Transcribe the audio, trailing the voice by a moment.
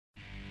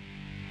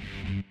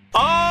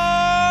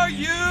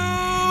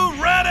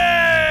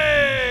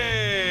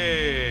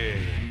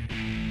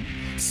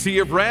sea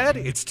of red,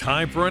 it's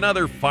time for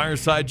another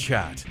Fireside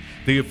Chat,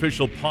 the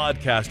official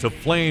podcast of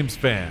Flames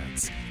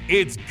fans.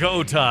 It's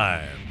go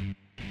time.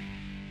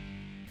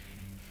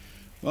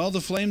 Well, the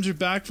Flames are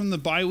back from the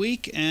bye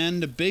week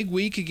and a big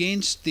week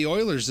against the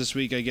Oilers this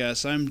week, I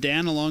guess. I'm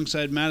Dan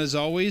alongside Matt as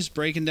always,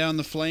 breaking down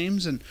the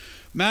Flames. And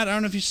Matt, I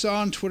don't know if you saw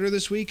on Twitter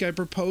this week, I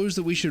proposed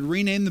that we should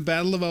rename the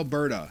Battle of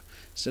Alberta.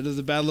 Instead of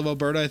the Battle of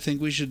Alberta, I think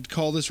we should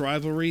call this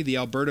rivalry the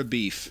Alberta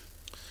Beef.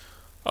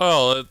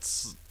 Well,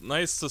 it's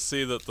nice to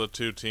see that the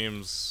two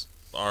teams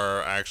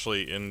are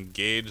actually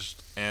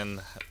engaged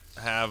and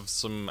have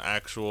some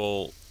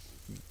actual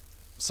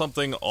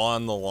something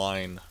on the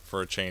line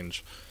for a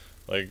change.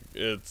 Like,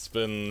 it's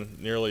been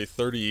nearly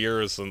 30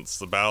 years since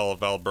the Battle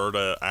of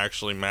Alberta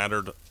actually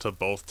mattered to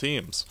both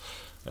teams.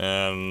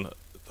 And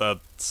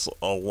that's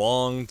a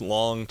long,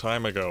 long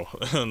time ago.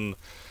 And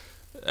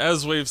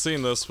as we've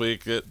seen this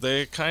week,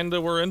 they kind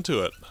of were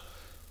into it.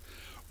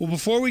 Well,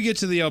 before we get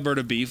to the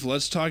Alberta Beef,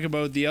 let's talk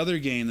about the other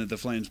game that the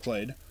Flames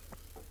played.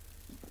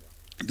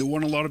 The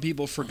one a lot of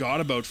people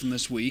forgot about from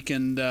this week,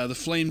 and the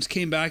Flames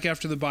came back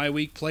after the bye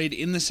week, played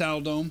in the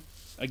Saddledome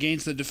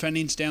against the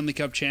defending Stanley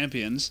Cup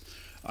champions.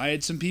 I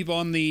had some people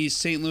on the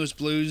St. Louis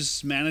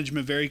Blues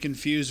management very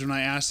confused when I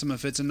asked them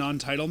if it's a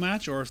non-title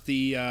match or if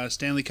the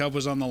Stanley Cup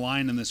was on the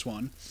line in this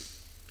one.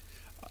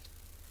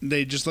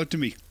 They just looked at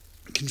me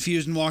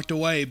confused and walked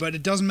away, but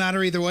it doesn't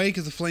matter either way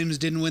because the Flames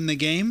didn't win the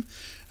game.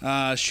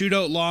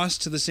 Shootout loss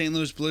to the St.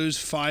 Louis Blues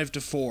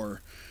 5-4.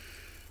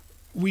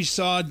 We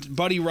saw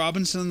Buddy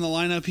Robinson in the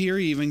lineup here.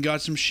 He even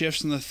got some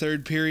shifts in the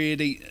third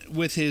period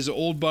with his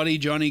old buddy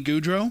Johnny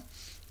Gaudreau.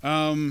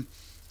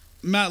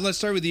 Matt, let's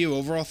start with you.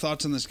 Overall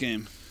thoughts on this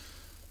game?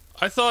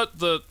 I thought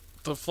that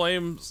the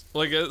Flames,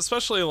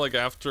 especially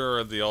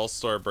after the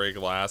All-Star break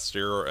last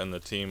year and the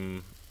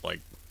team,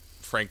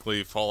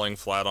 frankly, falling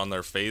flat on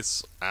their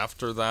face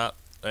after that,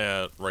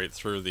 right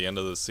through the end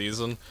of the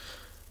season,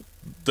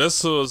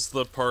 this was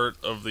the part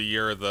of the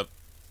year that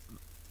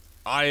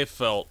I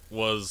felt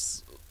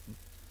was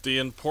the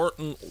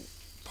important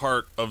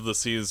part of the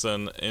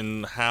season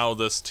in how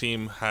this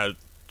team had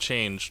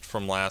changed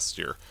from last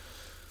year.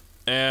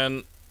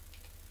 And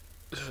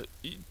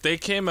they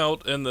came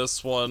out in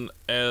this one,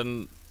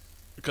 and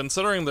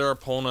considering their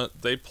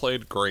opponent, they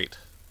played great.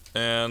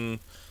 And,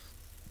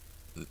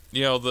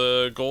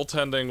 the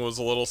goaltending was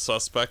a little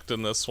suspect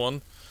in this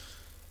one,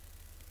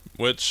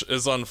 which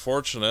is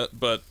unfortunate,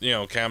 but,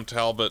 Cam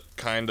Talbot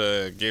kind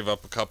of gave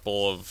up a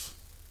couple of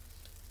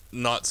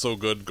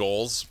not-so-good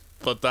goals,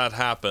 but that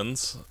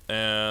happens,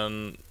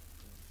 and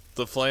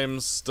the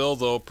Flames still,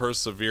 though,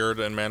 persevered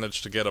and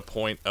managed to get a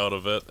point out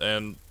of it,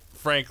 and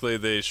frankly,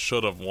 they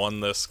should have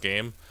won this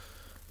game,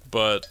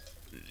 but,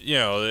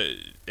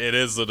 it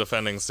is the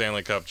defending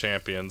Stanley Cup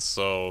champions,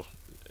 so,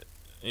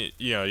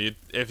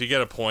 if you get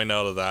a point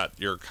out of that,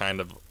 you're kind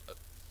of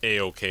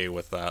A-okay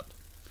with that.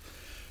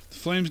 The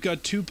Flames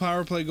got 2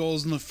 power play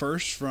goals in the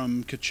first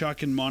from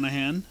Tkachuk and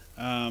Monahan.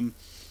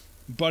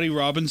 Buddy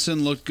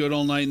Robinson looked good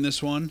all night in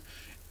this one.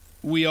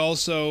 We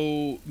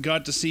also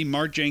got to see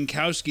Mark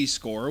Jankowski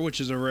score,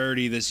 which is a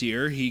rarity this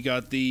year. He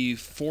got the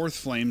 4th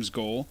Flames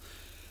goal.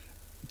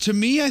 To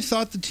me, I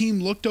thought the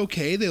team looked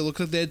okay. They looked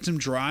like they had some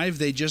drive.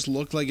 They just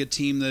looked like a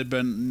team that had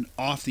been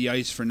off the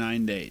ice for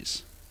 9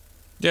 days.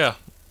 Yeah,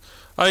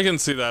 I can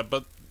see that,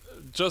 but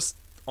just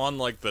on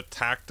the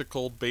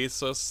tactical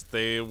basis,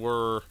 they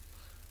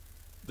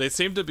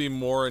seem to be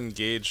more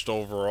engaged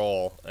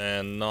overall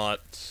and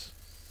not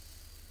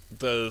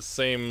the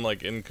same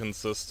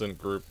inconsistent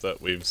group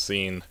that we've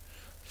seen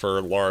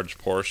for large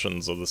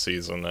portions of the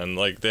season. And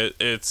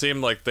it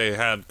seemed like they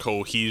had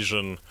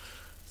cohesion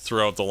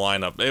throughout the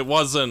lineup. It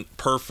wasn't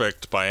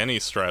perfect by any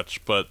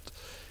stretch, but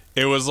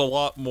it was a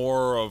lot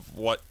more of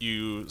what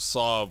you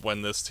saw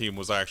when this team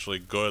was actually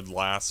good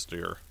last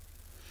year.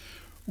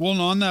 Well,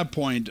 and on that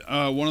point,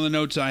 one of the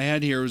notes I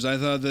had here was I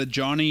thought that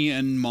Johnny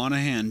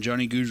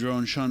Gaudreau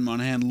and Sean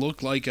Monahan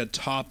looked like a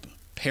top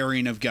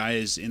pairing of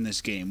guys in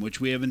this game, which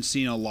we haven't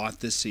seen a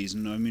lot this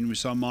season. I mean, we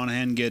saw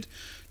Monahan get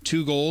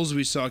 2 goals.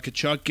 We saw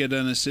Tkachuk get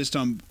an assist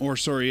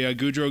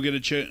Gaudreau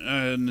get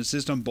an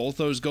assist on both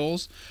those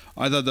goals.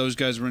 I thought those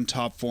guys were in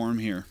top form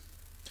here.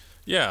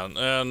 Yeah,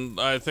 and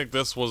I think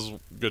this was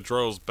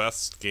Gaudreau's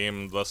best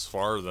game thus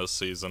far this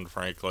season,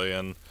 frankly,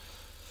 and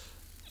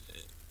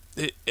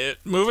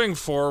moving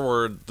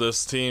forward,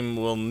 this team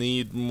will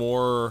need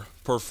more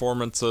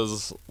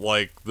performances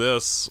like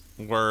this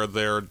where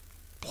they're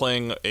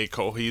playing a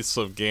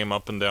cohesive game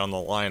up and down the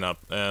lineup,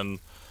 and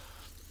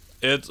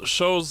it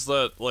shows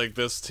that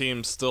this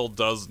team still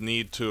does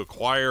need to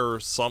acquire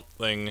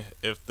something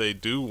if they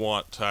do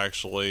want to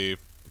actually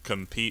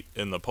compete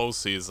in the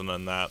postseason,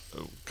 and that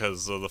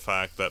because of the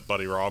fact that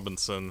Buddy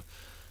Robinson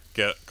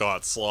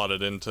got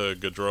slotted into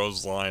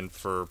Gaudreau's line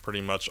for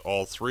pretty much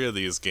all 3 of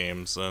these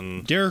games,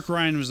 and Derek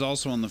Ryan was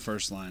also on the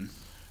first line.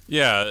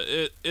 Yeah,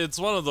 it's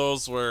one of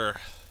those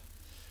where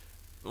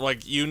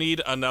you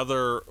need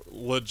another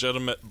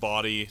legitimate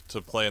body to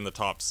play in the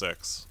top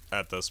 6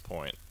 at this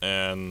point,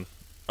 and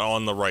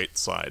on the right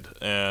side.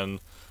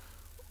 And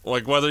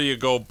like whether you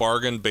go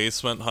bargain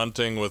basement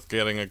hunting with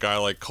getting a guy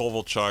like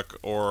Kovalchuk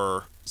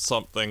or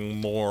something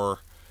more,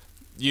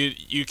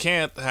 you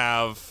can't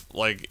have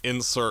like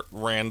insert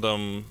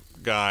random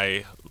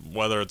guy,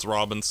 whether it's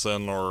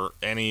Robinson or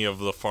any of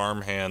the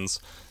farmhands,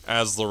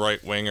 as the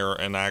right winger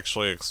and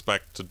actually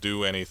expect to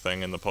do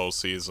anything in the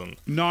postseason.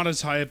 Not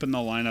as high up in the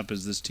lineup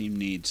as this team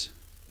needs.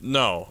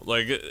 No,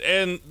 like,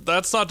 and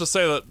that's not to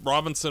say that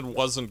Robinson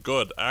wasn't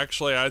good.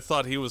 Actually, I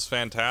thought he was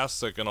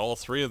fantastic in all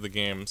three of the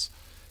games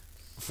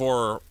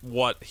for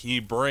what he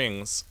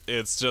brings.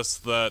 It's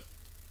just that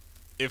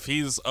if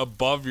he's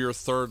above your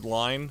third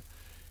line,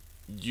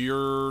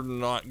 you're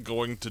not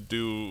going to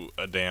do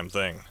a damn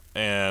thing.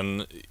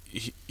 And,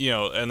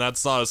 and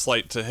that's not a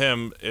slight to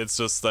him. It's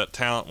just that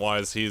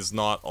talent-wise, he's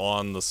not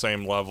on the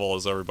same level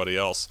as everybody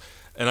else.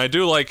 And I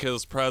do like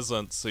his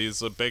presence.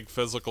 He's a big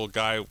physical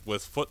guy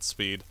with foot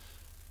speed.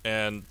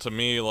 And to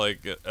me,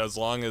 like, as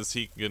long as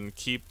he can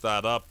keep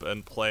that up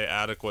and play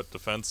adequate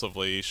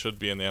defensively, he should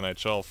be in the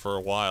NHL for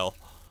a while.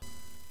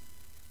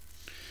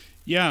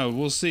 Yeah,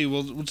 we'll see.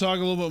 We'll talk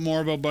a little bit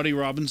more about Buddy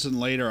Robinson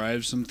later. I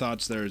have some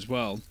thoughts there as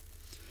well.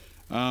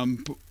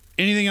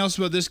 Anything else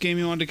about this game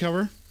you wanted to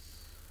cover?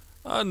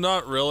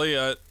 Not really.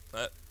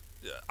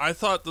 I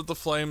thought that the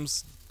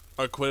Flames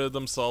acquitted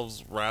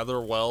themselves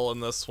rather well in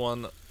this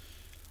one.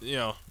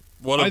 I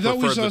thought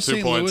we saw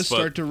St. Louis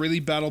start to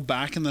really battle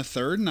back in the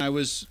third, and I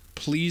was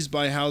pleased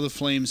by how the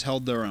Flames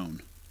held their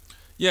own.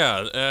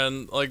 Yeah,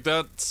 and like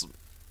that's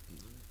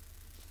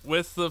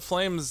with the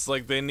Flames,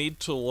 like they need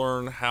to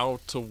learn how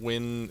to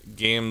win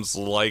games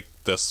like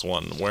this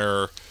one,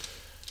 where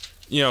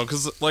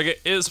because like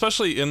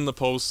especially in the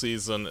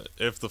postseason,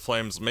 if the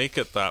Flames make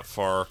it that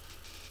far,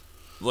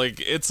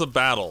 like it's a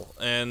battle,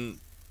 and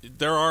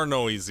there are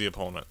no easy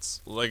opponents.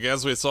 Like,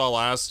 as we saw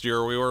last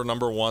year, we were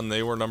number 1,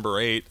 they were number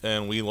 8,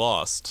 and we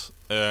lost.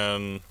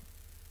 And,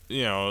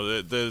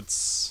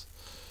 it's...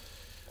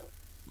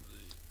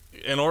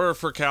 In order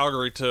for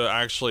Calgary to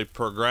actually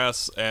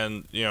progress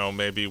and,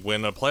 maybe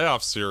win a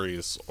playoff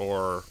series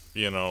or,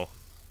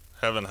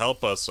 heaven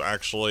help us,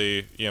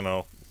 actually,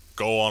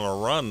 go on a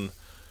run,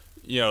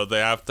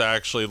 they have to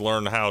actually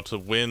learn how to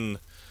win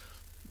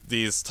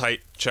these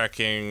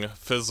tight-checking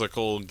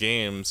physical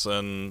games,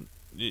 and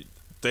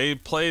they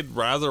played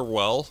rather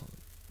well.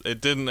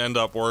 It didn't end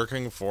up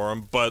working for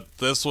them, but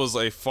this was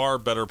a far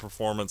better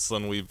performance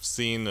than we've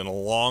seen in a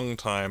long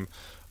time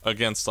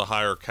against a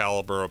higher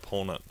caliber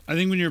opponent. I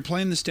think when you're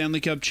playing the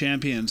Stanley Cup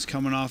champions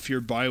coming off your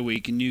bye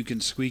week and you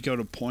can squeak out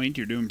a point,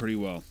 you're doing pretty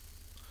well.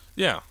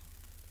 Yeah.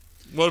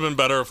 Would have been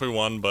better if we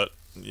won, but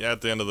yeah,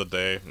 at the end of the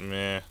day,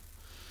 meh.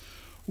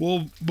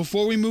 Well,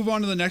 before we move on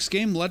to the next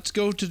game, let's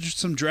go to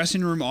some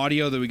dressing room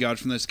audio that we got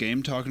from this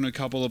game, talking to a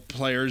couple of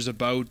players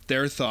about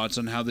their thoughts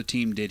on how the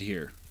team did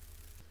here.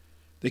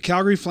 The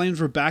Calgary Flames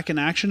were back in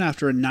action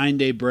after a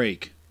 9-day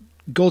break.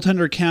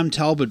 Goaltender Cam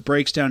Talbot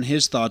breaks down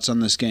his thoughts on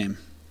this game.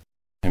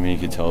 I mean, you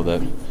could tell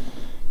that,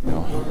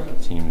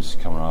 teams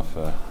coming off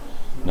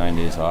 9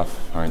 days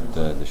off aren't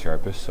the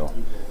sharpest, so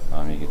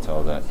you could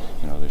tell that,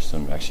 there's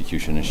some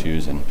execution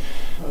issues and,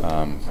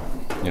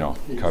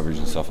 coverage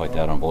and stuff like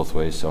that on both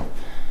ways, so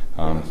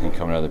I think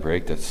coming out of the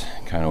break, that's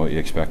kind of what you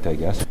expect, I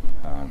guess.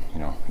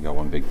 We got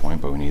one big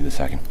point, but we need the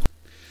second.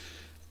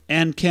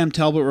 And Cam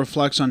Talbot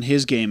reflects on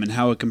his game and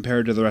how it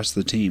compared to the rest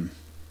of the team.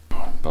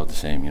 About the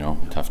same,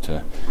 tough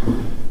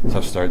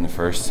start in the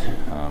first.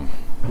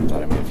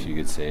 Thought I made a few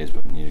good saves,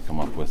 but need to come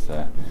up with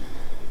a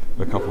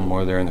couple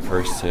more there in the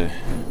first to,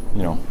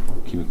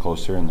 keep it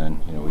closer. And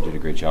then, we did a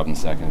great job in the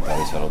second. Thought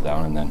I settled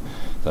down, and then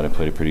thought I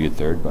played a pretty good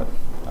third, but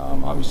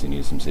obviously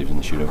needed some saves in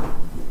the shootout.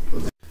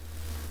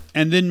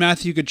 And then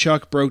Matthew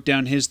Tkachuk broke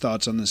down his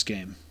thoughts on this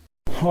game.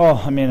 Well,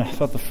 I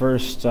thought the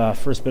first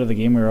bit of the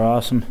game we were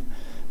awesome.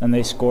 Then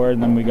they scored,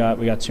 and then we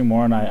got two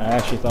more, and I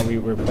actually thought we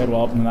were played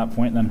well up to that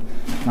point. Then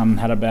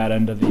had a bad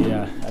end to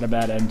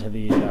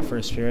the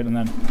first period, and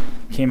then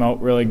came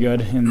out really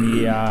good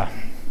in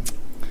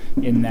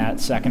that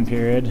second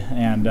period,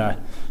 and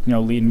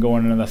leading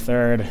going into the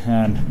third,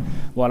 and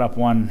let up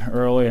one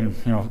early, and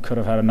could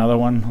have had another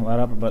one let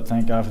up, but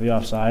thank God for the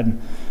offside.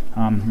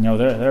 And,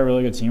 they're a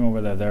really good team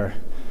over there. They're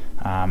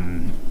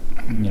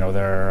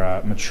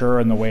they're mature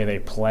in the way they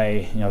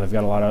play. They've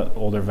got a lot of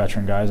older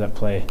veteran guys that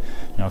play,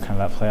 kind of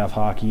that playoff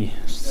hockey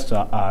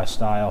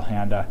style.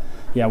 And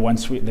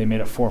once they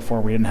made it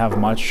 4-4, we didn't have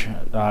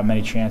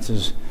many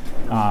chances.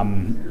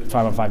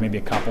 5-on-5, maybe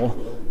a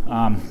couple.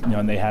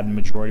 And they had a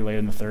majority late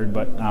in the third.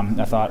 But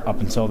I thought up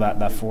until that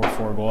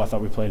 4-4 goal, I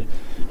thought we played,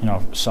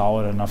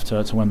 solid enough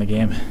to win the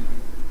game.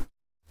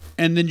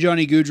 And then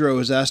Johnny Gaudreau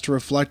was asked to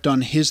reflect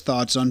on his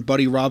thoughts on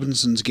Buddy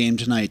Robinson's game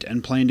tonight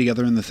and playing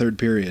together in the third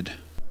period.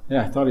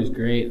 Yeah, I thought he was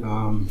great.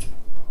 I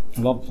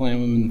loved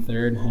playing with him in the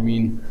third.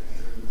 When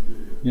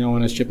I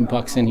was chipping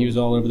pucks in, he was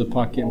all over the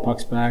puck, getting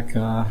pucks back.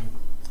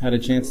 Had a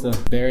chance to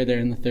bury there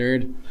in the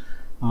third.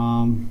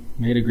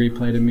 Made a great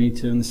play to me,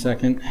 too, in the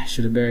second.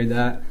 Should have buried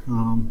that.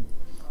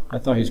 I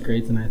thought he was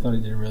great tonight. I thought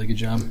he did a really good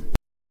job.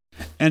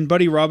 And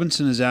Buddy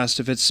Robinson is asked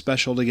if it's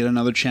special to get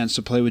another chance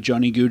to play with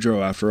Johnny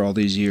Gaudreau after all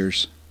these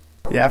years.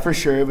 Yeah, for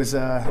sure. It was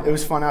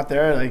fun out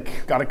there.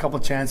 Like, got a couple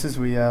chances.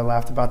 We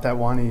laughed about that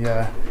one. He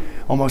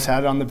almost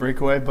had it on the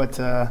breakaway, but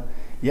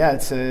yeah,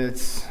 it's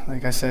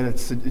like I said,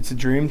 it's a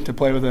dream to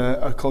play with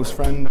a close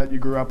friend that you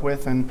grew up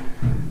with,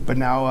 but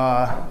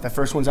now that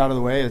first one's out of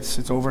the way.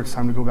 It's over. It's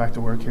time to go back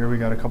to work here. We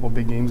got a couple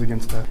big games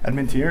against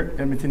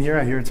Edmonton here.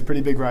 I hear it's a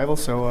pretty big rival,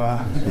 so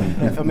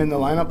if I'm in the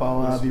lineup,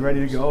 I'll be ready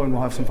to go, and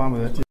we'll have some fun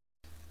with it.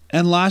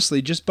 And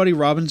lastly, just Buddy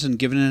Robinson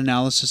giving an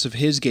analysis of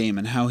his game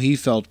and how he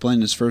felt playing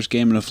his first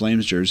game in a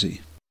Flames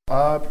jersey.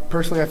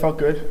 Personally, I felt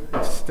good.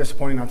 It's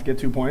disappointing not to get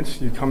 2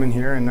 points. You come in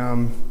here,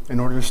 and in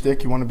order to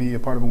stick, you want to be a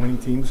part of a winning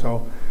team.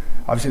 So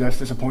obviously that's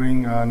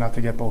disappointing not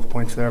to get both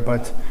points there.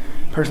 But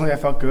personally, I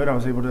felt good. I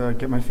was able to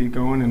get my feet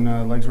going,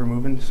 and legs were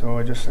moving. So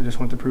I just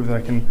want to prove that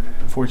I can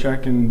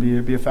forecheck and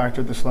be a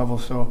factor at this level.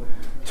 So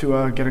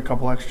to get a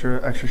couple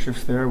extra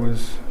shifts there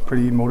was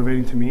pretty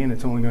motivating to me, and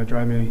it's only going to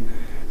drive me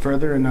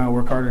further and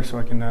work harder so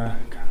I can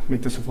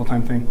make this a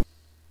full-time thing.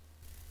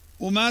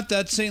 Well, Matt,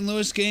 that St.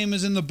 Louis game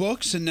is in the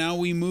books, and now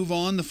we move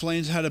on. The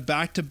Flames had a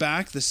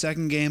back-to-back, the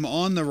second game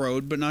on the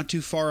road, but not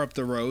too far up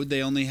the road.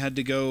 They only had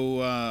to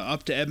go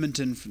up to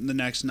Edmonton the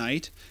next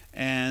night,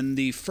 and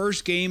the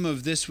first game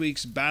of this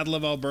week's Battle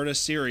of Alberta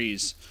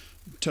series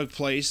took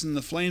place, and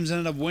the Flames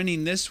ended up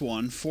winning this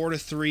one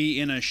 4-3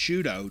 in a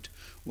shootout,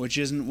 which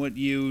isn't what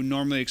you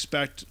normally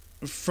expect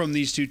from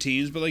these two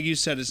teams, but like you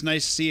said, it's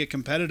nice to see it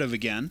competitive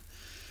again.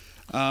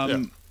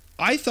 Yeah.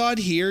 I thought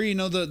here,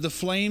 the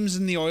Flames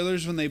and the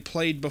Oilers, when they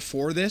played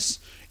before this,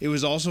 it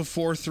was also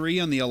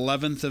 4-3 on the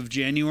 11th of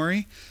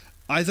January.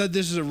 I thought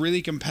this was a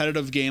really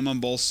competitive game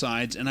on both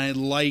sides, and I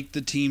liked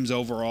the team's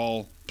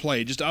overall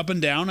play. Just up and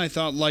down, I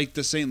thought, like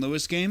the St.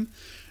 Louis game,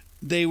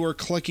 they were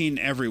clicking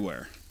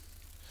everywhere.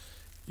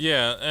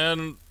 Yeah,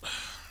 and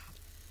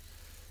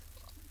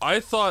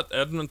I thought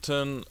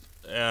Edmonton,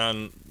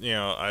 and,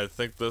 I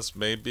think this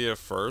may be a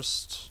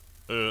first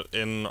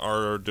in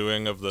our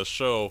doing of this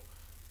show,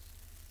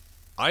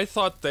 I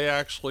thought they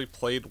actually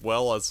played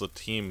well as a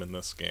team in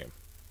this game.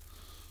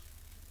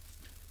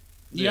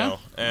 I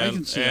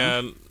can see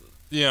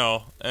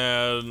that.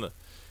 And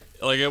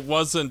like it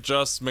wasn't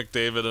just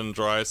McDavid and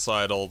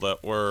Draisaitl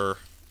that were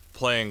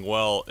playing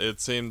well.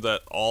 It seemed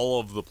that all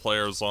of the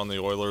players on the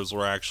Oilers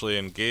were actually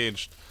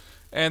engaged,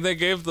 and they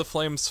gave the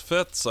Flames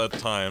fits at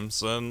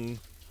times. And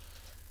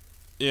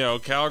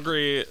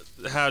Calgary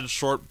had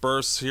short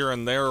bursts here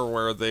and there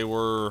where they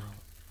were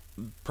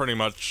pretty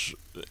much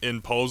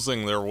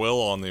imposing their will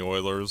on the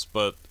Oilers,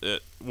 but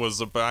it was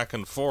a back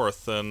and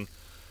forth, and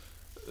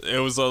it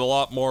was a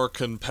lot more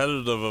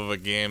competitive of a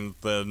game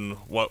than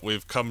what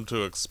we've come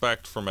to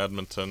expect from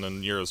Edmonton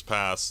in years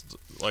past.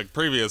 Like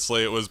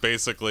previously, it was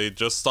basically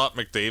just stop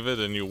McDavid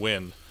and you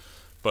win,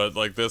 but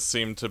like this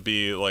seemed to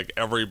be like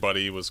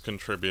everybody was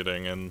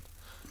contributing, and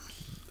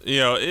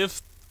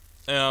if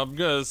and I'm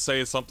gonna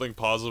say something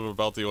positive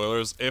about the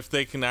Oilers, if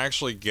they can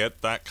actually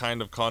get that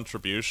kind of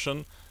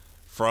contribution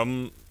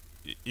from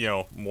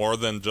more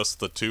than just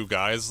the two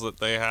guys that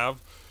they have,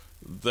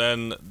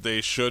 then they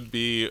should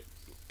be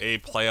a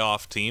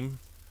playoff team.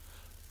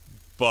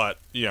 But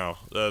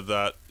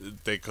that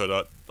they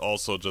could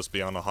also just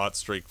be on a hot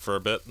streak for a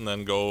bit and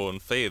then go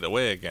and fade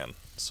away again.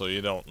 So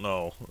you don't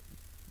know.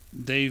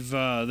 They've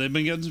been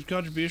getting some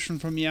contribution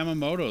from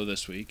Yamamoto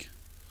this week.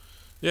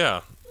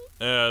 Yeah,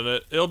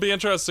 and it'll be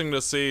interesting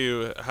to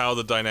see how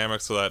the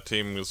dynamics of that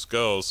team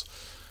goes.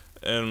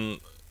 And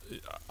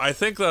I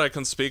think that I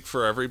can speak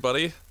for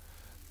everybody.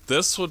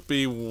 This would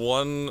be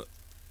one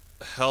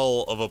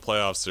hell of a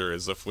playoff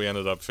series if we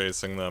ended up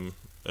facing them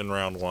in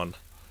round one.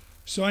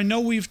 So I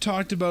know we've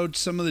talked about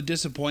some of the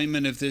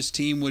disappointment if this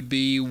team would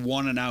be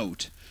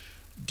 1-0.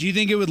 Do you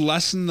think it would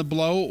lessen the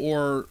blow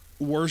or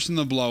worsen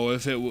the blow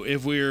if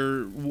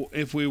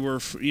we were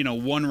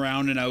one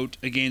round and out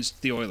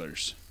against the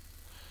Oilers?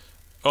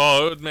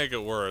 Oh, it would make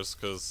it worse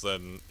because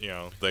then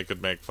they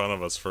could make fun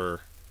of us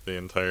for the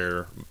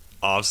entire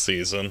off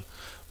season.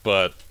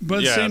 But at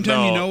the same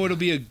time, it'll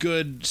be a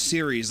good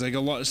series. Like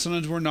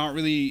sometimes we're not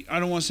really. I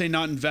don't want to say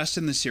not invest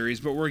in the series,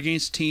 but we're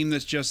against a team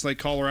that's just like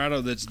Colorado,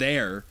 that's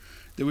there,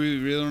 that we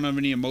really don't have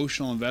any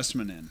emotional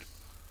investment in.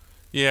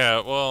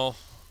 Yeah, well,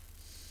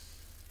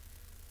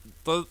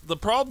 the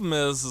problem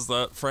is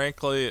that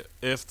frankly,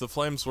 if the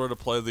Flames were to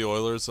play the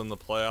Oilers in the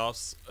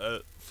playoffs,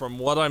 from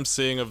what I'm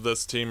seeing of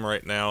this team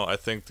right now, I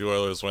think the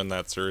Oilers win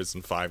that series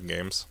in 5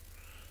 games.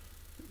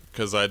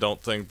 Because I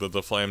don't think that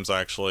the Flames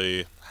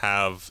actually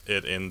have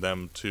it in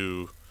them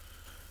to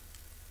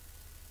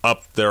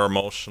up their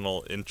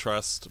emotional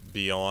interest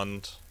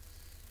beyond,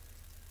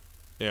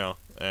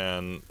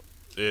 and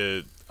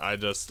I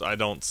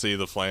don't see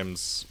the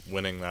Flames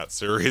winning that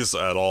series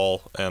at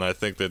all, and I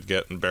think they'd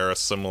get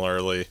embarrassed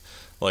similarly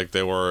like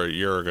they were a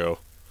year ago.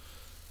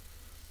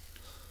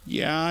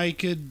 Yeah, I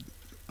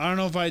don't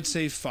know if I'd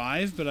say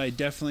 5, but I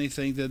definitely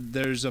think that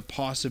there's a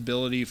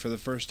possibility for the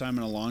first time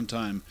in a long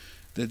time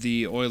that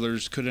the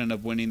Oilers could end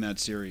up winning that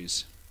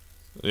series.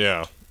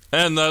 Yeah.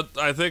 And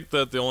I think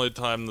that the only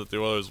time that the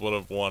Oilers would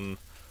have won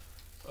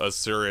a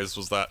series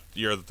was that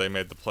year that they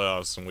made the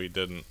playoffs and we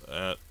didn't.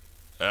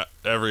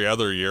 every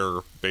other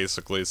year,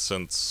 basically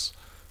since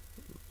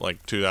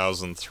like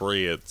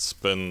 2003, it's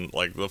been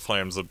like the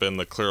Flames have been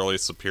the clearly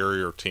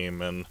superior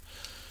team. And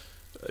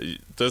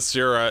this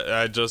year,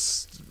 I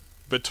just,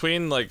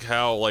 between like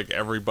how like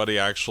everybody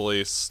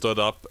actually stood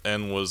up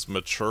and was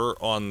mature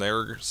on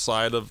their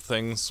side of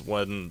things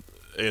when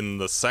in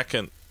the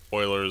second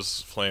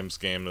Oilers Flames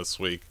game this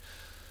week,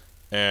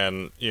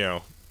 and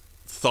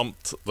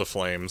thumped the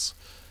Flames,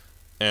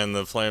 and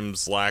the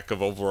Flames' lack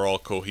of overall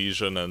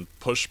cohesion and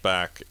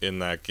pushback in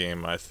that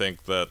game, I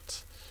think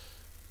that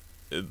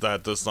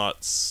does not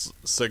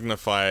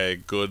signify a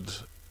good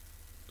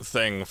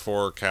thing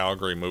for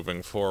Calgary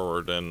moving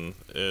forward, and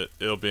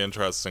it'll be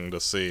interesting to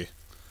see.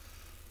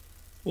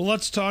 Well,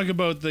 let's talk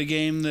about the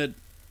game that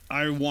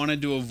I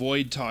wanted to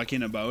avoid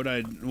talking about.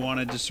 I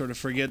wanted to sort of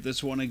forget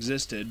this one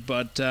existed,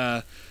 but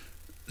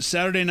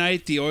Saturday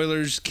night the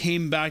Oilers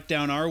came back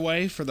down our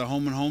way for the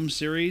home and home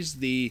series,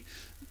 the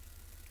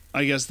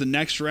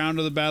next round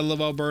of the Battle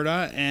of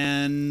Alberta,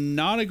 and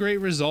not a great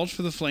result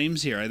for the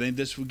Flames here. I think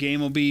this game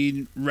will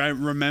be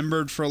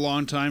remembered for a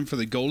long time for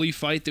the goalie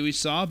fight that we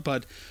saw,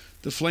 but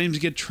the Flames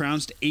get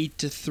trounced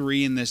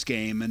 8-3 in this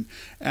game, and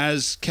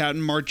as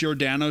Captain Mark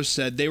Giordano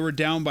said, they were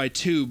down by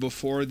 2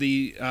 before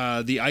the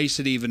ice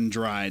had even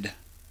dried.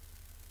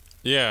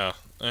 Yeah,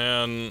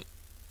 and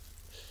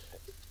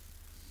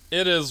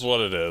it is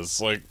what it is.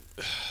 Like,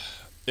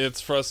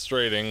 it's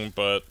frustrating,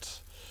 but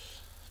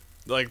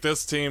like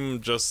this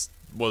team just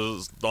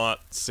was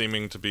not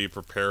seeming to be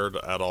prepared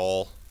at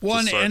all.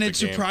 Well, and it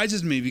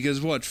surprises me because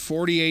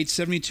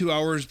 72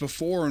 hours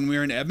before when we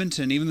were in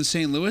Edmonton, even the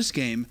St. Louis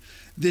game,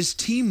 this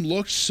team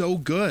looked so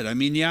good. I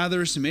mean, yeah, there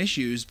were some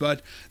issues,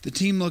 but the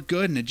team looked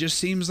good, and it just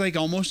seems like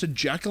almost a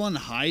Jekyll and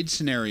Hyde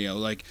scenario.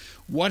 Like,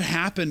 what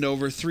happened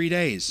over 3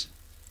 days?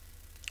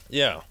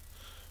 Yeah.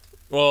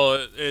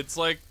 Well, it's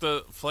like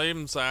the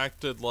Flames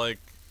acted like,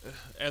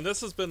 and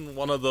this has been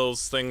one of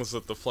those things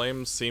that the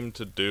Flames seem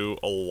to do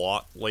a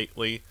lot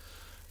lately,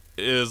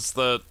 is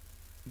that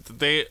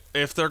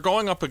if they're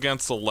going up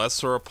against a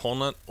lesser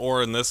opponent,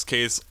 or in this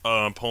case,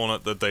 an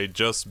opponent that they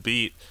just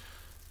beat,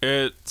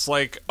 it's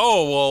like,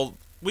 oh, well,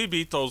 we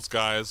beat those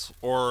guys,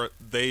 or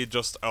they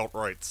just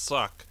outright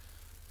suck.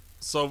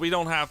 So we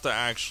don't have to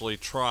actually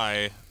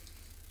try,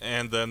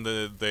 and then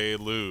they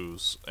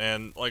lose.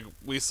 And, like,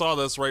 we saw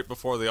this right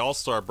before the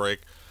All-Star break,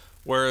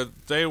 where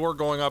they were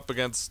going up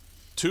against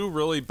 2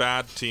 really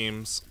bad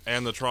teams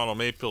and the Toronto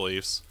Maple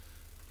Leafs,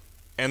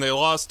 and they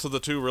lost to the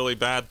 2 really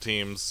bad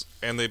teams,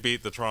 and they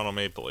beat the Toronto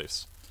Maple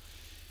Leafs.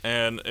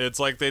 And it's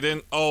like they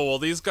didn't, oh, well,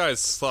 these guys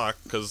suck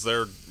because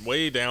they're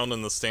way down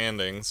in the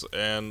standings,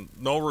 and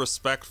no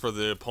respect for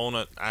the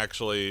opponent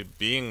actually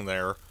being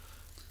there.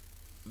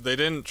 They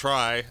didn't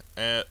try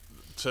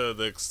to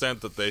the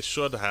extent that they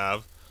should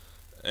have,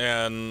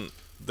 and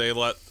they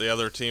let the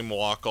other team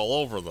walk all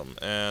over them.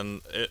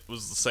 And it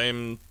was the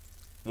same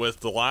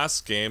with the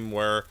last game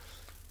where,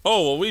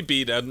 oh, well, we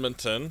beat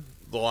Edmonton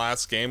the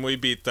last game. We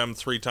beat them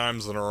 3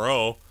 times in a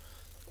row.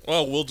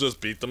 Well, we'll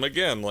just beat them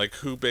again. Like,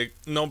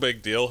 no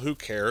big deal. Who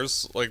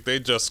cares? Like, they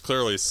just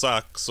clearly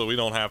suck, so we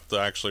don't have to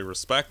actually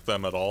respect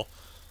them at all.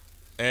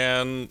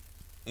 And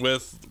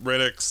with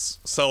Riddick's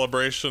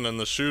celebration in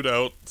the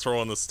shootout,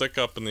 throwing the stick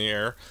up in the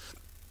air,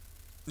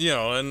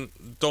 and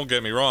don't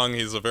get me wrong,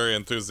 he's a very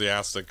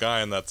enthusiastic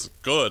guy, and that's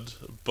good,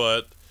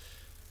 but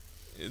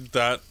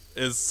that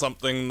is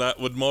something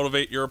that would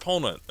motivate your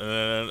opponent.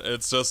 And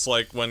it's just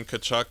like when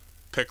Tkachuk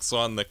picks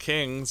on the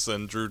Kings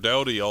and Drew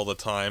Doughty all the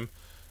time.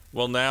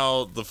 Well,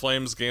 now the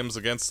Flames games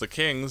against the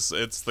Kings,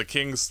 it's the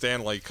Kings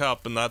Stanley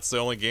Cup, and that's the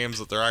only games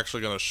that they're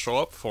actually going to show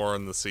up for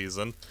in the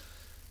season.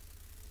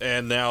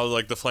 And now,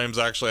 like, the Flames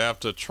actually have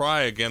to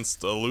try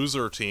against a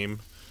loser team,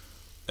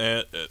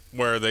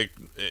 where they,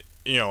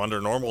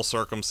 under normal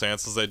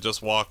circumstances, they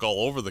just walk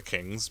all over the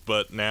Kings,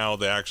 but now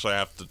they actually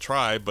have to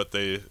try, but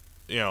they,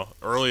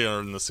 earlier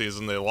in the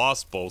season, they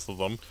lost both of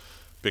them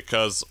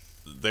because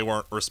they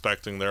weren't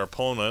respecting their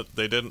opponent.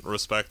 They didn't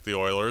respect the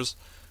Oilers,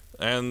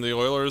 and the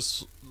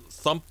Oilers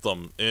thumped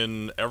them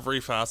in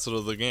every facet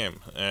of the game,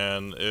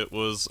 and it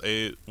was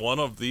one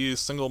of the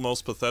single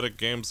most pathetic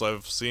games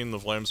I've seen the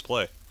Flames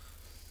play.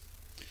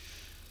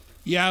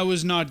 Yeah, it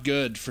was not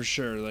good for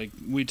sure. Like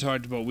we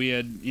talked about, we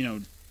had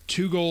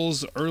 2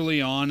 goals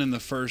early on in the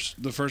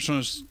first. The first one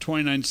was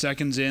 29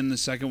 seconds in, the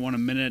second one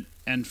 1 minute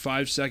and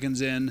 5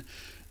 seconds in.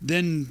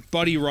 Then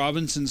Buddy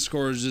Robinson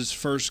scores his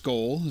first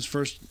goal as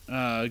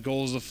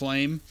a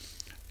Flame,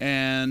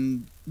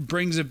 and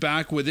brings it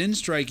back within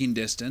striking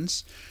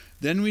distance.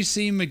 Then we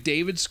see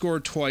McDavid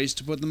score twice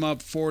to put them up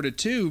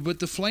 4-2, but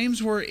the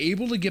Flames were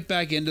able to get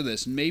back into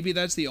this, and maybe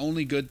that's the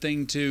only good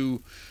thing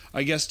to,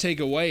 I guess, take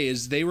away,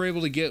 is they were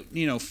able to get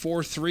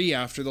 4-3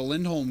 after the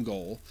Lindholm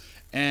goal.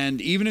 And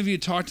even if you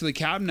talk to the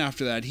captain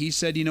after that, he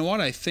said, you know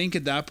what, I think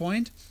at that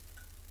point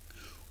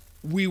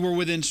we were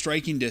within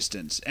striking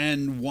distance,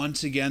 and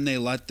once again they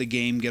let the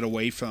game get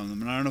away from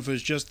them. And I don't know if it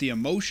was just the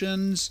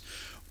emotions,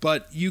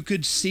 but you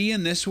could see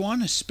in this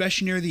one,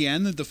 especially near the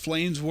end, that the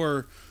Flames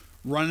were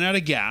running out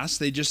of gas.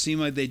 They just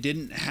seemed like they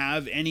didn't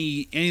have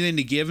anything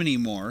to give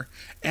anymore,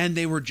 and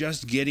they were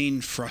just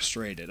getting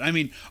frustrated. I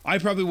mean, I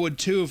probably would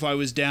too if I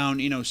was down,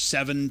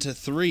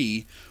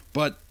 7-3,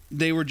 but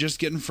they were just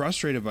getting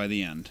frustrated by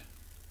the end.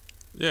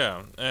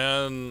 Yeah,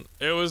 and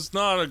it was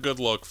not a good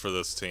look for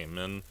this team,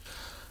 and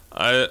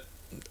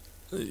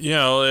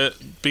it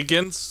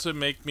begins to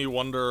make me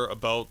wonder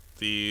about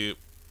the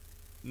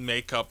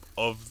makeup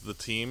of the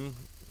team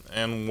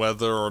and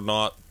whether or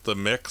not the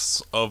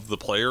mix of the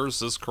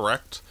players is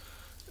correct,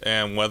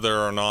 and whether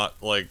or not,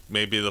 like,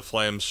 maybe the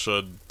Flames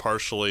should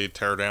partially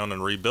tear down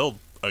and rebuild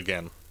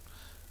again.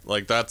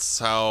 Like, that's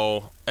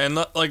how, and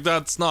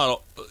that's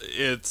not,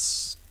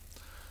 it's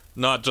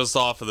not just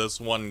off of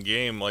this one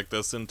game. Like,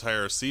 this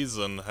entire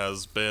season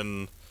has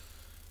been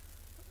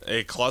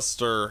a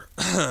cluster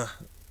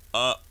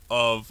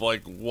of,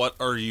 like, what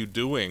are you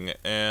doing?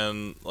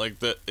 And, like,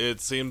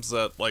 it seems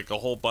that, like, a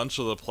whole bunch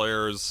of the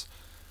players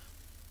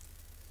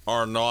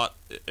are not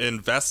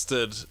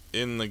invested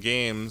in the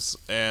games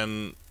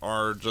and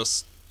are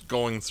just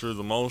going through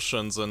the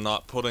motions and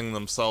not putting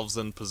themselves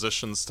in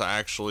positions to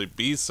actually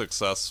be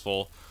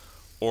successful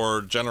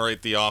or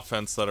generate the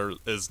offense that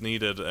is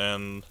needed.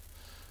 And,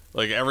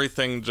 like,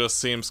 everything just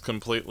seems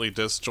completely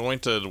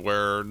disjointed,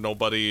 where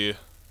nobody,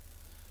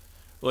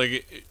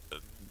 like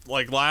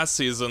last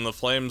season, the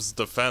Flames'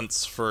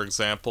 defense, for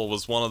example,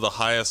 was one of the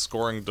highest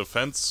scoring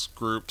defense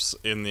groups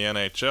in the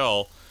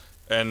NHL,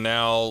 and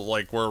now,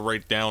 like, we're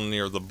right down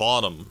near the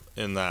bottom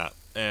in that.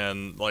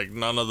 And, like,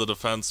 none of the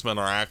defensemen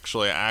are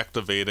actually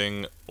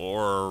activating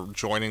or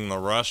joining the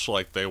rush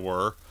like they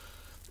were.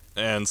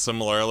 And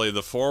similarly,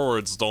 the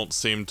forwards don't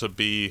seem to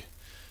be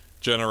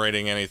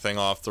generating anything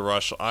off the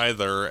rush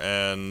either.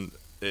 And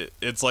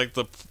it's like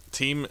the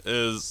team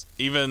is,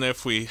 even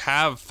if we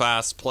have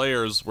fast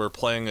players, we're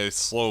playing a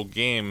slow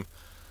game.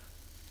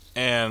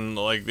 And,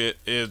 like,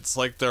 it's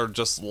like they're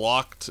just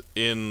locked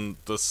in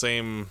the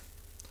same,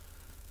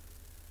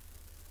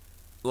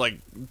 like,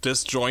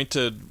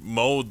 disjointed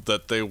mode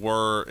that they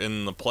were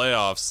in the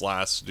playoffs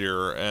last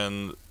year.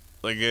 And,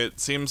 like,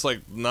 it seems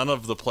like none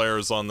of the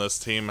players on this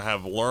team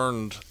have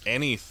learned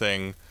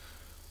anything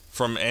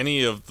from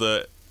any of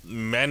the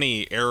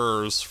many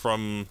errors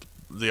from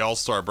the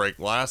All-Star break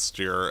last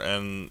year.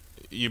 And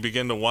you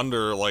begin to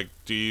wonder, like,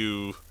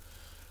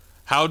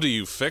 how do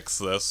you fix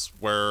this?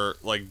 Where,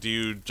 like, do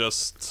you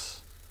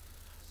just,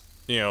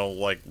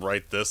 like,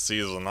 write this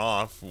season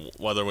off,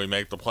 whether we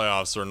make the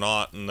playoffs or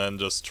not, and then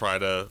just try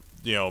to,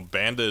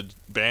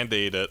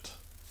 band-aid it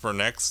for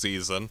next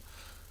season?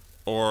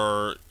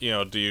 Or,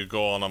 do you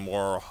go on a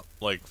more,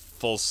 like,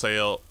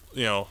 full-scale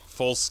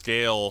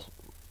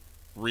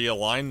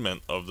realignment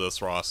of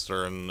this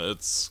roster? And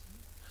it's...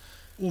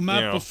 Well,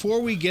 Matt,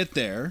 before we get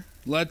there,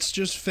 let's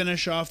just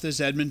finish off this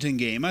Edmonton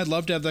game. I'd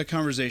love to have that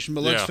conversation,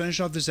 but let's finish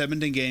off this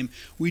Edmonton game.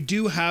 We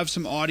do have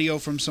some audio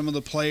from some of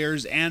the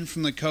players and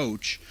from the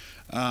coach.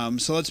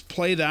 So let's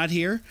play that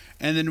here,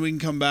 and then we can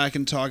come back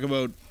and talk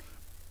about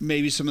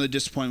maybe some of the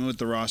disappointment with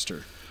the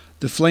roster.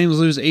 The Flames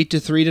lose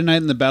 8-3 tonight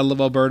in the Battle of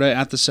Alberta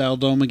at the Saddle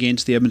Dome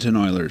against the Edmonton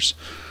Oilers.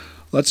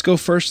 Let's go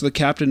first to the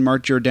captain,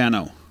 Mark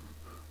Giordano.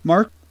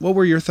 Mark, what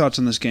were your thoughts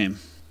on this game?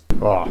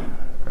 Oh,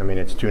 I mean,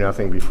 it's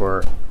 2-0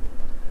 before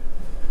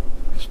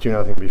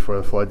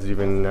the floods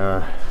even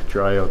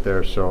dry out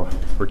there, so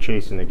we're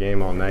chasing the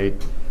game all night.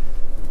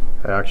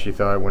 I actually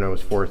thought when it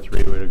was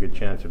 4-3 we had a good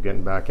chance of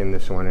getting back in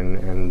this one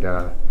and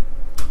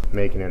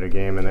making it a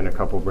game, and then a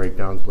couple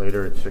breakdowns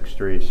later it's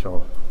 6-3.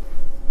 So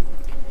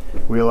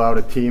we allowed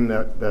a team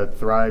that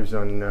thrives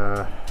on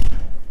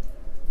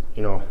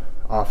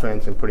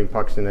offense and putting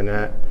pucks in the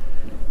net.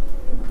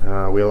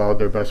 We allowed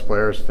their best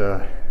players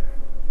to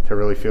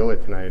really feel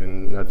it tonight,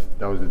 and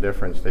that was the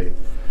difference. They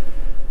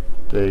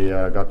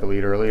got the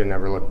lead early and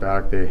never looked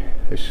back. They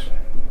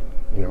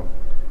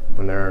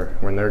when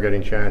they're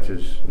getting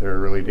chances, they're a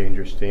really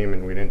dangerous team,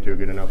 and we didn't do a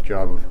good enough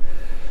job of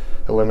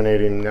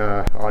eliminating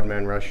odd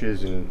man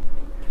rushes and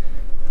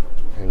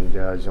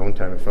zone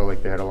time. It felt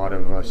like they had a lot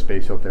of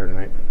space out there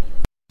tonight.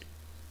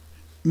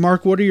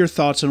 Mark, what are your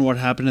thoughts on what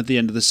happened at the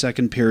end of the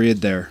second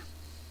period there?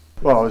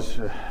 Well, it was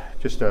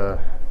just a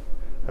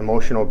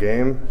emotional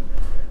game.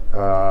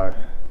 Guy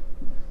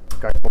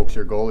Folks,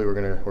 your goalie,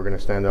 we're gonna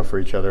stand up for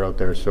each other out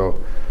there.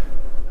 So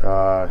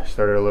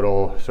started a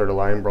little sort of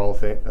line brawl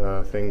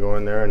thing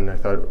going there, and I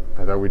thought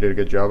we did a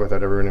good job. I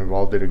thought everyone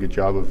involved did a good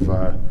job of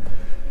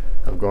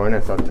going. I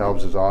thought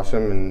Talbs was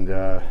awesome, and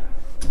it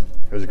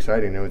was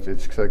exciting.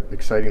 It's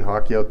exciting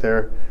hockey out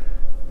there,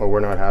 but we're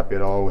not happy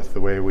at all with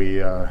the way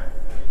we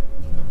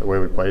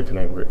played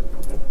tonight.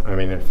 I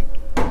mean, if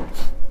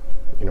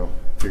you're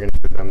going to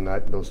give them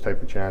those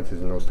type of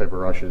chances and those type of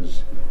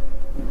rushes,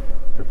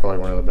 they're probably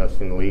one of the best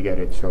in the league at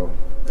it. So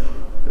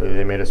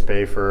they made us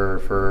pay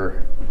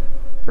for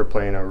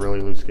playing a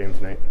really loose game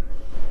tonight.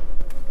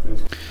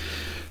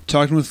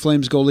 Talking with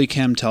Flames goalie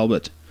Cam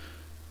Talbot.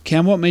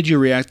 Cam, what made you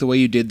react the way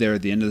you did there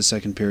at the end of the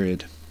second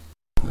period?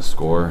 The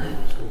score.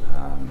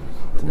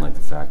 Didn't like the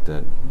fact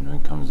that he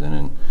comes in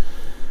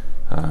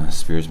and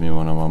spears me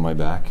when I'm on my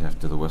back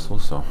after the whistle.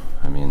 So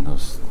I mean,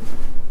 those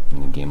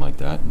in a game like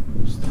that.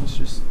 It's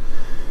just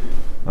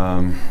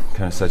kind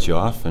of sets you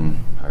off,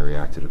 and I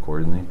reacted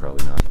accordingly.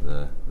 Probably not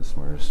the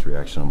smartest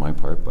reaction on my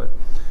part, but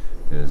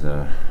it is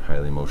a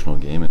highly emotional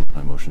game, and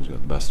my emotions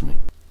got the best of me.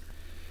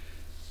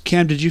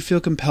 Cam, did you feel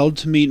compelled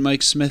to meet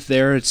Mike Smith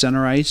there at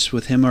center ice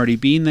with him already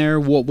being there?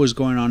 What was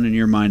going on in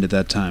your mind at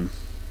that time?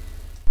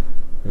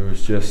 It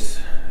was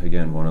just,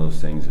 again, one of those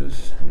things. It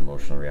was an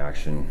emotional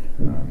reaction.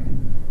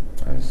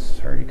 I was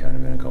already kind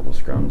of in a couple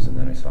scrums, and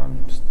then I saw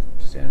him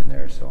standing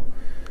there, so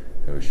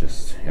it was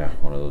just,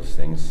 one of those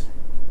things.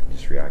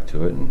 Just react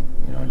to it, and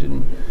I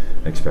didn't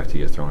expect to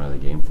get thrown out of the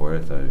game for it.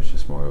 I thought it was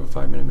just more of a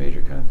 5-minute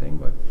major kind of thing,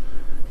 but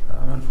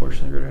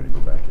unfortunately, we had to go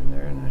back in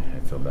there, and I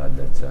feel bad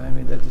that I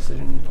made that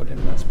decision and put him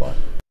in that spot.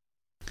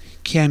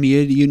 Cam, you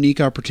had a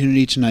unique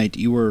opportunity tonight.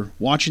 You were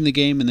watching the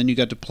game, and then you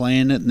got to play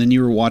in it, and then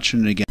you were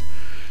watching it again.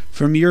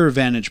 From your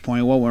vantage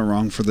point, what went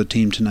wrong for the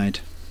team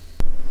tonight?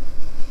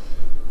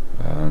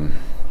 I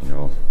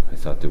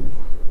thought that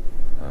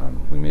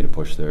we made a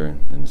push there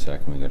in the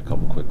second. We got a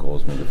couple quick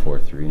goals, made it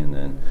 4-3, and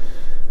then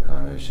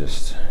it was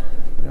just,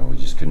 we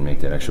just couldn't make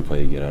that extra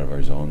play to get out of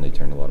our zone. They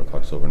turned a lot of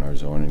pucks over in our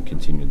zone and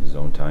continued the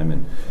zone time,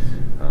 and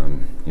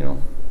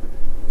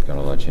got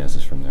a lot of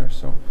chances from there.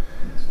 So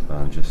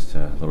just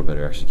a little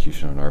better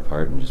execution on our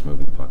part, and just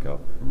moving the puck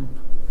out, and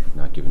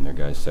not giving their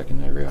guys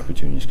secondary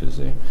opportunities because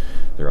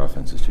their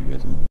offense is too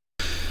good.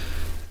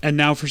 And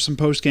now for some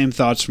post-game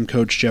thoughts from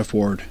Coach Jeff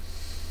Ward.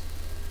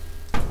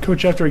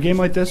 Coach, after a game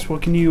like this,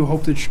 what can you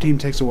hope that your team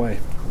takes away?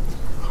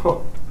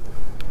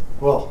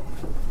 Well,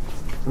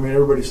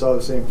 everybody saw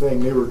the same thing.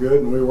 They were good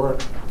and we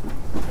weren't.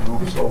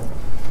 So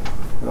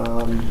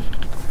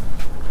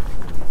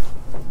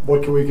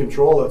what can we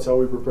control? That's how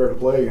we prepare to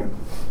play again.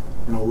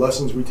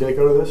 Lessons we take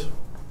out of this,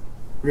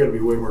 we got to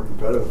be way more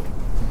competitive.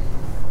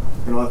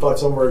 I thought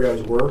some of our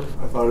guys were.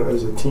 I thought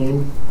as a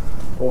team,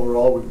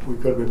 overall, we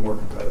could have been more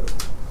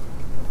competitive.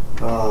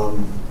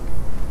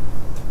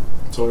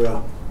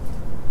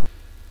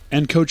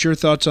 And Coach, your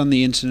thoughts on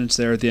the incidents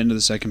there at the end of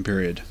the second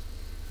period?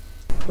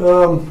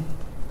 Talbs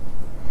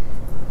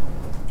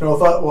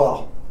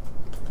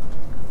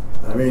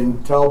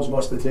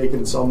must have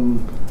taken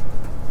some,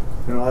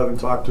 I haven't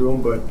talked to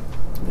him, but,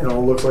 it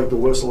looks like the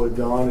whistle had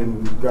gone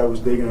and the guy was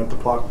digging at the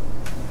puck.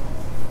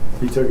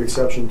 He took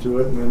exception to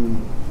it, and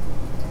then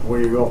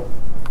away you go.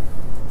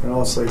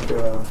 It's like,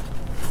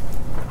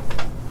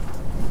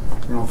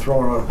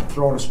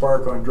 throwing a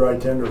spark on dry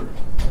tinder.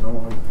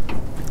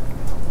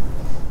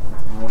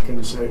 What can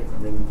you say?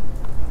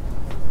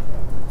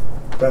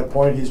 At that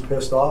point, he's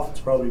pissed off. It's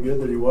probably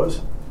good that he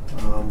was.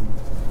 I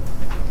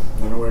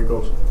know where it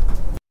goes.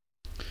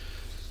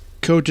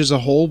 Coach, as a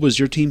whole, was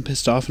your team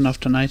pissed off enough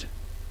tonight?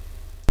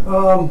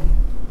 Well,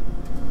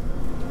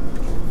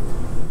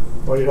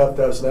 you'd have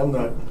to ask them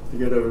that to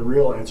get a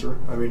real answer.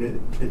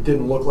 It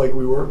didn't look like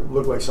we were. It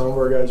looked like some of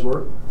our guys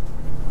were.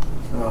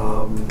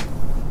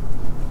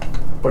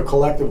 But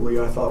collectively,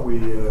 I thought we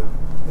needed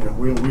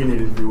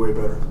to be way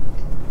better.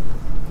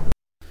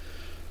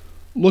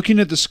 Looking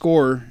at the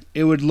score,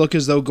 it would look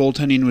as though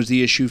goaltending was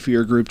the issue for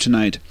your group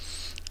tonight.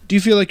 Do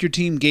you feel like your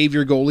team gave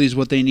your goalies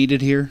what they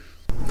needed here?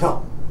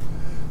 No,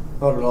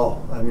 not at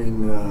all.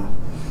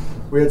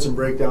 We had some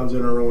breakdowns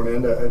in our own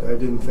end. I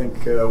didn't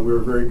think we were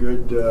very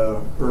good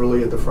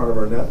early at the front of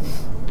our net.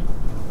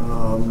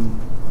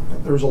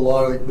 There was a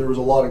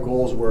lot of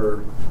goals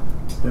where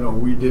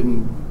we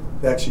didn't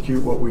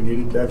execute what we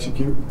needed to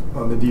execute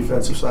on the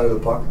defensive side of the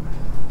puck.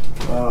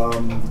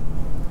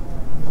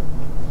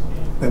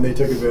 And they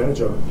took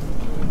advantage of it.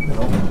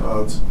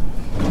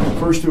 The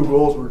first two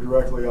goals were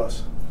directly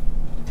us.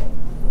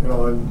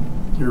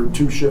 And you're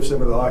 2 shifts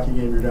into the hockey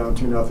game, you're down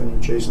 2-0,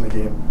 you're chasing the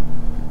game.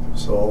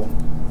 So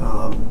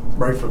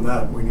right from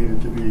that, we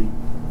needed to be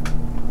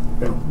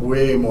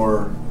way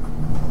more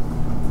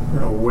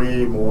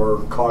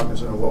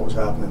cognizant of what was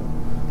happening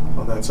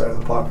on that side of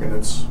the puck. And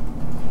it's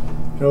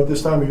at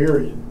this time of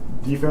year,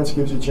 defense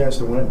gives you a chance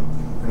to win.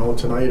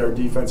 Tonight our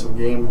defensive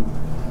game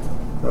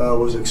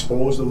was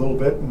exposed a little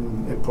bit,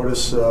 and it put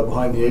us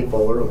behind the 8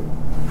 ball early.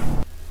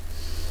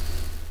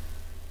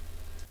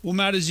 Well,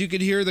 Matt, as you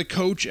could hear the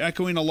coach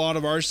echoing a lot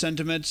of our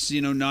sentiments,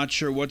 not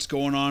sure what's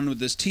going on with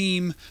this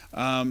team.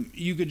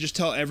 You could just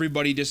tell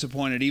everybody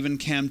disappointed, even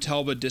Cam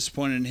Talbot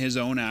disappointed in his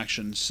own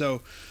actions.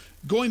 So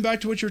going back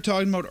to what you were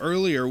talking about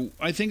earlier,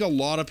 I think a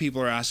lot of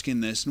people are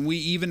asking this, and we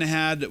even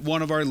had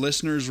one of our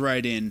listeners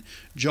write in,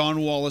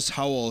 John Wallace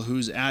Howell,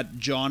 who's at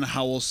John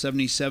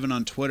Howell77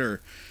 on Twitter.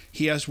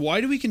 He asked,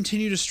 why do we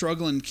continue to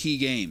struggle in key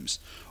games?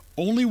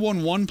 Only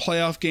won 1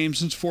 playoff game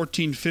since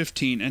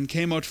 14-15 and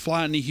came out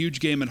flat in a huge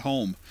game at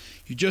home.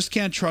 You just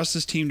can't trust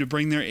this team to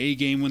bring their A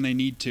game when they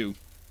need to.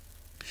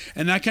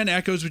 And that kind of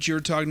echoes what you were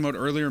talking about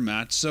earlier,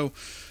 Matt. So,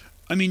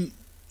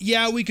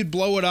 yeah, we could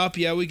blow it up.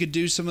 Yeah, we could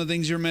do some of the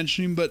things you're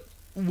mentioning, but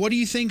what do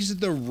you think is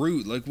at the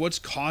root? What's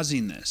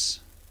causing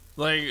this?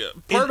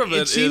 Part of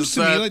it seems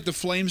to me like the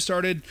Flames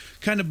started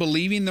kind of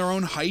believing their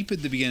own hype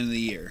at the beginning of the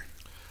year.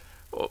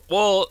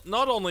 Well,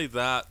 not only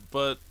that,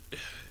 but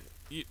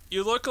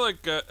you look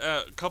like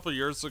a couple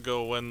years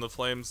ago when the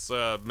Flames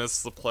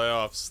missed the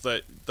playoffs,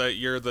 that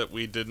year that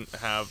we didn't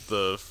have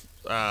the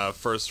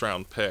first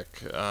round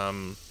pick,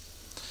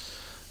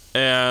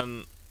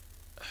 and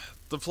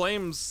the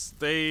Flames,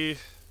 they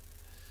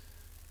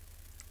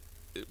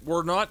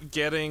were not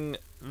getting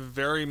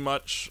very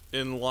much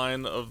in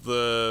line of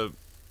the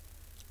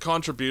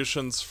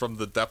contributions from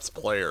the depth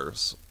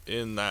players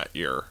in that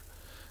year.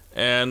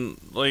 And,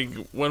 like,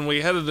 when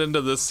we headed into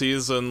this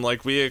season,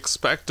 like, we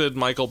expected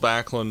Mikael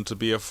Backlund to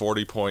be a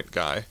 40-point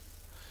guy.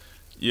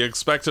 You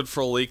expected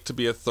Frolik to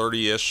be a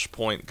 30-ish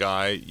point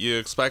guy. You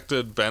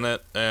expected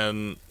Bennett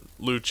and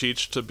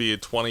Lucic to be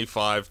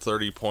 25,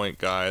 30-point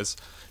guys.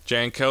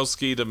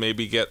 Jankowski to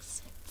maybe get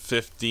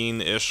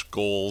 15-ish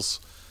goals.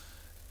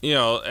 You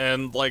know,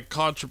 and, like,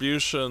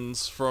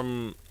 contributions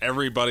from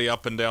everybody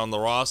up and down the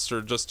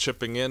roster just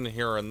chipping in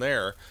here and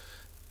there.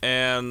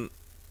 And,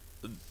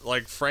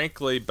 like,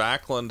 frankly,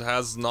 Backlund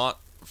has not,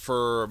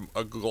 for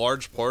a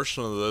large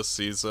portion of this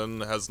season,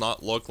 has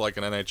not looked like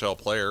an NHL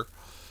player.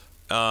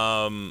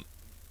 Frolik,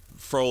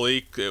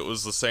 it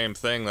was the same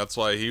thing. That's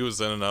why he was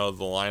in and out of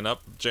the lineup.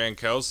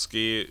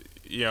 Jankowski,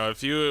 you know,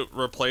 if you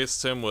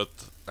replaced him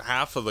with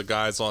half of the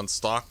guys on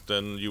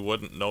Stockton, you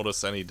wouldn't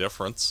notice any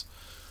difference.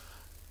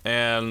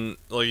 And,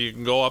 like, you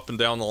can go up and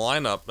down the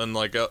lineup, and,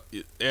 like,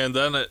 and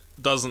then it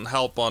doesn't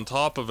help on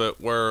top of it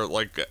where,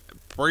 like,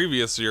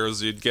 previous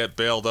years you'd get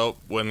bailed out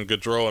when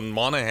Gaudreau and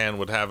Monahan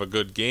would have a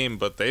good game,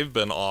 but they've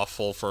been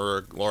awful for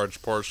a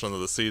large portion of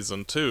the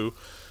season too.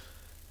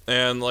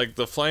 And, like,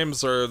 the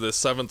Flames are the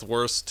 7th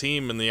worst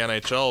team in the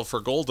NHL for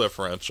goal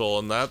differential,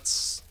 and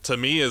that's, to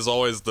me, is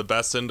always the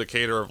best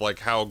indicator of, like,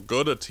 how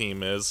good a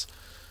team is.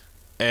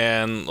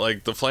 And,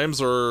 like, the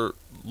Flames are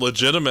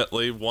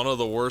legitimately one of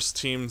the worst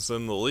teams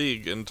in the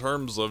league in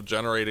terms of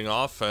generating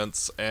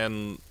offense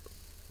and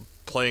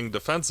playing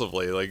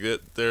defensively. Like,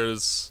 it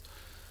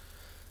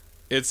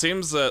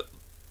seems that,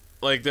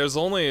 like, there's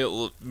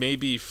only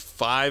maybe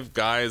 5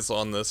 guys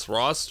on this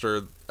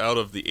roster out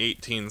of the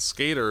 18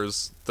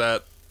 skaters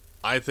that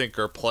I think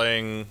are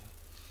playing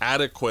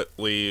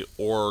adequately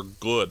or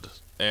good.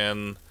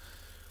 And,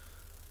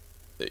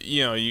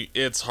 you know,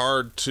 it's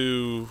hard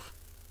to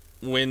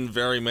win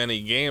very many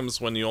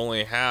games when you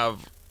only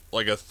have,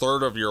 like, a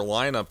third of your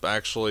lineup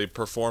actually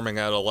performing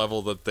at a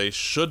level that they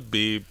should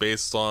be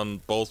based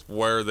on both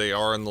where they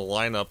are in the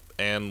lineup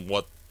and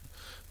what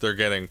they're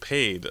getting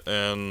paid.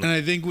 And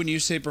I think when you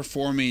say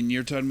performing,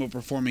 you're talking about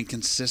performing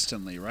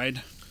consistently, right?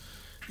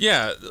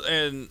 Yeah,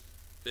 and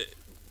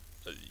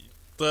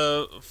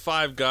the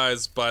 5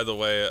 guys, by the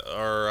way,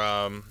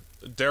 are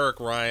Derek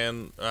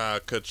Ryan,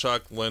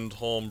 Tkachuk,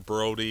 Lindholm,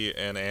 Brodie,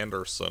 and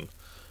Anderson.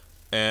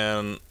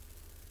 And,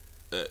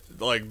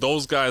 like,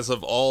 those guys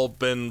have all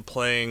been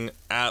playing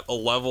at a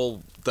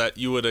level that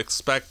you would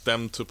expect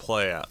them to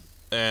play at.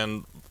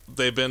 And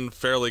they've been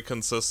fairly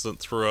consistent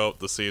throughout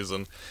the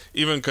season.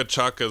 Even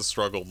Tkachuk has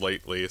struggled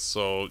lately,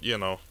 so, you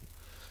know,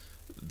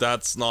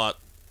 that's not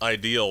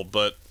ideal,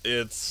 but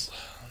it's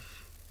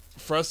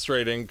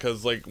frustrating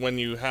because, like, when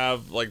you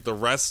have, like, the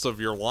rest of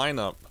your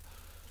lineup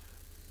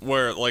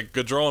where, like,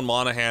 Gaudreau and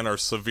Monahan are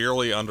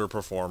severely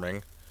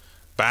underperforming.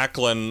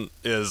 Backlund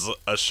is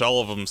a shell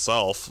of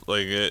himself.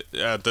 Like,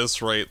 at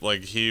this rate,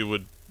 like,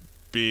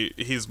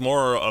 he's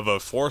more of a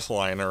 4th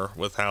liner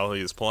with how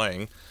he's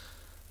playing.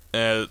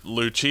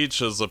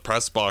 Lucic is a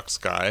press box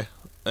guy,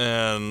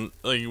 and,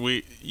 like,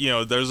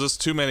 there's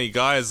just too many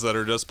guys that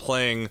are just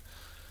playing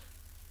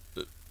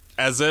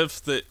as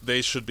if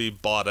they should be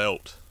bought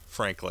out,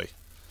 frankly.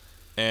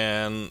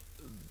 And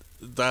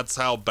that's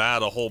how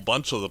bad a whole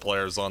bunch of the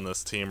players on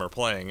this team are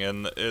playing,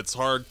 and it's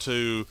hard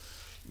to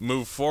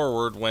move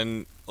forward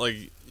when,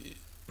 like,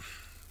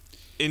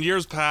 in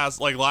years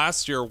past, like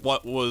last year,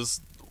 what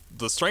was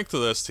the strength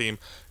of this team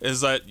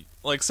is that,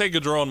 like, say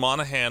Gaudreau and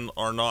Monahan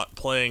are not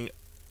playing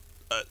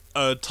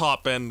a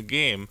top-end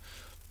game,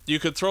 you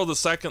could throw the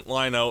second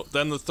line out,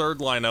 then the third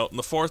line out, and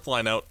the fourth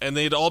line out, and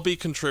they'd all be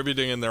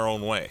contributing in their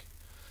own way.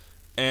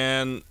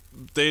 And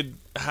they'd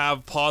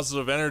have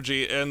positive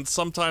energy, and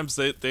sometimes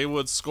they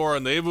would score,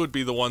 and they would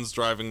be the ones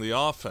driving the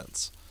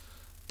offense.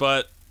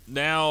 But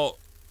now,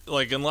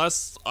 like,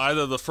 unless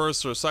either the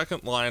first or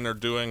second line are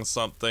doing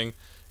something,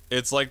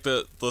 it's like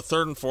the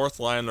third and fourth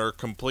line are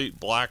complete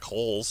black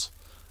holes,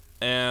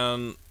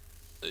 and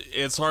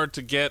it's hard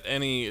to get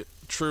any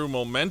true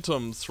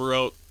momentum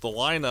throughout the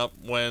lineup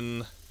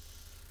when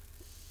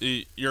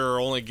you're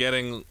only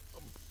getting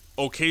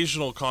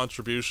occasional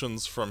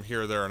contributions from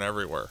here, there, and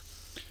everywhere.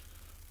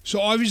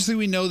 So obviously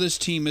we know this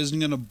team isn't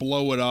going to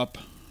blow it up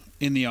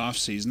in the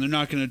offseason. They're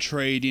not going to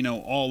trade,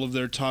 all of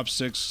their top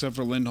 6 except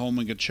for Lindholm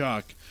and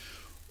Tkachuk.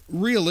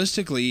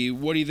 Realistically,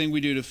 what do you think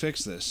we do to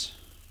fix this?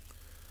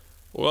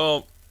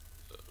 Well,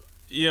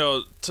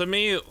 to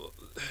me,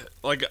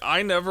 like,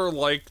 I never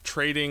like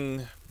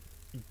trading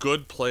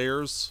good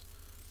players,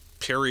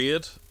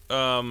 period,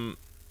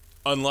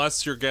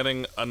 unless you're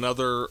getting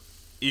another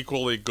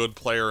equally good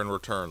player in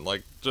return.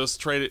 Like, just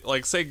trading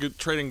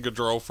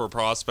Gaudreau for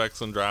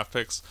prospects and draft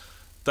picks,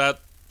 that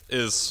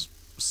is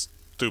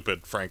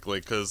stupid, frankly,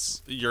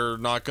 because you're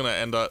not going to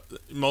end up,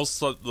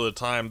 most of the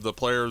time, the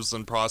players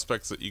and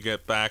prospects that you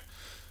get back,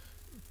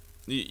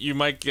 you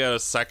might get a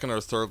second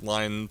or third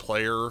line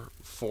player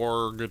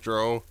for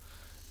Gaudreau,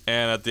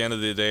 and at the end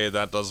of the day,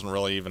 that doesn't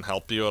really even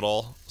help you at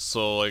all.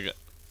 So, like,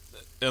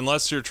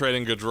 unless you're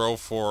trading Gaudreau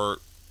for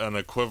an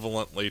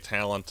equivalently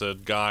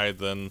talented guy,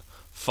 then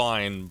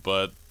fine,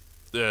 but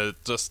it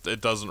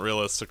doesn't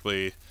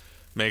realistically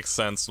make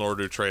sense, nor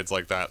do trades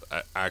like that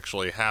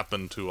actually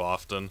happen too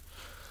often.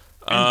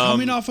 And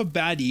coming off a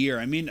bad year,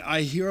 I mean,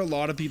 I hear a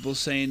lot of people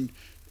saying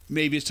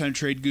maybe it's time to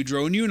trade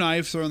Gaudreau, and you and I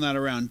have thrown that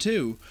around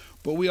too,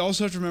 but we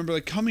also have to remember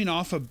that coming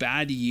off a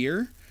bad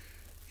year,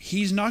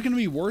 he's not going to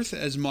be worth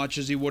as much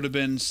as he would have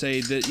been, say,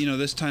 that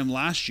this time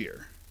last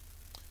year.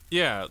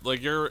 Yeah,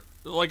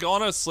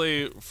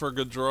 honestly, for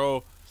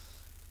Gaudreau,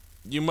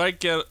 you might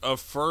get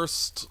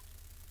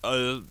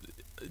a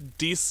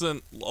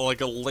decent,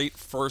 like a late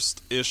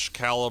first-ish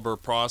caliber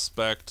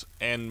prospect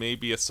and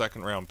maybe a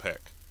second-round pick.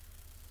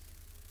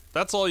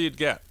 That's all you'd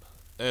get,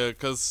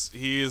 because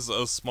he's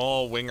a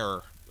small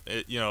winger.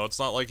 It's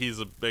not like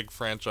he's a big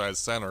franchise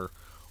center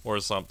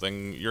or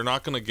something. You're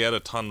not going to get a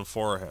ton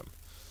for him.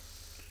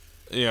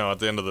 At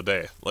the end of the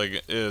day,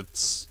 like,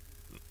 it's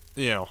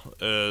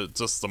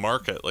just the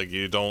market. Like,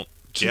 you don't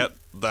get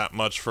that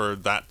much for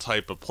that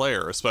type of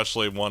player,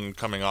 especially one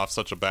coming off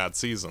such a bad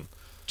season.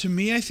 To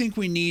me, I think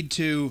we need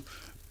to,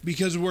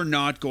 because we're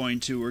not going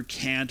to or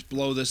can't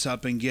blow this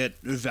up and get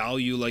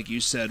value, like you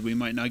said, we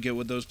might not get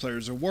what those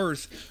players are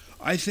worth.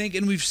 I think,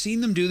 and we've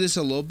seen them do this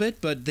a little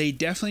bit, but they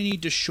definitely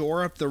need to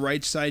shore up the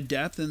right side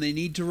depth, and they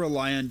need to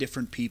rely on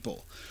different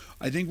people.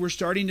 I think we're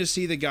starting to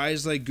see the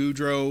guys like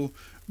Gaudreau,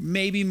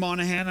 maybe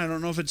Monahan. I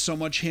don't know if it's so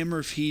much him or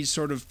if he's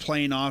sort of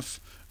playing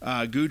off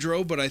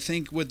Gaudreau, but I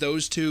think with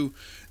those two,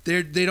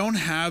 they don't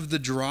have the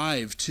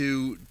drive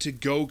to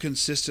go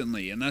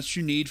consistently, and that's what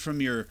you need from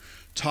your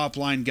top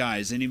line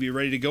guys. They need to be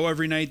ready to go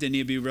every night. They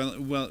need to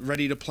be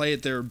ready to play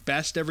at their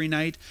best every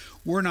night.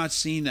 We're not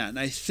seeing that, and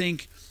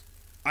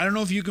I don't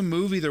know if you can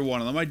move either one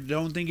of them. I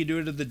don't think you do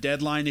it at the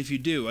deadline if you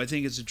do. I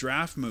think it's a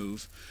draft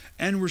move,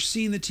 and we're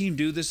seeing the team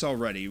do this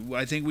already.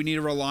 I think we need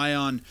to rely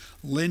on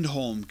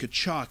Lindholm,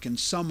 Tkachuk, and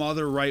some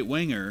other right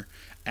winger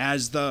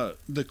as the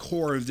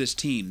core of this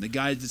team, the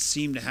guys that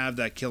seem to have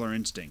that killer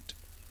instinct.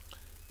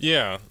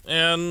 Yeah,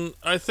 and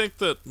I think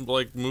that,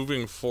 like,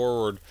 moving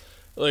forward,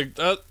 like,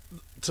 that,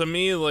 to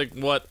me, like,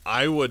 what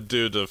I would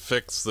do to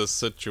fix this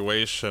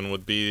situation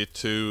would be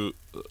to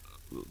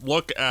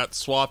look at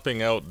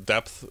swapping out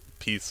depth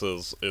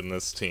pieces in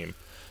this team.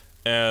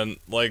 And,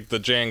 like, the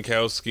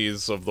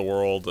Jankowskis of the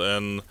world,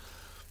 and,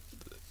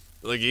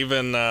 like,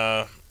 even,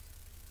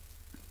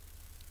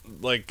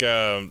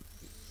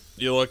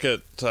 you look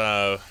at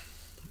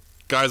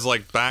guys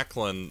like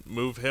Backlund,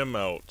 move him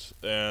out,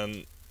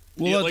 and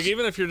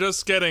even if you're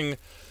just getting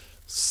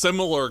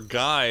similar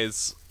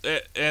guys,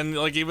 and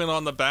like even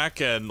on the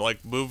back end,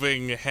 like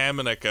moving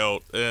Hamonic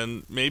out,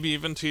 and maybe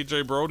even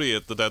TJ Brodie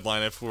at the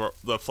deadline if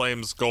the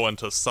Flames go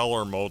into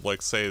seller mode,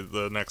 like say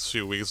the next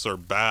few weeks are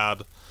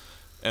bad,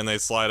 and they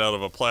slide out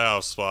of a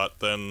playoff spot,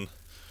 then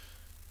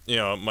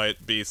it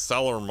might be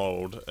seller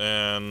mode,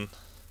 and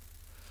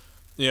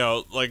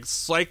like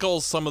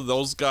cycle some of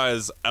those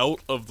guys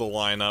out of the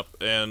lineup,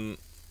 and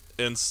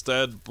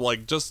instead,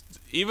 like, just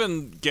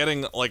even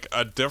getting like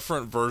a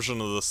different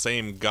version of the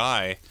same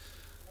guy.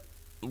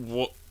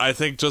 I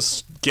think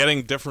just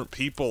getting different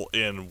people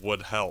in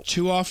would help.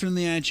 Too often in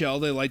the NHL,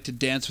 they like to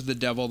dance with the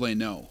devil they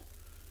know.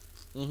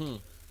 Mm-hmm.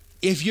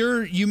 If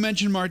you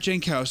mentioned Mark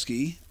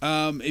Jankowski.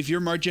 If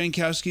you're Mark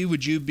Jankowski,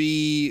 would you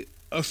be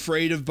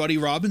afraid of Buddy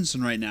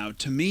Robinson right now?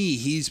 To me,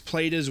 he's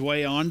played his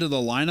way onto the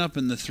lineup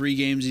in the 3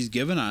 games he's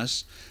given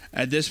us.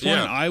 At this point,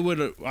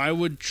 yeah. I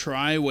would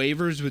try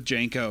waivers with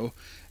Janko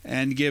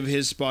and give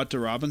his spot to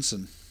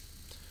Robinson.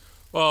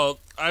 Well,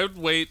 I would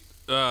wait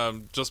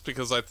just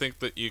because I think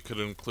that you could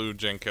include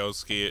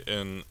Jankowski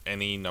in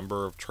any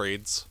number of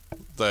trades.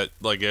 That,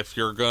 like, if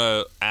you're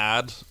going to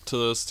add to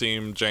this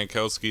team,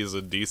 Jankowski is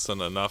a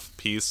decent enough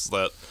piece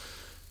that,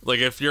 like,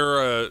 if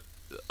you're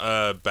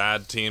a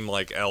bad team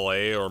like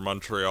LA or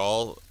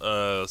Montreal,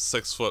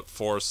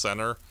 6'4"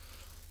 center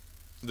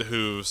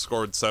who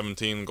scored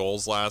 17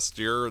 goals last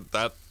year,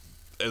 that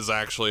is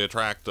actually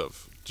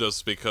attractive,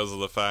 just because of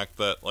the fact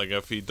that, like,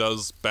 if he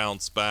does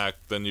bounce back,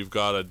 then you've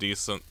got a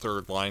decent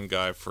third line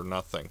guy for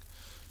nothing,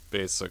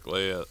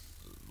 basically,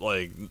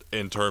 like,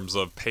 in terms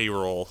of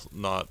payroll,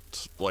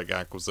 not like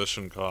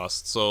acquisition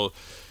costs. So,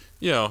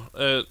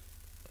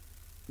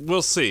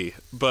 we'll see.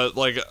 But,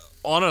 like,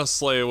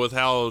 honestly, with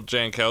how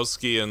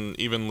Jankowski and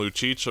even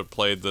Lucic have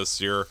played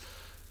this year,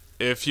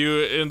 if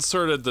you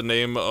inserted the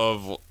name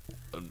of,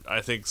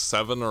 I think,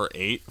 7 or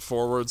 8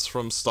 forwards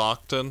from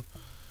Stockton,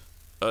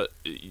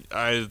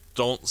 I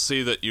don't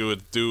see that you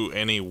would do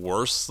any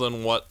worse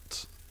than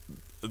what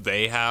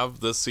they have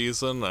this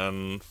season,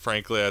 and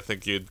frankly, I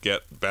think you'd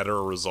get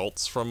better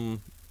results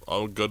from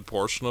a good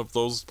portion of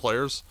those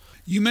players.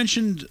 You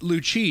mentioned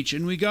Lucic,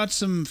 and we got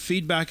some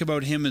feedback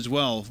about him as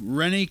well.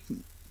 Rennie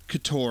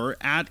Couture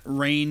at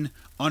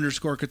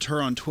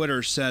Rain_Couture on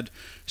Twitter said,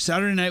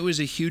 Saturday night was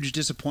a huge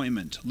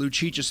disappointment,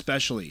 Lucic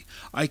especially.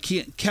 I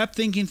kept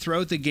thinking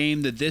throughout the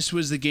game that this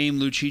was the game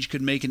Lucic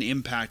could make an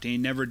impact, and he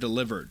never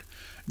delivered.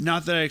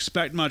 Not that I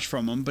expect much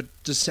from him, but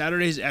does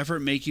Saturday's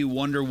effort make you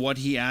wonder what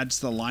he adds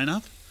to the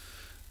lineup?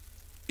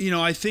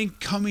 I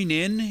think coming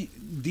in,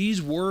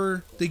 these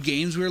were the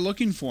games we were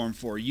looking for him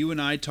for. You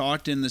and I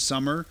talked in the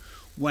summer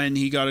when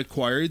he got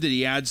acquired that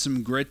he adds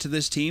some grit to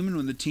this team, and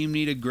when the team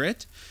needed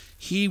grit,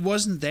 he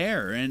wasn't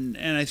there. And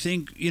I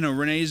think,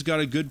 Renee's got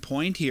a good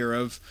point here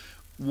of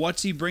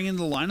what's he bringing to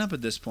the lineup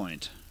at this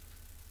point.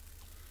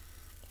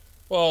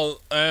 Well,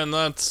 and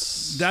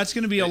that's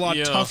going to be a lot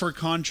tougher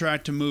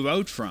contract to move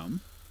out from.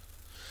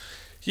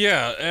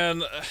 Yeah,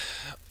 and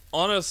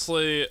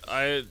honestly,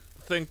 I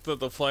think that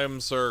the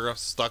Flames are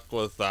stuck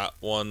with that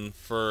one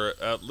for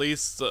at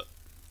least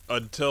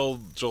until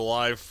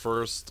July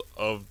 1st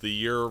of the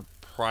year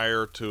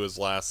prior to his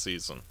last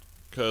season.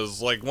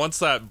 Because, once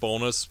that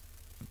bonus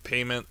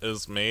payment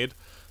is made,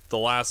 the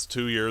last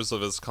 2 years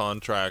of his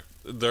contract,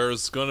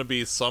 there's going to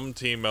be some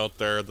team out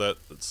there that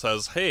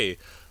says, hey,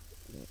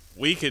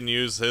 we can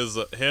use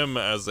him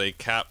as a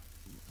cap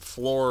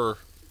floor,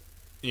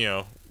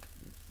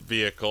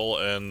 vehicle,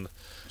 and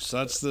so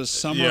that's the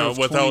summer of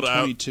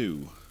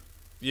 2022.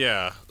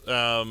 Yeah.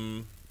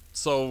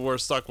 So we're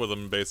stuck with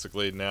him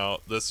basically now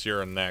this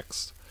year and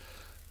next.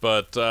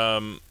 But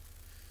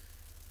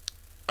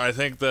I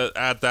think that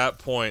at that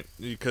point,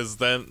 because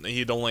then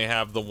he'd only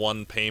have the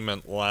one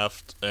payment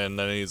left, and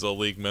then he's a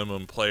league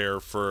minimum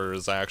player for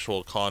his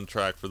actual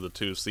contract for the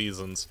 2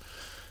 seasons.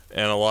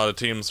 And a lot of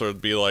teams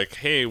would be like,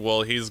 hey,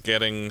 well, he's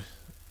getting,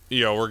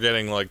 we're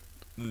getting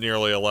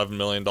nearly $11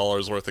 million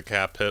worth of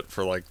cap hit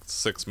for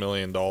 $6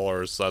 million.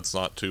 That's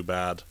not too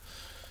bad.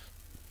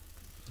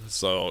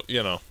 So,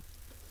 yeah,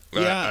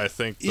 I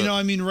think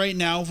that, right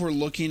now if we're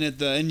looking at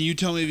and you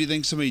tell me if you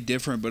think somebody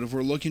different, but if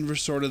we're looking for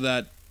sort of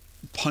that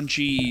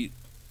punchy,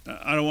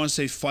 I don't want to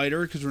say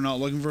fighter because we're not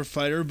looking for a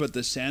fighter, but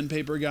the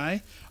sandpaper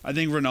guy, I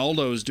think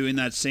Ronaldo is doing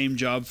that same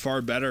job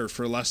far better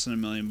for less than $1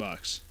 million.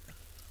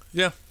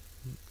 Yeah,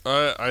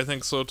 I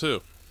think so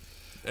too.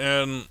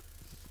 And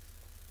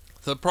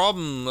the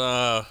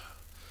problem,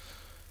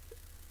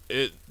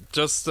 it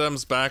just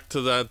stems back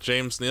to that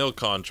James Neal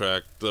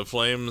contract. The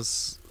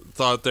Flames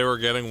thought they were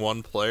getting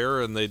one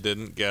player and they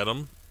didn't get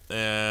him,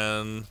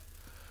 and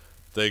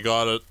they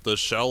got the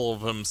shell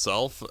of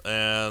himself,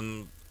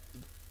 and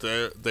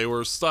they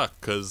were stuck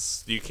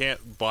because you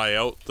can't buy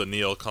out the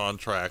Neal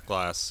contract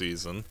last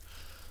season,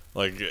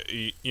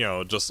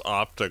 just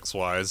optics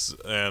wise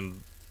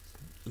and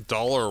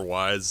dollar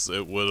wise,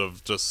 it would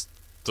have just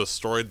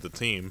destroyed the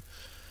team.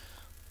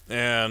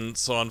 And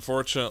so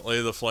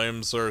unfortunately the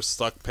Flames are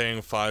stuck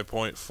paying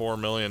 $5.4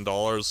 million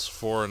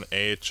for an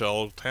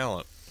AHL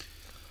talent.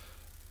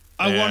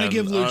 I want to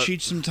give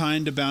Lucic some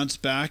time to bounce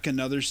back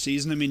another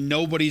season.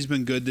 Nobody's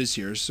been good this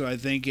year, so I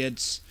think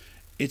it's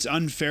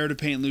unfair to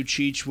paint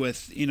Lucic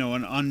with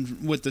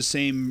with the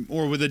same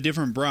or with a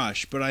different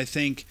brush. But I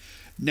think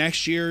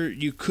next year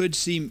you could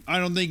see. I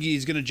don't think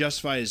he's going to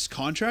justify his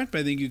contract,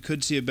 but I think you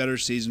could see a better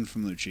season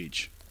from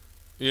Lucic.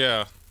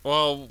 Yeah,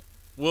 well,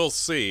 we'll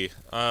see.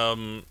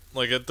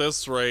 At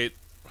this rate,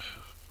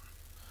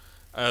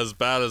 as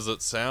bad as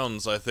it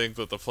sounds, I think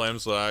that the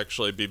Flames would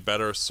actually be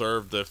better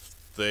served if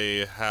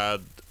they had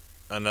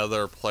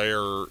another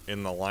player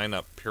in the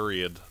lineup,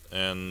 period,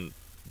 and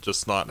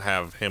just not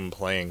have him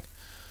playing.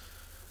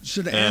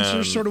 So to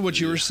answer sort of what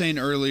you were saying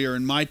earlier,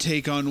 and my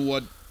take on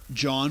what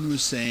John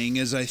was saying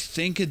is, I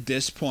think at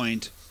this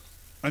point,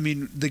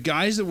 the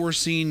guys that we're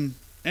seeing,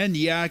 and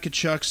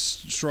Tkachuk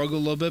struggled a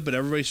little bit, but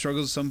everybody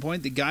struggles at some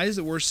point. The guys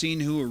that we're seeing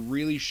who are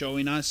really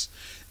showing us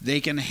they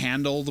can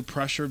handle the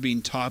pressure of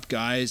being top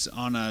guys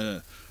on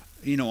a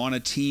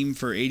team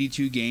for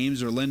 82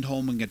 games, or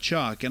Lindholm and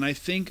Tkachuk. And I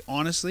think,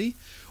 honestly,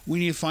 we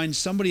need to find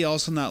somebody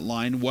else on that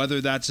line,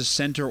 whether that's a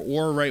center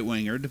or a right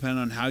winger, depending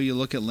on how you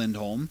look at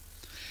Lindholm.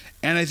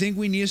 And I think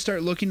we need to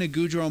start looking at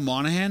Gaudreau and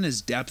Monahan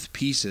as depth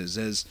pieces,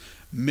 as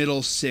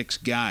middle six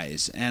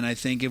guys. And I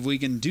think if we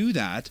can do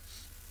that,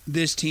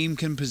 this team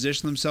can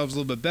position themselves a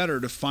little bit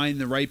better to find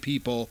the right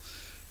people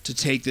to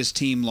take this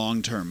team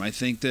long term. I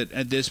think that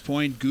at this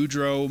point,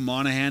 Gaudreau,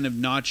 Monahan have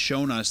not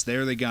shown us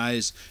they're the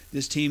guys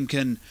this team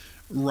can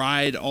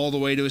ride all the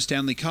way to a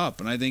Stanley Cup.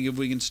 And I think if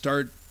we can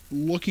start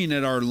looking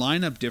at our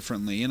lineup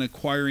differently and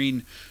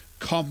acquiring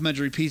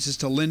complementary pieces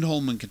to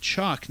Lindholm and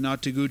Tkachuk,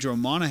 not to Gaudreau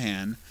and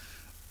Monahan,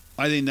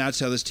 I think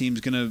that's how this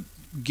team's going to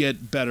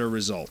get better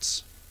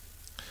results.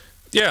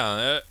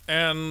 Yeah,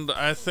 and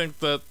I think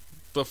that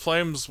the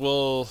Flames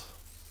will,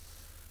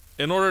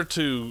 in order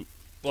to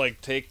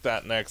take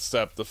that next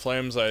step, the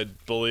Flames, I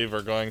believe,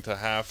 are going to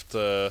have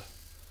to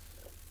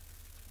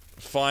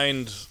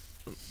find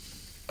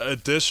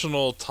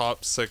additional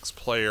top six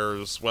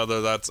players,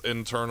 whether that's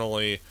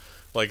internally,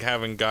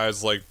 having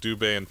guys like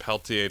Dubé and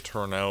Peltier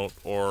turn out,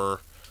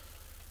 or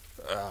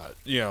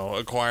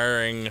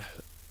acquiring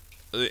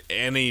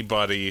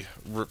anybody,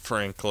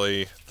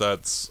 frankly,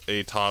 that's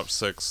a top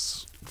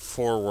six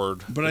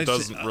forward. But it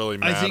doesn't really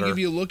matter. I think if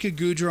you look at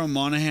Gaudreau and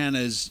Monahan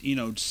as,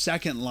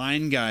 second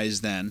line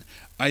guys, then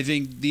I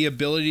think the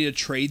ability to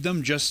trade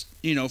them just,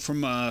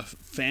 from a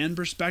fan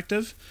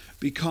perspective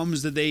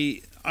becomes that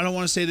I don't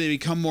want to say they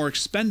become more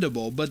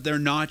expendable, but they're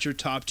not your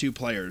top two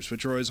players,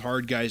 which are always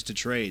hard guys to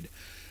trade.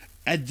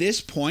 At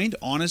this point,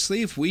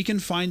 honestly, if we can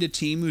find a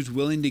team who's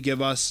willing to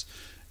give us,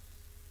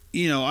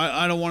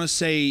 I don't want to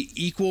say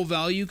equal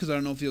value because I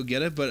don't know if you'll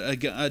get it,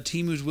 but a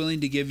team who's willing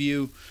to give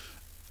you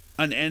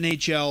an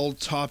NHL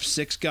top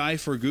 6 guy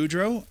for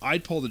Gaudreau,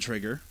 I'd pull the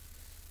trigger.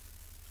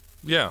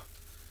 Yeah,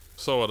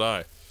 so would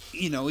I.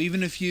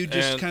 Even if you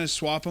just kind of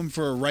swap him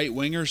for a right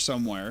winger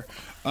somewhere,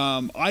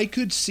 I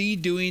could see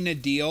doing a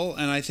deal,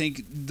 and I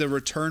think the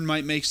return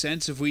might make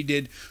sense if we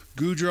did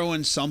Gaudreau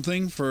and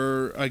something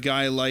for a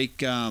guy like,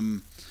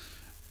 to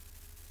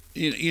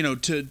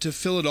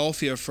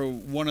Philadelphia for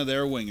one of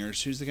their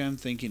wingers. Who's the guy I'm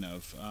thinking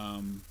of?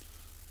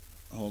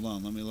 Hold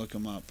on, let me look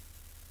him up.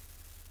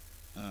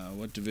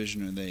 What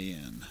division are they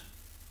in?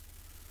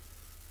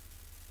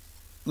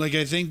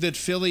 I think that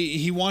Philly,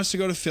 he wants to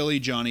go to Philly,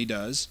 Johnny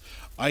does.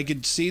 I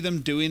could see them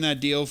doing that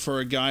deal for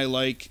a guy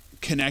like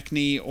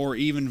Konechny or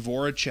even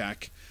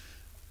Voracek.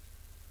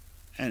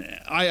 And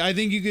I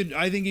think you could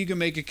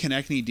make a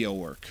Konechny deal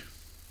work.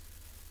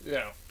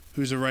 Yeah.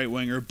 Who's a right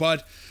winger.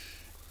 But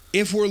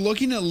if we're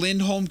looking at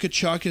Lindholm,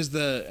 Tkachuk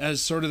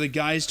as sort of the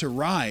guys to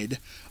ride,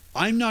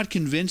 I'm not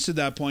convinced at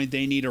that point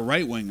they need a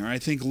right winger. I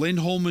think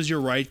Lindholm is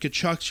your right,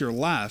 Tkachuk's your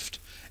left,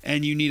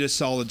 and you need a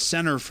solid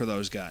center for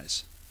those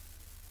guys.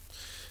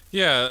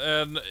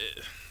 Yeah, and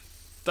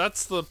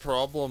that's the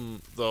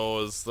problem,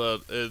 though, is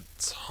that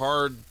it's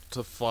hard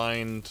to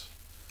find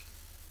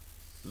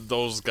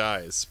those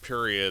guys,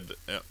 period.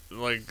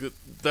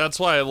 That's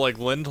why,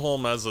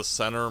 Lindholm as a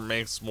center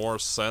makes more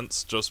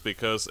sense, just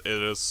because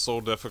it is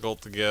so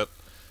difficult to get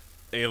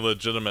a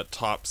legitimate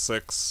top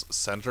 6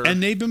 center.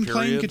 And they've been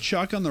playing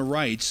Tkachuk on the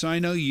right, so I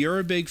know you're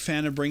a big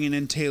fan of bringing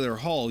in Taylor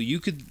Hall. You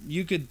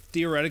could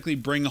theoretically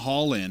bring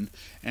Hall in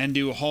and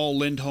do Hall,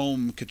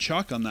 Lindholm,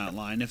 Tkachuk on that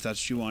line if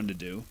that's what you wanted to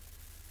do.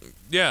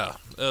 Yeah,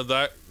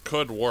 that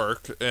could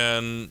work,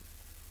 and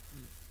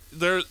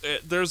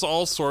there's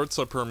all sorts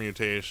of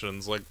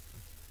permutations.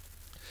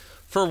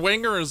 For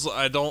wingers,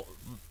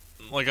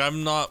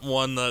 I'm not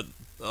one that,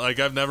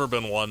 I've never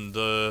been one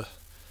to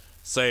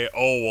say,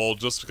 oh, well,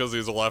 just because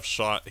he's a left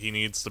shot, he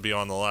needs to be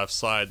on the left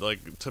side.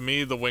 To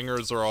me, the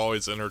wingers are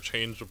always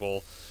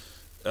interchangeable,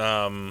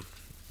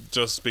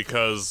 just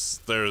because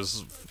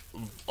there's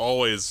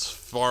always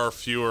far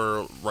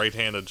fewer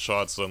right-handed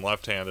shots than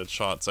left-handed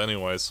shots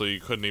anyway, so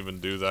you couldn't even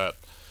do that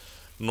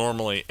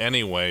normally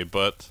anyway.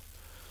 But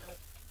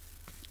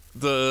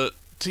the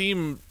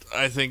team,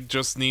 I think,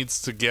 just needs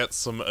to get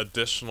some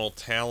additional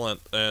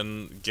talent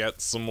and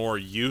get some more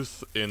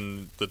youth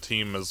in the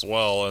team as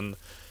well, and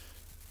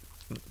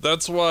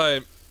that's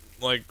why,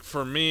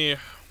 for me,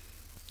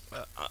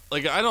 I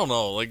don't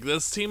know,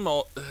 this team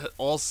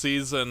all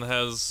season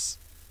has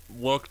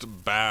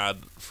looked bad,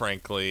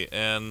 frankly,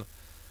 and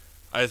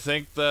I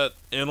think that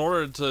in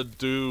order to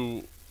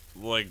do,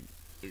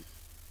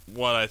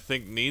 what I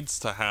think needs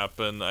to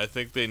happen, I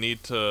think they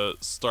need to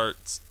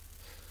start,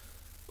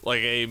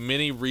 a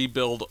mini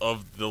rebuild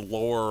of the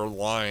lower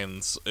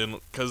lines,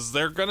 because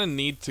they're going to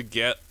need to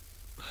get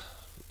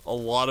a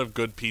lot of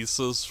good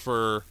pieces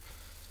for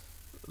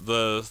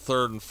the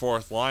third and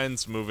fourth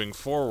lines moving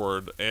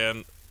forward,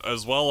 and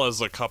as well as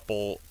a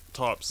couple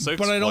top 6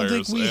 But I don't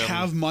players, think we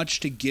have much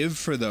to give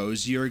for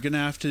those. You're going to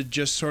have to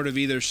just sort of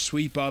either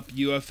sweep up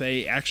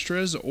UFA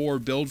extras or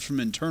build from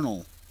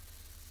internal.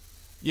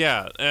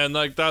 Yeah, and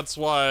that's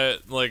why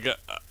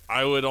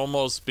I would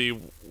almost be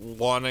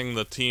wanting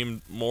the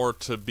team more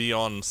to be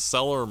on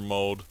seller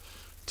mode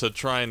to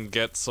try and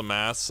get some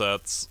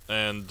assets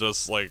and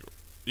just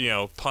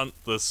punt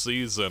this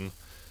season.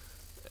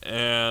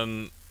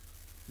 And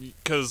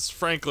because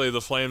frankly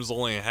the Flames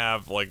only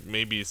have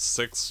maybe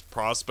 6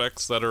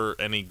 prospects that are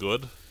any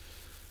good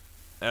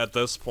at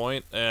this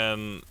point,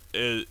 and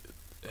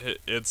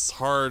it's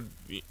hard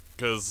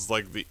because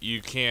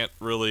you can't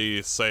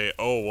really say,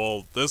 oh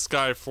well, this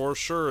guy for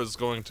sure is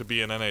going to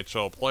be an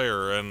NHL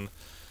player, and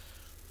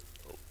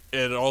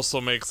it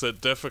also makes it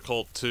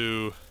difficult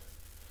to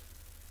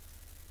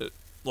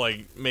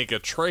make a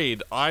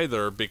trade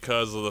either,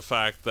 because of the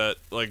fact that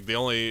the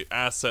only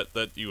asset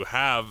that you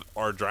have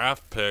are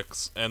draft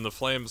picks, and the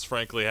Flames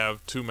frankly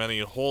have too many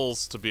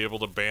holes to be able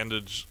to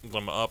bandage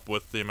them up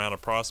with the amount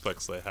of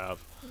prospects they have.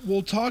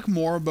 We'll talk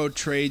more about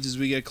trades as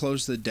we get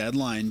close to the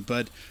deadline,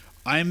 but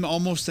I'm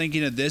almost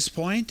thinking at this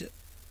point,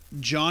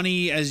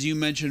 Johnny, as you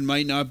mentioned,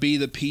 might not be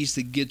the piece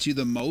that gets you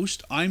the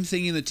most. I'm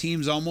thinking the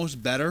team's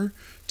almost better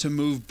to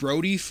move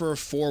Brodie for a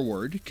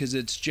forward, because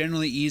it's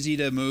generally easy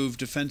to move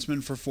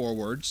defensemen for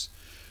forwards.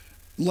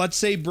 Let's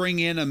say bring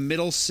in a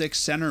middle 6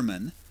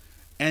 centerman,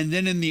 and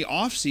then in the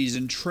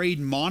offseason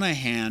trade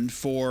Monahan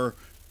for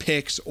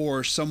picks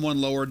or someone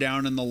lower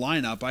down in the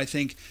lineup. I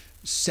think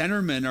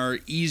centermen are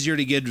easier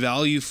to get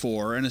value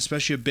for, and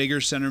especially a bigger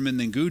centerman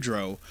than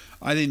Gaudreau.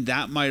 I think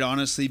that might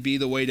honestly be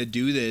the way to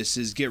do this,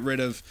 is get rid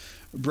of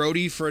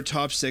Brodie for a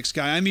top 6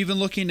 guy. I'm even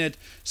looking at,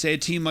 say, a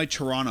team like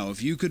Toronto.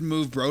 If you could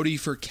move Brodie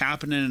for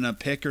Kapanen and a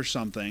pick or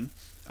something,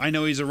 I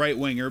know he's a right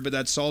winger, but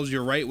that solves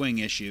your right wing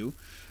issue.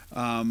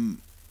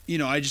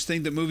 I just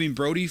think that moving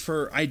Brodie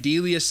for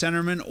ideally a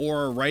centerman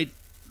or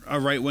a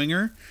right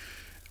winger,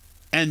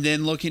 and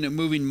then looking at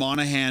moving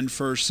Monahan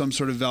for some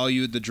sort of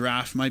value at the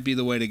draft might be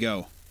the way to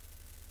go.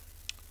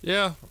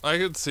 Yeah, I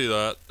could see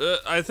that.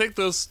 I think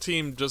this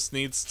team just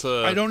needs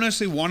to... I don't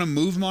necessarily want to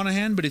move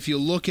Monahan, but if you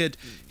look at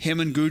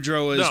him and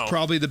Gaudreau as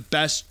probably the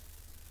best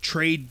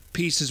trade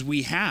pieces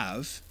we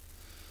have,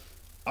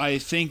 I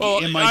think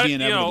it might be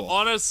inevitable.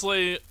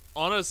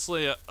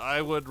 Honestly,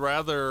 I would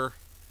rather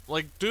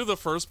do the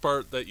first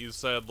part that you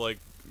said,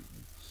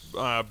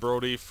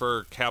 Brodie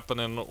for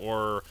Kapanen,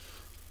 or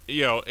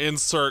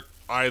insert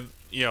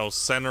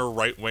center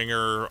right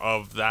winger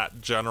of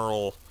that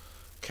general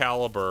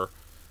caliber.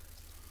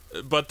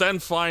 But then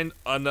find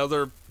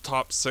another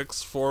top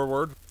 6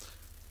 forward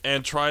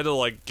and try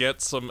to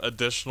get some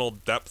additional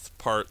depth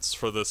parts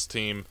for this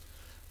team,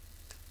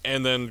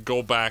 and then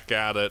go back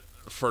at it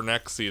for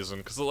next season.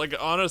 Because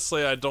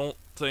honestly, I don't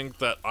think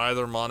that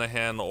either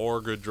Monahan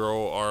or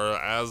Gaudreau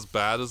are as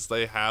bad as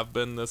they have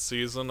been this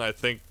season. I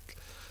think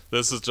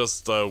this is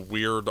just a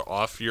weird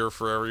off year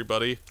for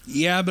everybody.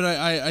 Yeah, but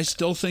I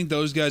still think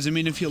those guys,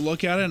 if you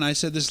look at it, and I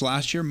said this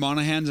last year,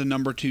 Monahan's a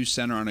number 2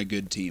 center on a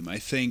good team. I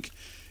think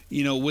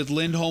with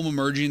Lindholm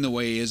emerging the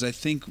way he is, I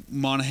think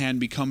Monahan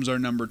becomes our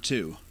number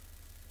 2.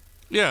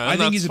 Yeah, I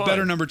think he's a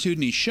better number 2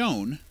 than he's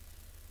shown.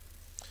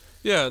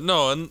 Yeah,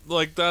 no, and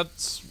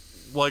that's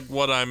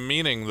what I'm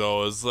meaning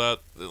though, is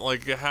that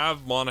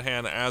have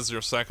Monahan as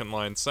your second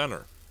line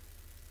center,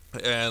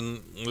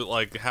 and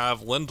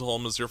have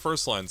Lindholm as your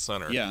first line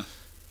center. Yeah,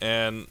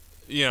 and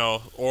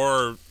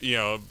or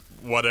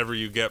whatever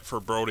you get for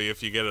Brodie,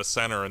 if you get a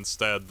center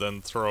instead,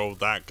 then throw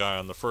that guy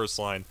on the first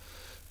line.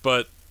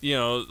 But you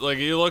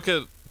look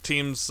at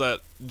teams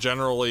that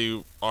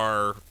generally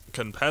are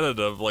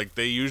competitive,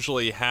 they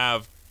usually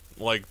have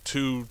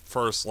 2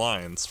 first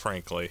lines,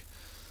 frankly.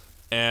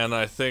 And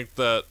I think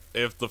that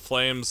if the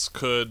Flames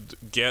could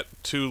get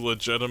 2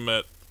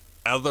 legitimate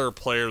other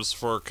players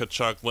for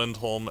Tkachuk,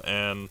 Lindholm,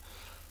 and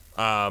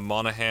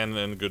Monahan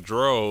and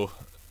Gaudreau,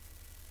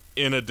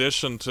 in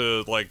addition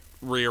to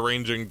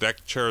rearranging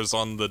deck chairs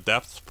on the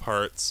depth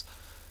parts,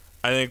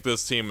 I think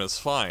this team is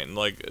fine.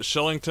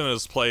 Shillington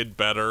has played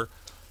better.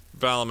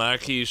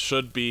 Valimaki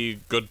should be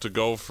good to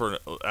go for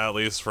at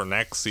least for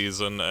next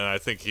season, and I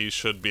think he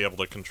should be able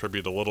to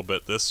contribute a little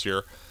bit this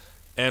year.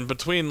 And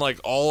between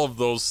all of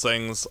those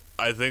things,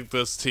 I think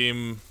this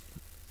team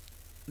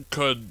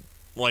could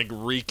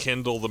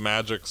rekindle the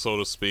magic, so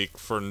to speak,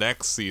 for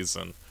next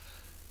season.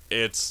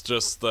 It's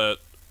just that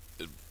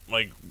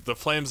the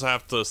Flames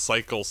have to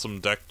cycle some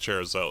deck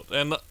chairs out.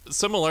 And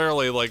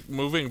similarly,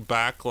 moving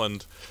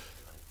Backlund,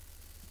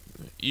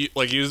 you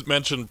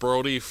mentioned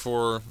Brodie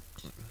for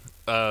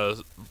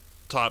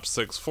top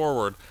 6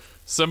 forward.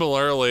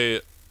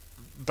 Similarly,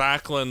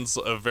 Backlund's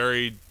a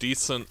very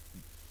decent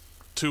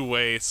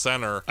 2-way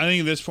center. I think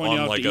at this point you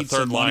have to eat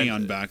some money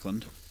on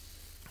Backlund.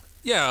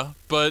 Yeah,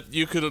 but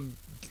you could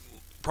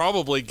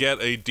probably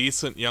get a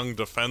decent young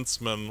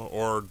defenseman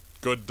or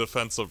good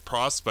defensive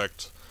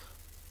prospect,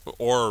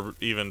 or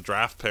even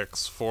draft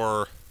picks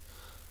for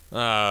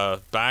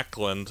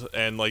Backlund,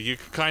 and you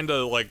could kind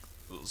of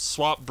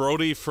swap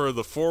Brodie for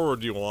the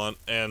forward you want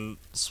and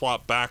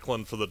swap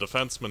Backlund for the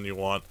defenseman you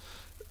want,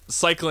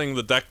 cycling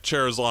the deck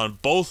chairs on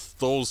both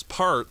those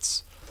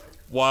parts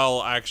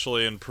while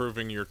actually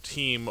improving your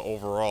team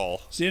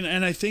overall. See,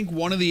 and I think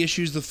one of the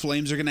issues the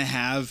Flames are going to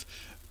have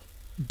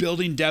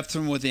building depth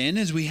from within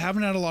is we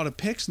haven't had a lot of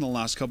picks in the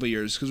last couple of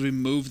years because we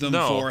moved them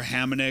for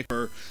Hamonic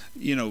or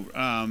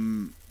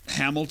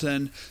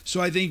Hamilton.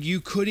 So I think you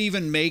could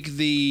even make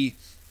the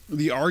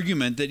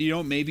argument that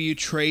maybe you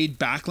trade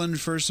Backlund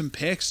for some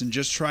picks and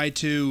just try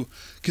to,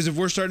 because if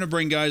we're starting to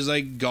bring guys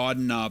like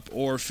Godden up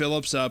or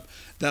Phillips up,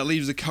 that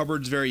leaves the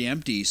cupboards very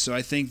empty. So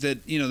I think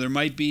that there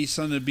might be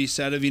something to be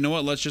said of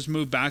let's just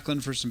move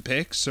Backlund for some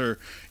picks, or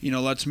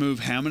let's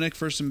move Hamonic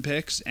for some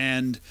picks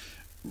and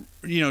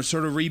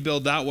sort of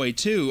rebuild that way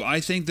too. I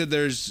think that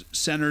there's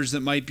centers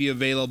that might be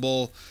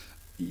available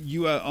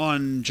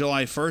on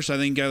July 1st. I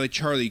think a guy like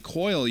Charlie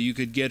Coyle you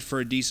could get for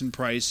a decent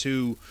price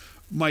who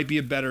might be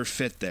a better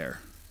fit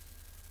there.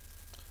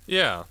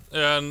 Yeah,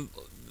 and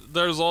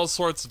there's all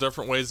sorts of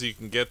different ways you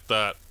can get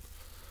that,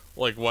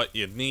 what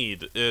you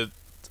need.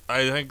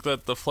 I think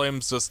that the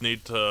Flames just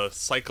need to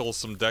cycle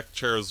some deck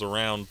chairs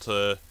around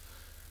to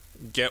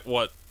get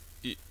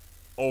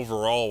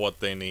overall what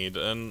they need.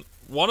 And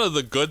one of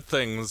the good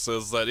things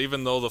is that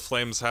even though the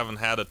Flames haven't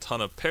had a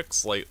ton of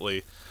picks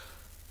lately,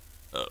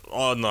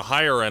 on the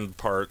higher end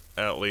part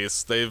at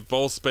least, they've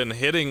both been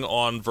hitting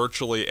on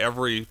virtually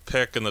every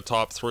pick in the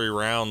top 3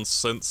 rounds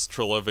since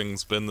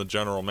Treliving's been the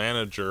general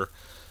manager,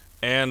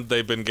 and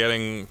they've been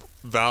getting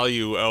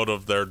value out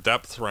of their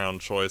depth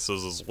round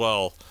choices as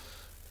well,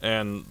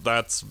 and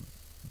that's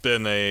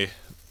been a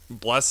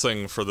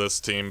blessing for this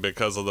team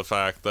because of the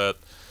fact that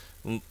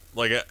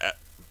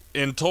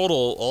in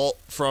total, all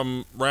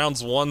from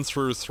rounds 1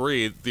 through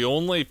 3, the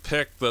only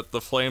pick that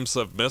the Flames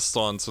have missed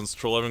on since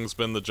Treliving's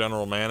been the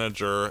general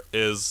manager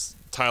is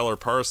Tyler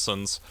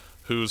Parsons,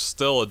 who's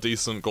still a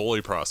decent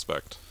goalie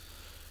prospect.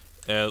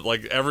 And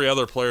like every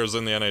other player's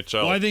in the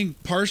NHL. Well, I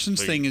think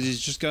Parsons' thing is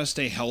he's just got to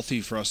stay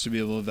healthy for us to be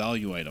able to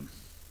evaluate him.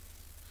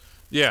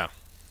 Yeah.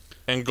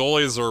 And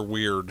goalies are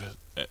weird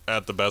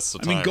at the best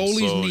of times.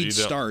 Goalies need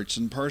starts,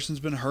 and Parsons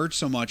been hurt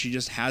so much he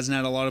just hasn't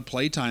had a lot of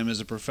play time as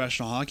a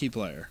professional hockey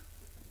player.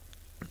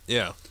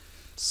 Yeah.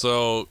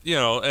 So,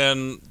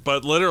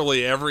 but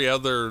literally every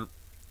other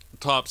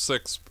top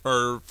 6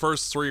 or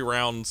first 3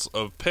 rounds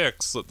of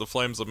picks that the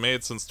Flames have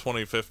made since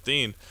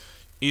 2015,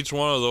 each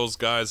one of those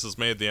guys has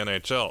made the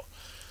NHL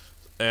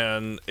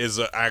and is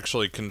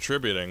actually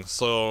contributing.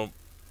 So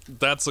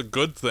that's a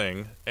good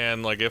thing.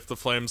 And like if the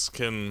Flames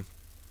can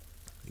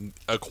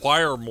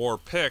acquire more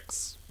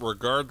picks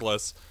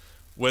regardless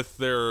with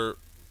their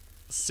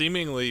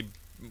seemingly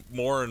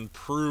more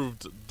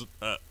improved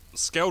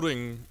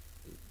scouting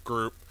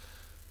group,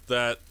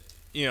 that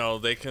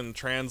they can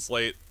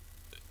translate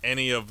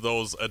any of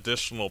those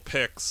additional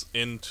picks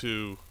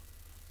into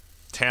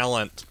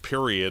talent,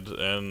 period.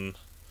 And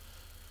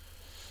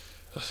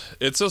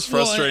it's just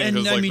frustrating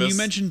because you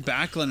mentioned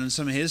Backlund and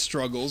some of his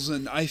struggles,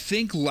 and I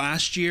think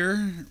last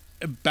year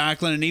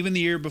Backlund, and even the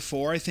year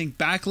before, I think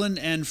Backlund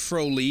and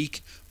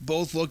Frolik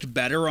both looked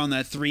better on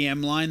that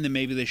 3M line than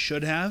maybe they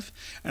should have.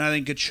 And I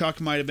think Tkachuk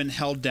might have been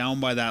held down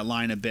by that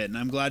line a bit. And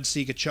I'm glad to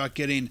see Tkachuk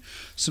getting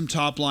some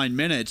top-line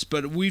minutes.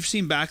 But we've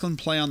seen Backlund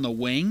play on the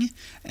wing,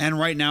 and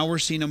right now we're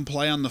seeing him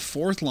play on the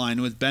fourth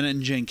line with Bennett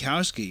and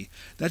Jankowski.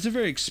 That's a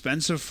very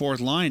expensive fourth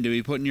line to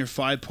be putting your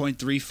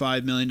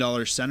 $5.35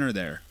 million center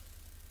there.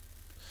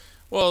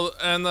 Well,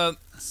 and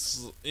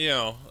that's,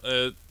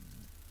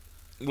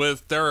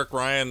 with Derek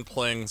Ryan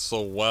playing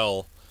so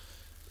well,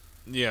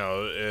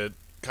 it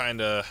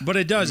kind of... But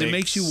it does. It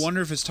makes you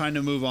wonder if it's time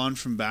to move on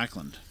from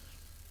Backlund.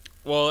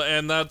 Well,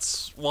 and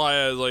that's why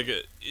I like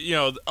it.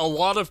 A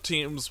lot of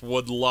teams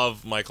would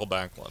love Mikael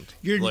Backlund.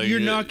 You're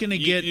not going to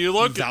get you're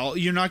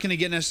not going to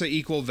get necessarily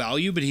equal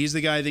value, but he's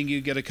the guy I think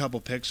you get a couple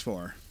picks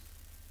for.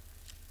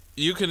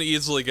 You can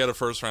easily get a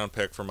first-round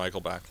pick for Mikael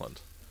Backlund.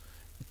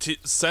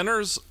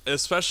 Centers,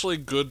 especially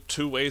good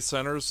two-way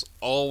centers,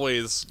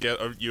 always get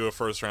you a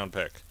first-round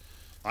pick.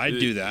 I'd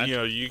do that.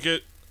 You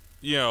get,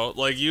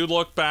 like you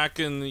look back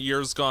in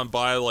years gone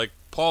by, like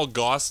Paul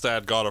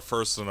Gaustad got a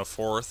first and a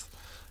fourth.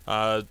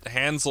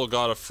 Hansel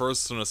got a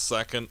first and a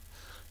second.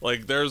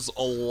 Like there's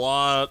a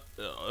lot,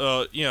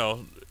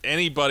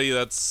 anybody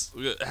that's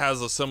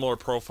has a similar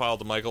profile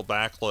to Mikael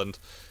Backlund,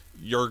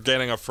 you're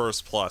getting a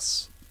first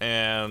plus.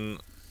 And,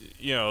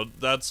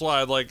 that's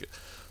why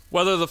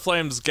whether the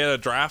Flames get a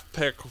draft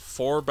pick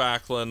for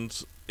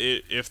Backlund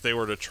if they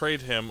were to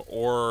trade him,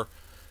 or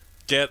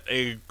get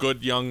a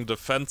good young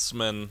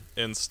defenseman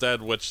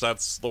instead, which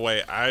that's the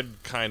way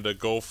I'd kind of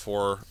go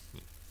for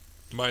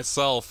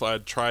myself.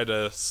 I'd try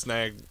to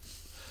snag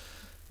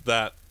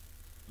that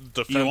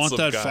defensive guy. You want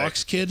that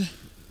Fox kid?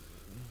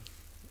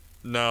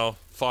 No,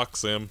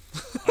 Fox him.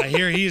 I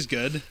hear he's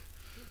good.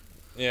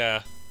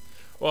 Yeah.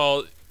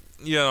 Well,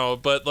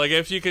 but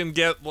if you can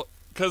get...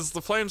 Because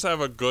the Flames have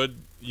a good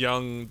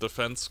young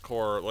defense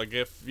core.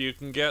 If you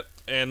can get,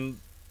 and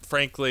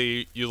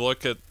frankly, you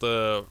look at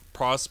the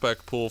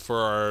prospect pool for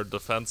our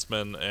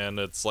defensemen, and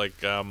it's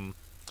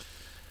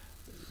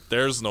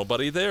there's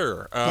nobody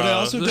there. But I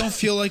also don't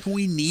feel like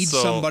we need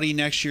somebody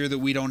next year that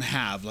we don't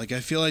have. I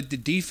feel like the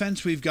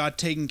defense we've got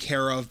taken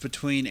care of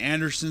between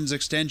Anderson's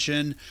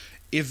extension.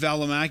 If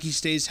Valimaki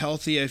stays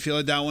healthy, I feel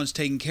like that one's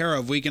taken care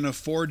of. We can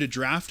afford to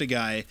draft a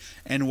guy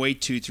and wait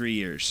 2-3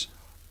 years.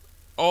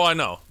 Oh, I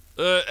know.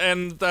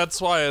 And that's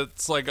why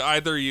it's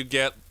either you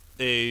get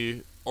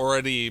a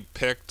already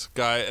picked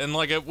guy, and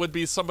it would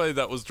be somebody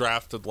that was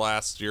drafted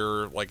last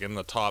year, in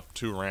the top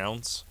 2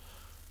 rounds.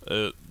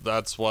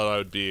 That's what I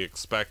would be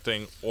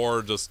expecting,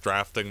 or just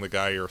drafting the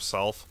guy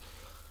yourself.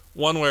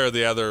 One way or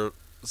the other,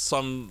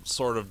 some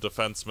sort of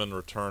defenseman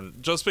return,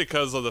 just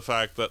because of the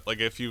fact that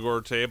if you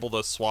were to able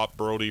to swap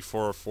Brodie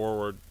for a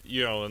forward,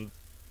 and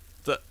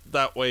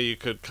that way you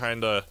could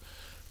kind of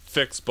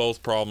fix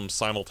both problems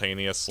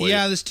simultaneously.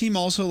 Yeah, this team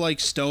also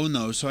likes Stone,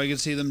 though, so I could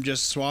see them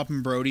just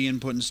swapping Brodie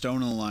and putting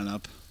Stone in the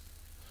lineup.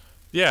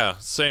 Yeah,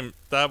 same.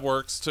 That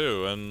works,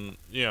 too, and,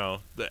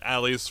 at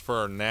least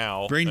for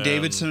now. Bring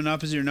Davidson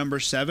up as your number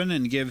 7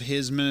 and give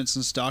his minutes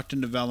in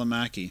Stockton to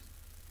Valimaki.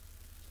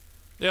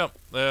 Yep,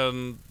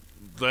 and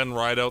then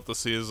ride out the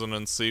season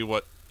and see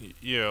what,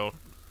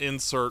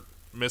 insert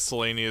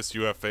miscellaneous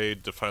UFA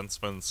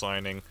defenseman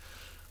signing.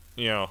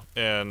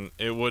 And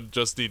it would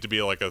just need to be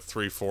a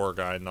 3-4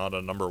 guy, not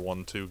a number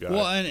 1-2 guy.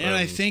 Well, and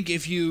I think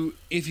if you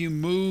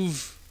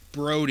move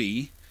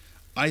Brodie,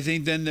 I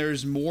think then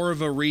there's more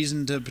of a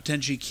reason to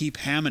potentially keep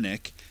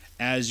Hamonic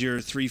as your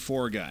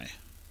 3-4 guy.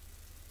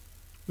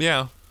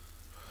 Yeah.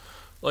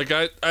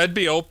 I'd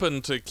be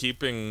open to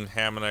keeping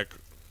Hamonic,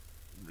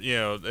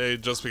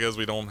 just because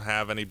we don't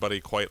have anybody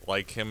quite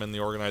like him in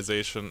the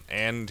organization,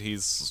 and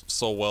he's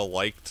so well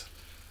liked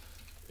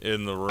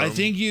in the room. I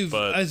think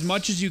as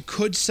much as you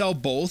could sell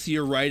both,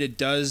 you're right. It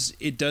does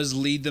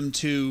lead them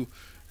to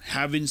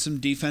having some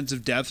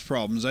defensive depth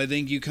problems. I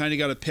think you kind of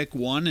got to pick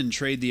one and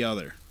trade the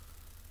other.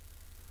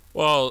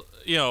 Well,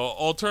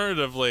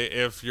 alternatively,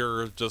 if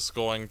you're just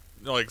going,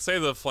 say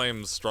the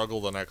Flames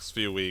struggle the next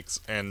few weeks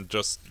and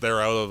just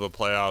they're out of the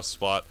playoff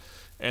spot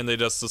and they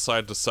just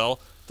decide to sell,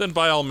 then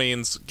by all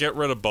means, get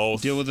rid of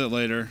both. Deal with it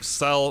later.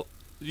 Sell,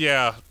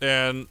 yeah,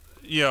 and,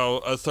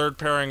 a third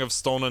pairing of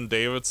Stone and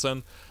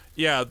Davidson,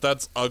 yeah,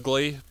 that's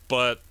ugly,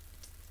 but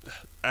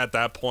at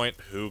that point,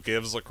 who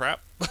gives a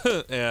crap?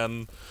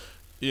 And,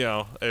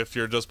 if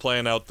you're just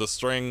playing out the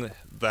string,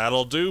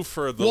 that'll do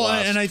for the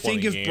last 20 and I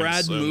think if games.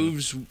 Brad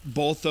moves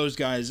both those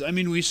guys, I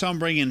mean, we saw him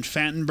bring in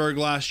Fantenberg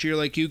last year.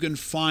 Like, you can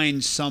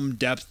find some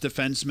depth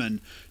defensemen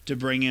to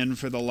bring in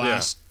for the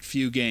last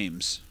few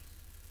games.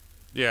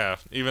 Yeah,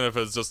 even if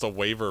it's just a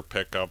waiver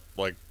pickup,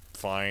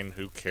 fine,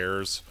 who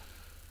cares?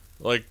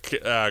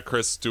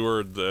 Chris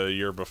Stewart the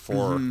year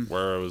before,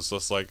 where it was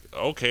just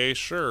okay,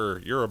 sure,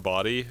 you're a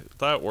body,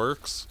 that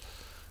works.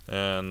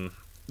 And,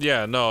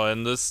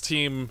 and this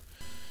team,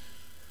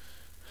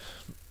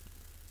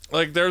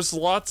 there's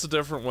lots of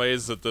different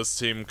ways that this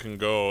team can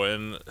go,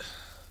 and,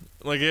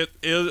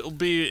 it'll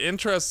be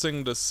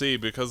interesting to see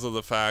because of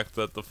the fact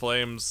that the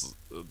Flames,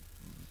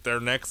 their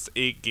next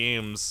 8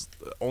 games,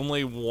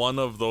 only one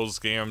of those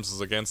games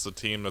is against a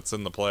team that's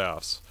in the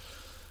playoffs.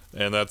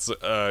 And that's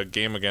a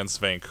game against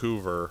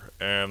Vancouver.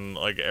 And,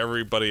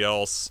 everybody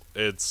else,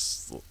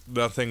 it's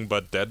nothing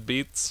but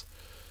deadbeats.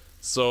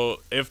 So,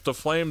 if the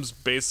Flames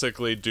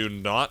basically do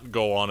not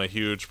go on a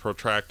huge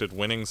protracted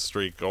winning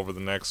streak over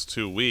the next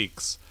 2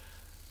 weeks,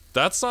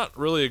 that's not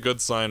really a good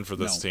sign for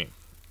this team.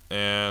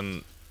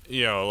 And,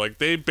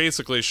 they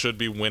basically should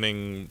be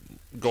winning,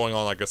 going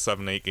on a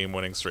 7-8 game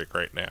winning streak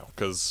right now.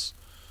 Because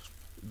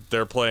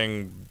they're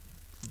playing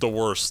the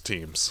worst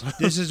teams.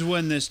 This is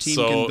when this team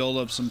can build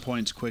up some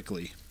points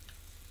quickly.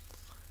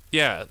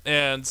 Yeah,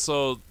 and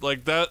so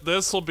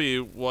this will be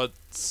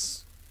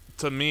what's,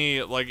 to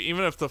me,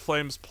 even if the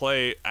Flames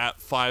play at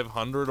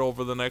 500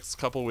 over the next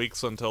couple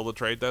weeks until the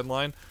trade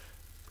deadline,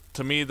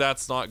 to me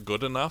that's not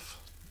good enough.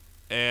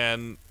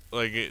 And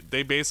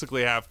they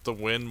basically have to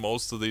win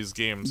most of these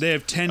games. They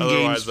have 10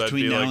 games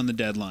between now and the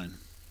deadline.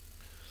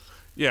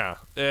 Yeah,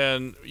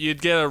 and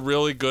you'd get a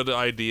really good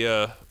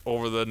idea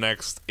over the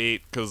next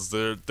 8 because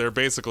they're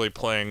basically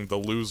playing the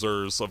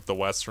losers of the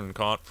Western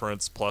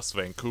Conference plus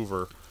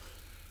Vancouver.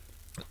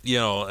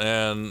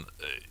 And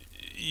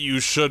you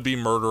should be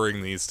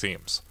murdering these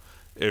teams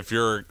if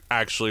you're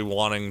actually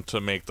wanting to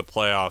make the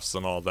playoffs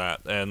and all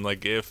that. And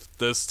if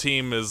this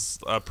team is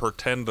a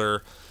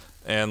pretender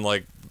and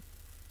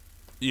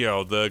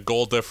the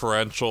goal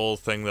differential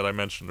thing that I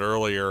mentioned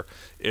earlier,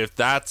 if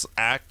that's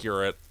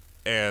accurate,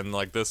 and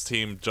this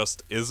team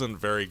just isn't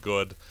very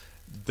good,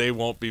 they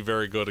won't be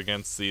very good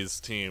against these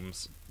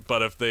teams.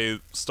 But if they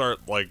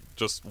start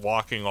just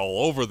walking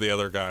all over the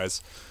other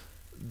guys,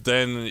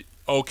 then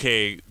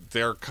okay,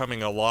 they're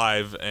coming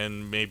alive,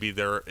 and maybe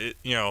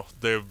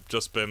they've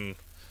just been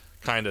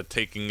kind of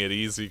taking it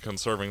easy,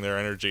 conserving their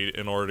energy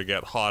in order to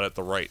get hot at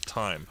the right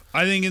time.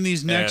 I think in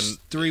these next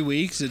 3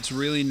 weeks, it's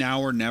really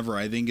now or never.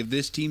 I think if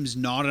this team's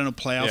not in a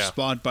playoff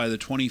spot by the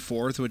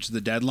 24th, which is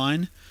the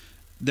deadline,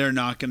 they're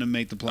not going to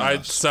make the playoffs.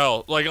 I'd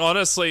sell.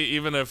 Honestly,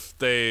 even if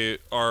they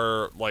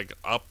are,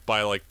 up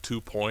by,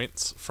 2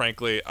 points,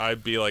 frankly,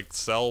 I'd be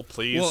sell,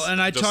 please. Well,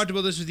 and I talked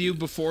about this with you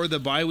before the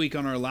bye week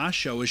on our last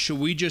show, is should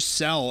we just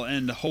sell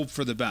and hope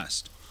for the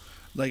best?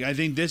 I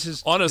think this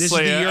is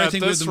the year I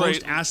think we have the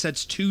most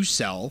assets to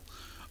sell.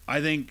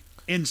 I think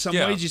in some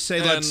ways you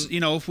say let's,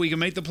 if we can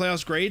make the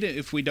playoffs, great.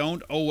 If we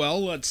don't, oh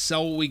well, let's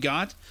sell what we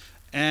got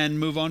and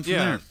move on from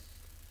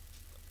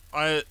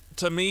there.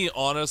 To me,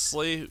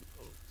 honestly,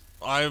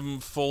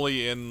 I'm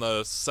fully in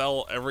the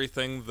sell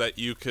everything that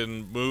you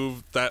can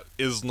move that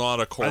is not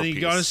a core piece. I think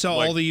you got to sell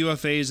all the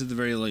UFAs at the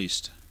very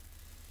least,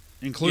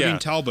 including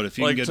Talbot if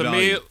you can get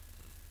value.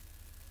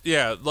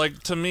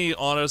 To me,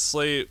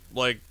 honestly,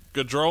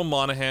 Gaudreau,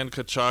 Monahan,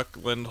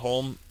 Tkachuk,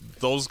 Lindholm,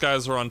 those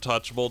guys are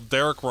untouchable.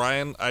 Derek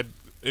Ryan, I'd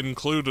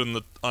include in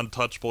the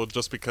untouchable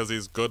just because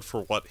he's good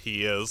for what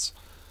he is.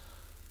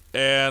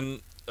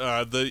 And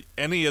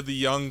any of the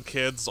young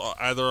kids,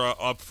 either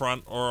up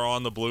front or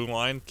on the blue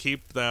line,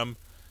 keep them.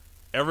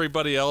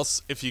 Everybody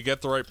else, if you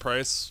get the right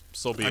price,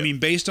 so be it. I mean,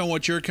 based on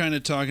what you're kind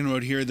of talking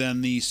about here,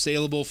 then the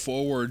saleable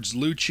forwards,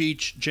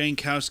 Lucic,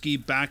 Jankowski,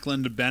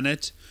 Backlund,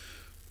 Bennett,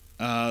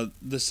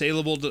 the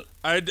saleable...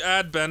 I'd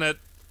add Bennett.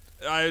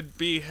 I'd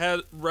be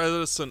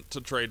reticent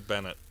to trade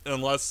Bennett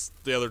unless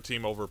the other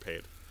team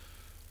overpaid.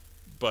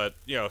 But,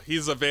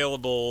 he's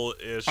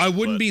available-ish. I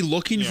wouldn't be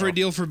looking for a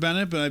deal for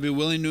Bennett, but I'd be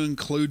willing to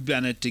include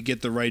Bennett to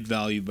get the right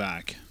value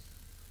back.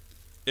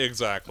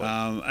 Exactly.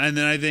 And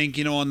then I think,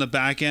 on the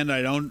back end,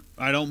 I don't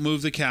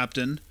move the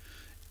captain.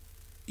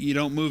 You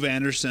don't move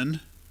Anderson.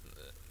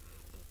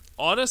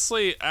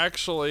 Honestly,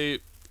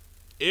 actually,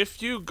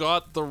 if you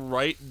got the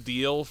right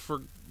deal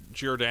for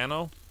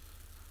Giordano,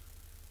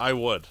 I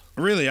would.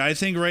 Really, I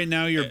think right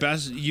now your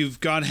best.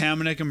 You've got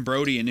Hamonic and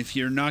Brodie, and if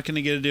you're not going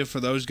to get a deal for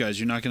those guys,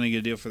 you're not going to get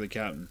a deal for the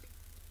captain.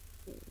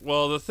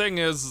 Well, the thing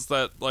is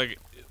that like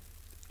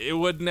it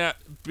would not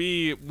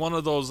be one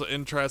of those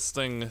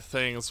interesting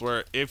things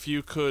where if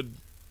you could.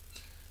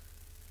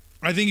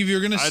 I think if you're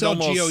going to sell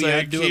Gio, you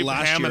had to do it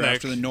last year Hamonic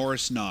after the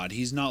Norris nod.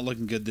 He's not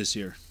looking good this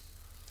year.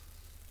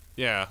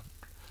 Yeah.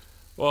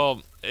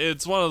 Well,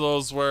 it's one of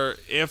those where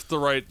if the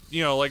right,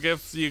 like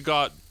if you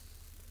got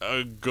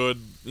a good,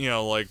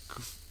 like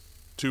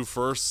 2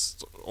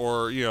 firsts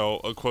or,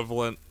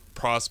 equivalent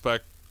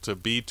prospect to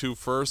be 2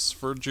 firsts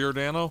for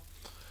Giordano,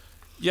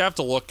 you have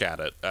to look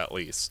at it at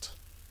least.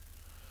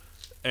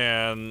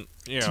 And,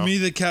 To me,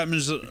 the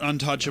captain's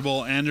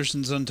untouchable,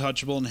 Anderson's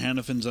untouchable, and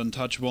Hannafin's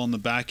untouchable on the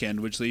back end,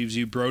 which leaves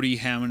you Brodie,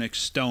 Hamonic,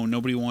 Stone.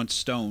 Nobody wants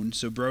Stone,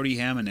 so Brodie,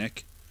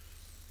 Hamonic.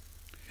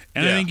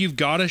 And I think you've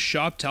got to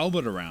shop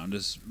Talbot around,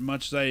 as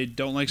much as I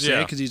don't like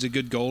saying it because he's a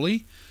good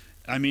goalie.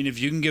 I mean, if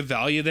you can get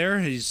value there,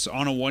 he's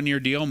on a 1-year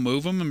deal,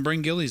 move him and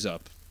bring Gillies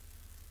up.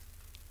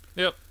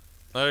 Yep,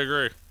 I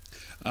agree.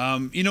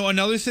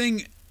 Another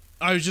thing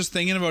I was just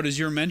thinking about as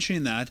you were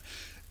mentioning that,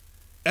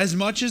 as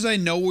much as I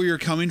know where you're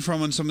coming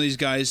from on some of these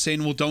guys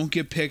saying, well, don't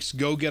get picks,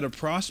 go get a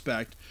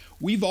prospect,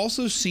 we've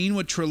also seen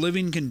what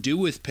Treliving can do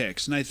with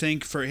picks. And I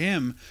think for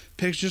him,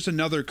 picks just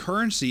another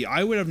currency.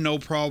 I would have no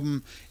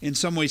problem in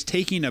some ways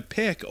taking a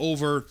pick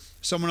over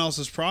someone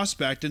else's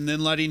prospect and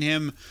then letting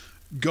him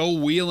go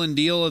wheel and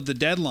deal at the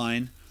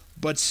deadline,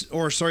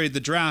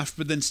 the draft,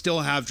 but then still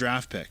have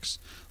draft picks.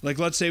 Like,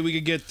 let's say we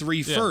could get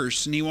 3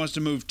 firsts and he wants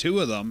to move 2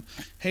 of them.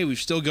 Hey, we've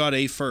still got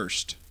a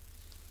first.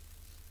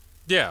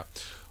 Yeah.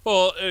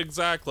 Well,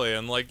 exactly,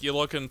 and like you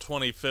look in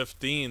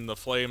 2015, the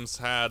Flames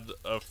had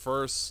a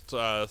first,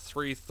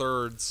 3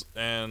 thirds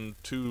and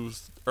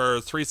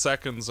 3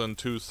 seconds and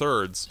 2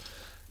 thirds,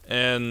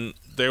 and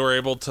they were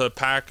able to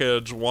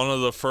package one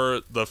of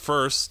the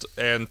first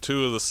and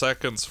 2 of the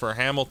seconds for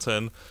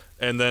Hamilton,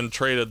 and then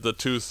traded the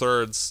 2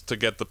 thirds to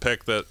get the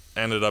pick that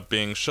ended up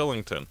being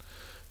Shillington.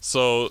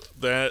 So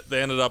they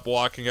ended up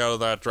walking out of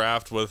that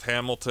draft with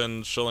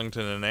Hamilton,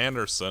 Shillington, and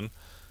Anderson,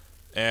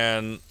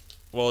 and.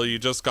 Well, you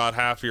just got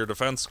half your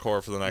defense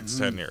core for the next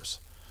 10 years.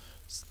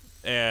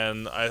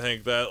 And I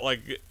think that,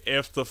 like,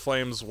 if the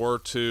Flames were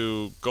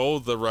to go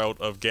the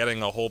route of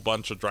getting a whole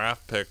bunch of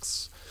draft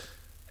picks,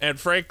 and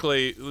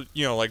frankly,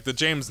 like the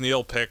James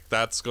Neal pick,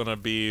 that's going to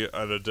be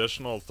an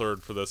additional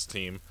third for this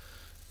team.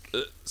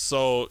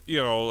 So,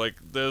 like,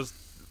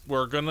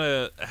 we're going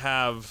to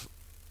have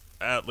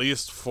at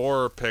least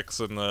 4 picks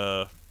in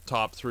the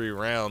top 3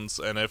 rounds,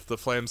 and if the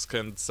Flames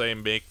can, say,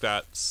 make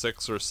that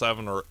 6 or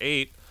 7 or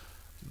 8,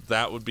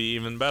 that would be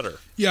even better.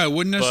 Yeah, I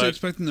wouldn't necessarily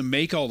expect them to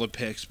make all the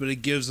picks, but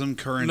it gives them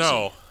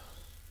currency.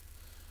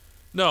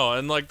 No,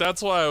 and like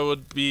that's why I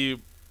would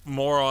be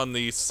more on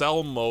the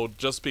sell mode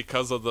just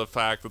because of the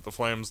fact that the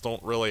Flames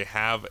don't really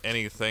have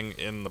anything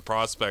in the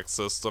prospect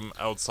system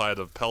outside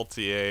of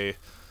Peltier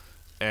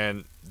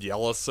and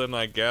Yellison,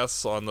 I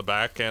guess, on the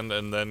back end,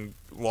 and then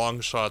long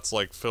shots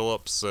like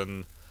Phillips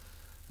and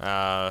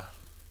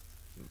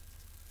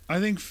I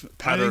think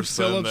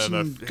Patterson Phillips and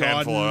a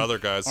handful of other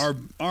guys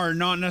are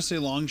not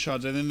necessarily long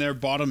shots. I think they're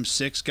bottom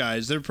 6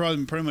 guys. They're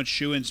probably pretty much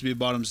shoo-ins to be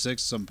bottom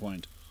 6 at some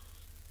point.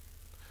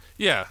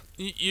 Yeah,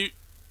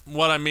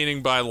 what I'm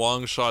meaning by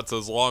long shots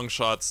is long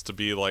shots to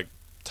be like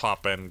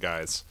top end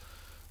guys,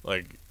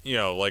 like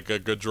like a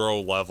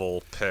Gaudreau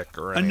level pick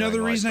or anything.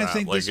 Another reason like I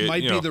think like this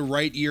might be the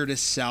right year to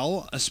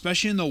sell,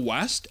 especially in the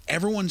West.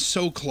 Everyone's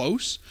so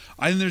close.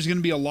 I think there's going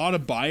to be a lot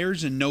of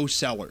buyers and no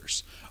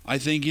sellers. I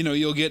think,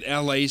 you'll get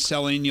LA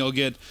selling, you'll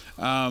get,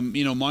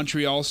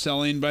 Montreal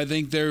selling, but I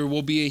think there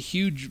will be a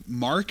huge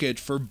market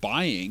for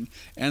buying,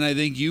 and I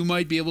think you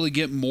might be able to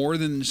get more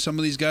than some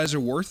of these guys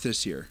are worth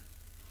this year.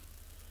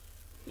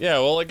 Yeah,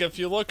 well, like, if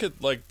you look at,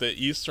 like, the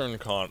Eastern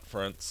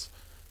Conference,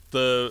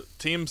 the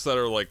teams that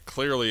are, like,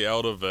 clearly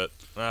out of it,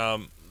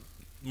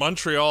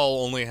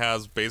 Montreal only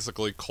has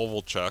basically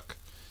Kovalchuk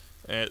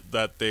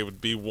that they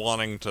would be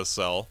wanting to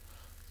sell.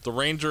 The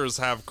Rangers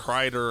have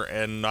Kreider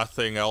and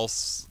nothing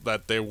else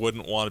that they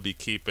wouldn't want to be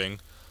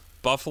keeping.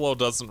 Buffalo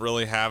doesn't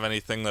really have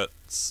anything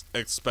that's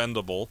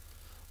expendable.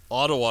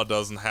 Ottawa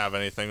doesn't have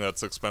anything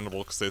that's expendable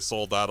because they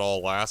sold that all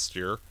last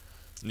year.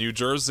 New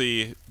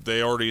Jersey,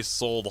 they already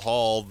sold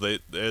Hall. They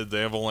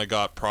have only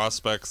got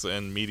prospects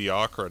and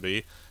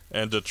mediocrity.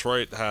 And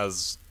Detroit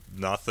has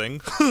nothing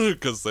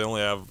because they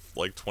only have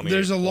like 20.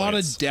 There's a lot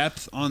of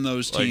depth on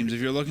those teams. If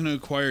you're looking to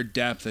acquire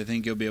depth, I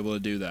think you'll be able to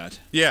do that.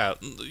 Yeah,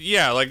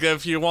 like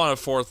if you want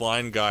a 4th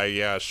line guy,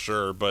 yeah,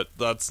 sure, but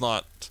that's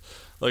not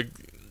like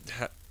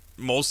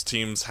most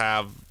teams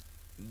have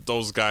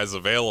those guys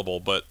available,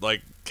 but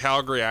like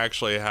Calgary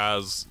actually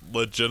has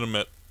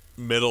legitimate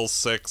middle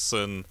 6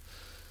 and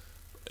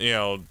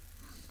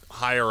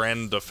higher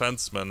end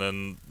defensemen,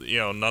 and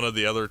none of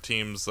the other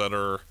teams that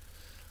are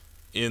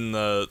in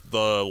the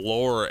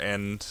lower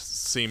end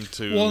seem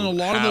to. Well, and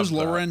a lot of those that.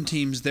 lower end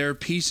teams, their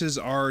pieces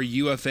are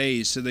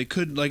UFAs, so they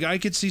could, like, I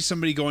could see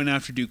somebody going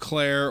after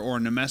Duclair or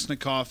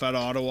Nemesnikov at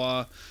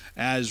Ottawa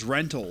as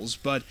rentals.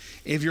 But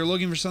if you're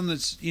looking for something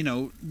that's,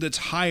 that's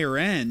higher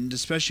end,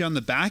 especially on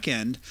the back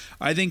end,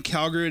 I think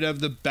Calgary would have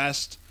the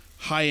best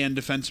high end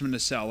defenseman to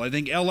sell. I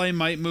think LA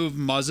might move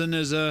Muzzin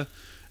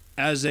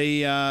as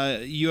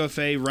a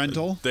UFA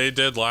rental. They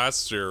did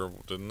last year,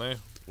 didn't they,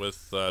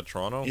 with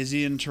Toronto? Is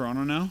he in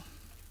Toronto now?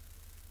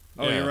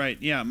 Oh, Yeah. you're right.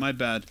 Yeah, my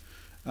bad.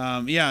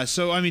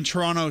 So, I mean,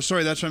 Toronto,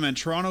 sorry, that's what I meant.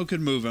 Toronto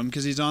could move him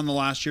because he's on the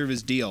last year of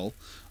his deal,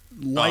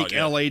 like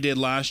LA did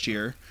last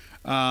year.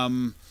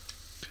 But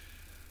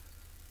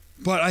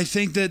I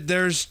think that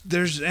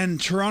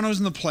and Toronto's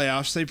in the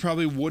playoffs. They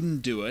probably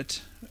wouldn't do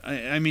it.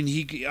 I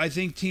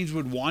think teams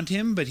would want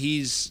him, but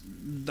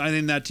I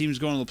think that team's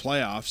going to the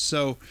playoffs.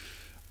 So,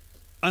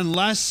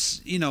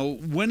 unless,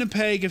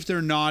 Winnipeg, if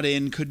they're not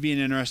in, could be an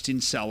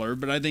interesting seller,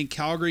 but I think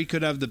Calgary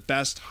could have the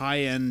best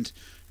high-end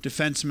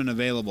defenseman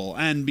available.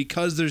 And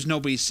because there's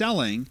nobody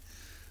selling,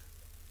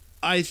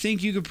 I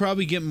think you could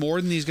probably get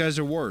more than these guys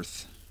are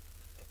worth.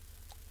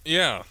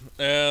 Yeah,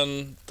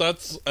 and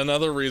that's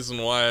another reason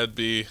why I'd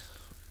be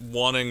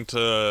wanting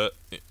to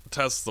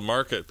test the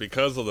market,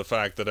 because of the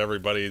fact that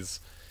everybody's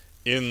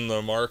in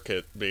the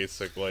market,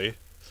 basically.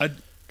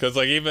 Because,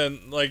 even,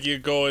 you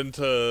go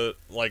into,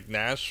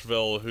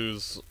 Nashville,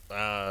 who's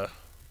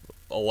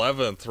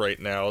 11th right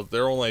now,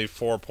 they're only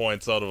 4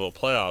 points out of a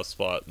playoff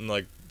spot, and,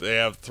 they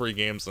have 3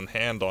 games in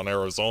hand on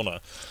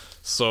Arizona.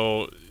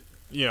 So,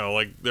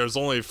 there's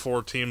only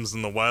 4 teams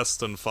in the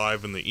West and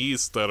 5 in the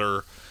East that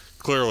are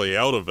clearly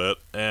out of it,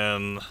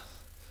 and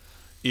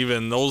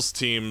even those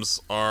teams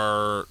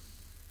are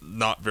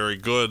not very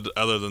good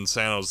other than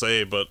San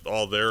Jose, but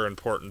all their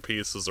important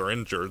pieces are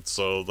injured,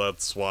 so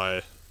that's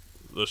why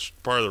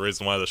part of the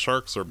reason why the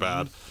Sharks are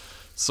bad.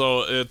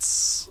 So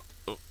it's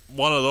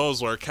one of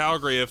those where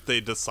Calgary, if they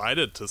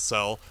decided to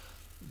sell,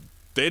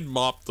 they'd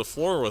mop the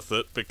floor with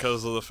it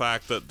because of the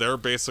fact that they're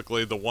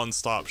basically the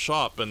one-stop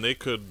shop, and they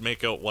could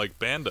make out like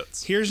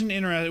bandits. Here's an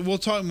interesting... We'll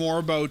talk more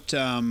about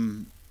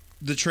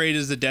the trade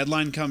as the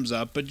deadline comes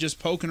up, but just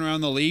poking around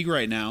the league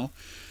right now,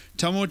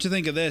 tell me what you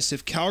think of this.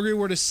 If Calgary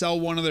were to sell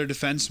one of their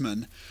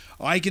defensemen,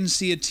 I can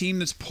see a team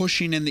that's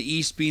pushing in the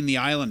East being the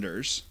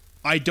Islanders.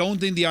 I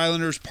don't think the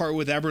Islanders part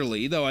with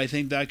Eberle, though I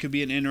think that could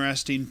be an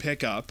interesting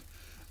pickup.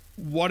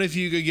 What if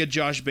you could get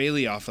Josh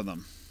Bailey off of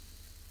them?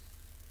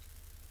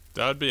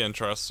 That'd be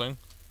interesting.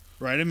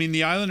 Right? I mean,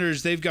 the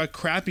Islanders, they've got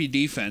crappy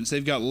defense.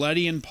 They've got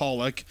Leddy and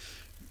Pollock,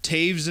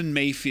 Taves and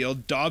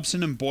Mayfield,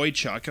 Dobson and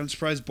Boychuk. I'm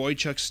surprised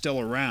Boychuk's still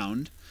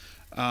around.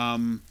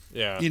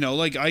 Yeah.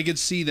 I could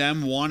see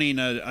them wanting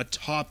a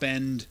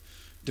top-end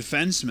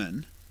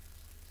defenseman.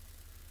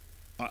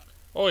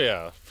 Oh,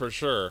 yeah, for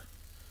sure.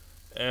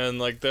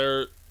 And,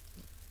 their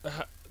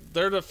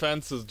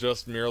defense is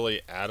just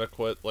merely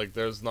adequate.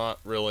 There's not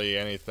really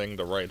anything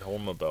to write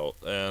home about.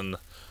 And,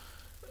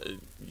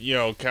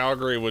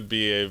 Calgary would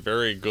be a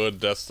very good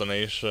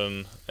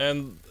destination.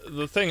 And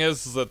the thing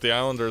is that the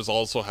Islanders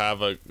also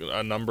have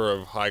a number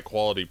of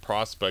high-quality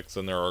prospects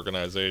in their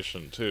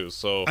organization, too.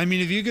 So, I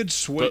mean, if you could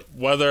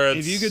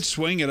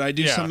swing it, I'd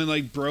do something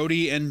like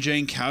Brodie and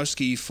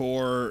Jankowski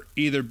for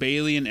either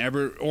Bailey and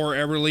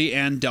Eberle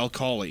and Del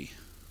Colli.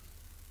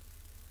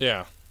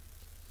 Yeah.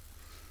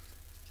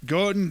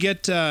 Go out and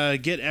get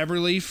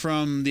Eberle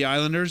from the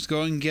Islanders.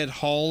 Go out and get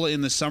Hull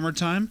in the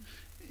summertime.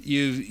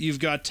 You've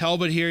got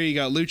Talbot here. You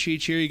got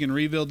Lucic here. You can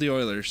rebuild the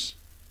Oilers.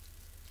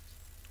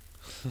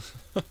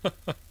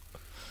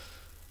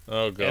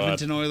 Oh, God.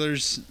 Edmonton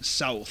Oilers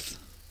South.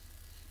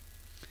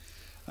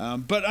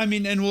 But, I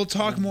mean, and we'll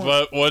talk more.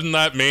 But wouldn't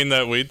that mean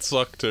that we'd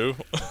suck, too?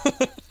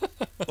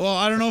 Well,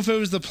 I don't know if it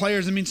was the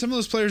players. I mean, some of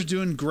those players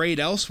doing great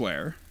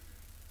elsewhere.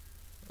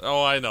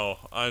 Oh, I know.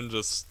 I'm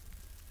just,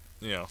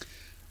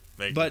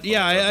 But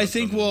yeah, I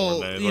think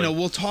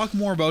we'll talk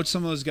more about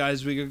some of those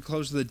guys as we get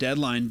close to the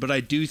deadline. But I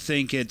do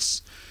think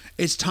it's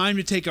time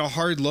to take a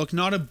hard look,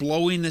 not at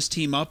blowing this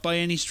team up by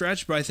any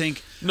stretch, but I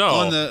think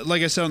on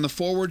the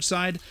forward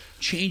side,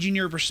 changing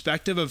your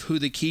perspective of who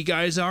the key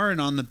guys are,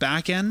 and on the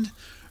back end,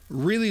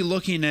 really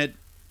looking at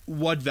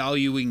what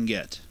value we can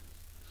get.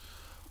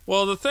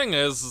 Well, the thing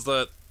is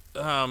that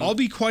I'll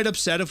be quite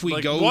upset if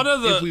we go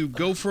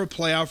for a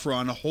playoff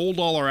run, hold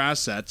all our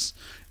assets,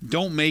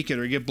 don't make it,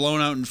 or get blown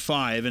out in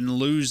 5 and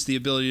lose the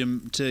ability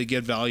to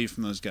get value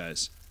from those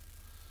guys.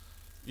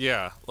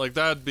 Yeah,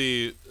 that'd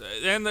be...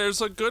 And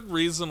there's a good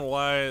reason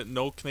why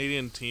no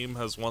Canadian team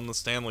has won the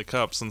Stanley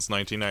Cup since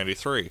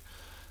 1993.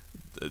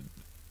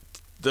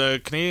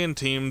 The Canadian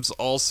teams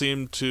all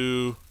seem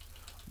to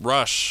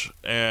rush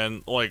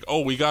and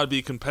we gotta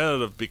be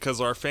competitive because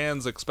our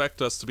fans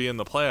expect us to be in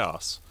the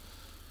playoffs,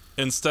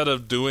 instead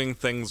of doing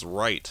things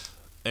right.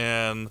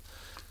 And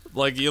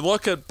you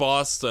look at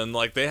Boston,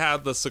 they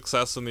had the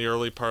success in the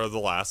early part of the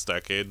last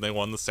decade, and they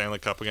won the Stanley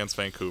Cup against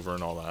Vancouver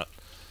and all that.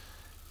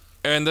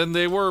 And then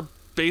they were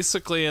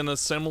basically in a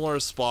similar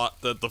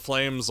spot that the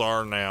Flames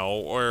are now,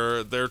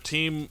 where their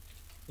team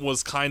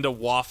was kind of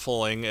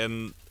waffling,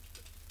 and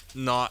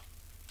not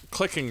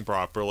clicking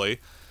properly.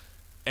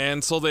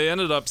 And so they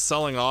ended up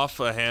selling off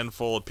a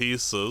handful of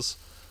pieces.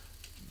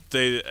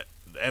 They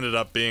ended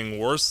up being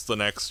worse the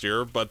next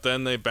year, but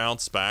then they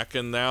bounced back,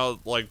 and now,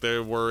 like, they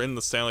were in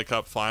the Stanley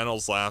Cup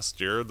Finals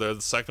last year. They're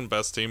the second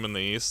best team in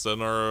the East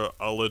and are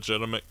a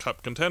legitimate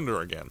Cup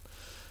contender again.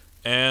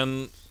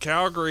 And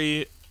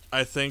Calgary,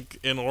 I think,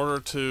 in order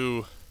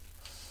to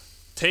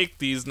take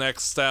these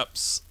next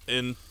steps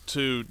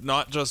into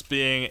not just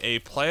being a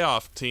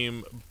playoff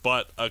team,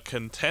 but a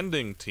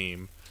contending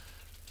team,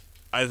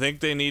 I think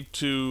they need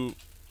to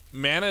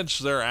manage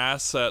their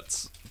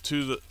assets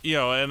to the,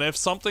 and if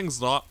something's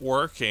not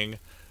working,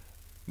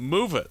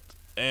 move it.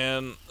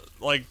 And,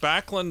 like,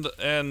 Backlund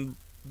and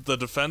the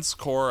defense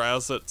core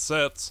as it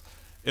sits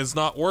is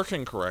not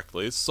working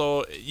correctly.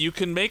 So you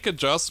can make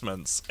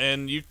adjustments,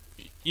 and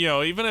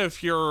even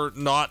if you're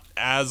not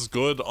as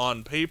good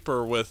on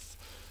paper with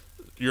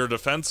your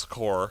defense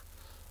core,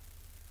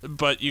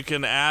 but you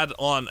can add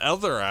on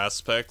other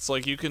aspects,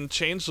 like you can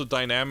change the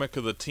dynamic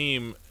of the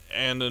team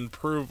and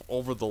improve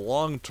over the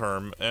long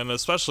term. And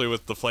especially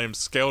with the Flames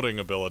scouting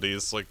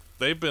abilities, like,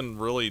 they've been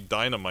really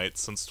dynamite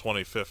since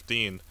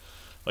 2015.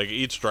 Like,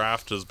 each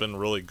draft has been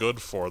really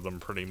good for them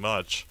pretty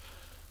much.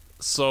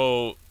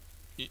 So,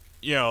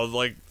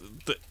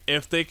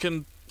 if they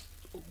can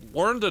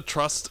learn to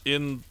trust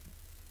in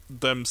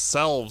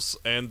themselves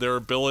and their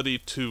ability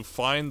to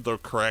find the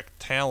correct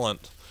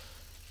talent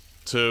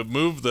to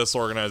move this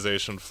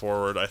organization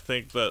forward, I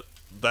think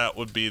that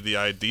would be the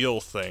ideal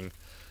thing.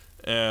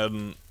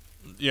 And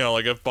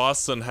if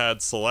Boston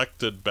had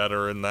selected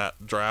better in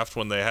that draft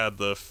when they had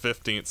the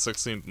 15th,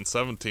 16th, and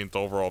 17th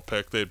overall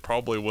pick, they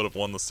probably would have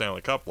won the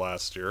Stanley Cup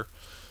last year.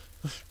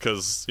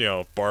 Because,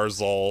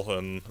 Barzal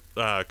and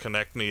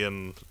Konechny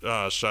and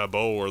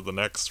Chabot were the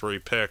next three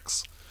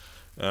picks.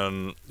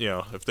 And,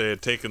 if they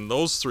had taken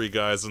those three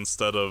guys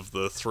instead of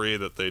the three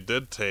that they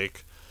did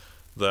take,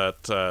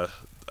 that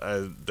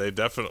they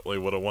definitely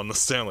would have won the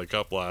Stanley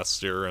Cup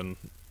last year and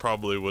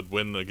probably would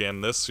win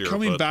again this year.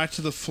 Coming back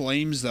to the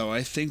Flames, though,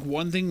 I think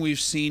one thing we've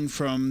seen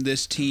from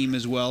this team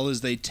as well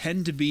is they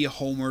tend to be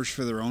homers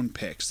for their own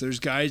picks.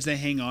 There's guys they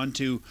hang on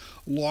to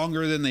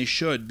longer than they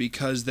should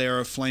because they're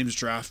a Flames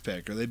draft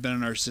pick or they've been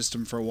in our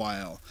system for a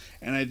while.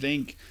 And I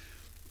think,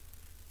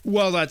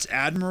 well, that's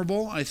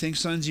admirable. I think,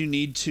 Sons, you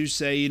need to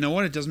say, you know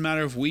what, it doesn't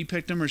matter if we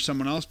picked them or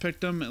someone else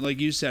picked them.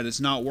 Like you said,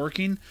 it's not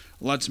working.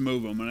 Let's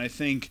move them. And I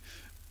think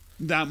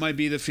that might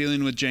be the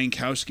feeling with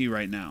Jankowski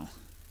right now.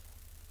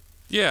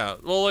 Yeah,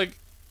 well,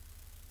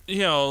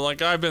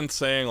 like I've been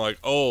saying, like,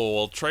 oh,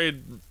 well,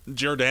 trade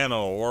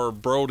Giordano or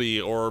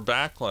Brodie or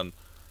Backlund.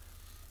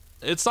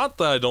 It's not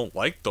that I don't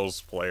like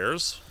those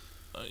players.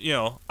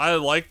 I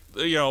like,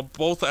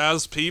 both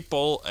as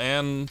people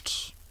and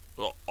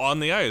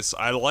on the ice.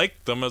 I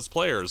like them as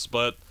players,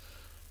 but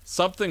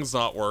something's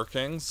not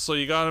working, so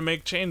you gotta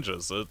make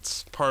changes.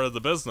 It's part of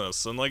the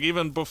business. And, like,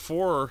 even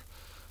before,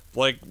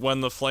 like,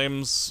 when the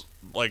Flames,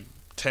 like,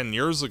 10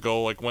 years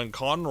ago, like, when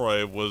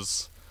Conroy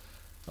was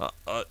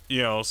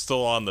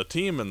still on the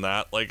team and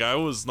that, like, I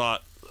was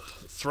not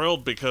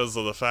thrilled because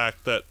of the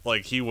fact that,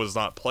 like, he was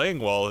not playing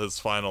well his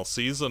final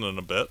season in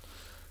a bit.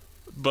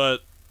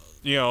 But,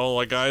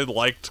 like, I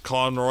liked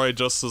Conroy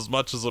just as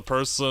much as a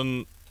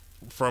person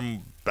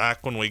from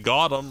back when we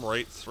got him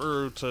right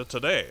through to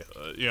today.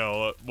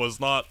 It was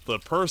not the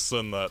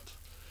person that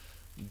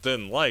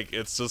didn't like.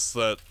 It's just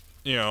that,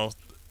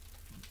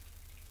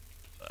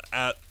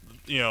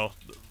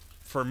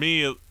 for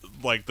me,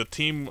 like, the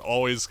team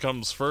always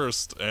comes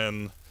first,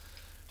 and,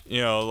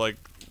 like,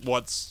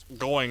 what's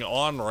going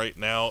on right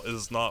now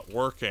is not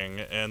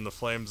working, and the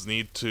Flames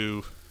need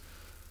to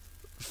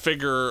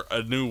figure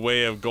a new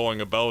way of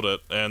going about it,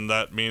 and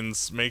that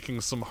means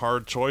making some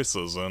hard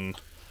choices. And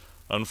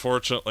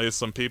unfortunately,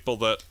 some people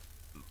that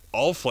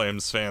all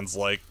Flames fans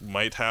like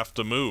might have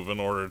to move in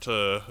order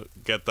to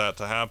get that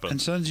to happen.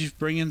 And Sons, you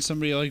bring in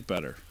somebody you like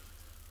better.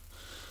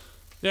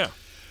 Yeah.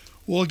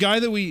 Well, a guy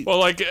that we... Well,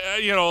 like,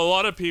 a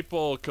lot of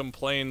people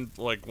complained,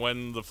 like,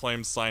 when the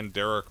Flames signed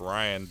Derek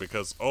Ryan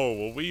because, oh,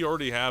 well, we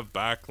already have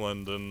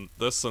Backlund and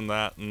this and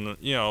that, and,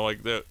 like,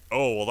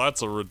 oh, well,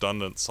 that's a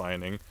redundant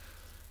signing.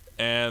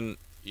 And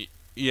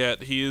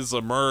yet he's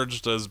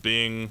emerged as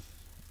being,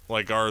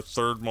 like, our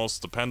third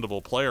most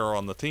dependable player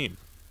on the team.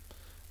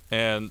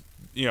 And,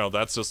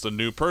 that's just a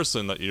new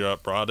person that you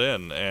brought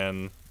in,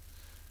 and,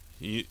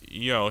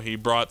 he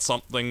brought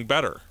something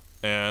better.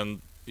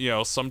 And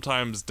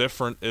sometimes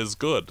different is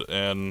good,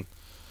 and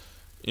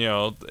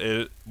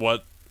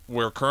what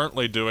we're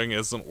currently doing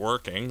isn't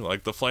working.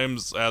 Like, the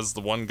Flames, as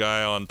the one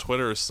guy on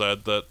Twitter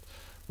said, that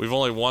we've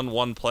only won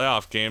one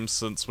playoff game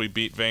since we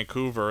beat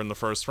Vancouver in the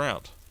first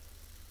round.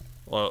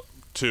 Well,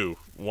 two.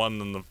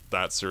 One in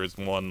that series,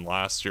 one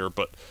last year,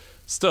 but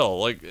still,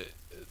 like,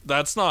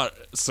 that's not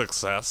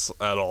success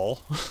at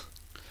all.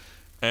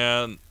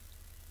 And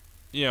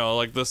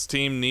like, this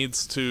team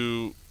needs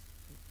to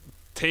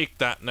take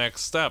that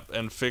next step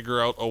and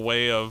figure out a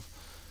way of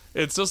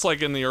it's just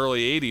like in the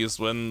early 80s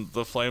when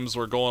the Flames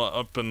were going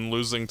up and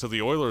losing to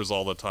the Oilers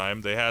all the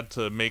time. They had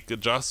to make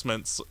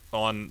adjustments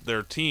on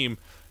their team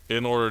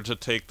in order to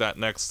take that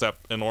next step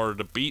in order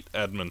to beat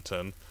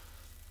Edmonton,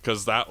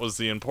 because that was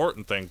the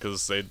important thing,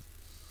 because they'd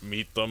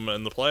meet them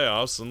in the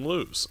playoffs and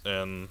lose.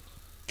 And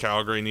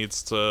Calgary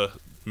needs to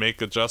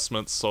make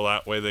adjustments so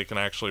that way they can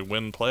actually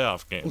win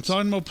playoff games. Well,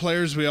 talking about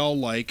players we all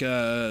like,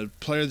 a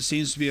player that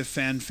seems to be a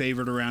fan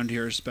favorite around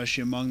here,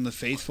 especially among the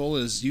faithful,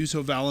 is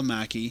Juuso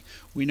Välimäki.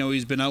 We know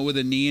he's been out with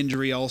a knee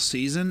injury all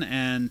season,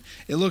 and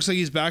it looks like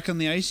he's back on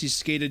the ice. He's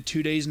skated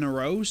 2 days in a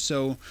row,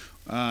 so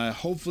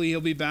hopefully he'll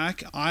be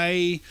back.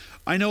 I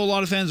know a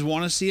lot of fans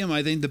want to see him.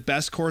 I think the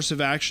best course of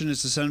action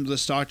is to send him to the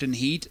Stockton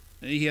Heat.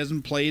 He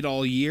hasn't played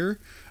all year.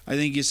 I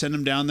think you send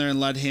him down there and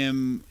let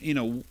him,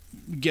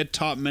 get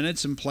top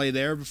minutes and play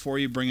there before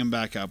you bring him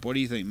back up. What do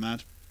you think,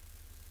 Matt?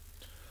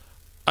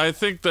 I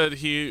think that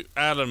he,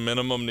 at a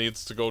minimum,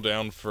 needs to go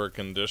down for a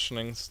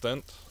conditioning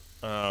stint.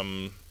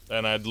 And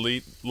I'd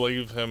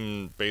leave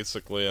him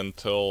basically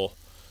until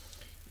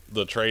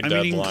the trade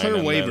deadline. You can clear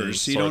and waivers,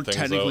 so you don't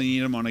technically out.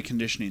 need him on a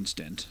conditioning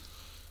stint.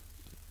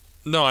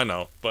 No, I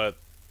know, but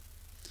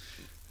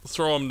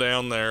throw him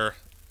down there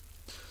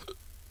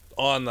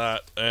on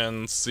that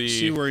and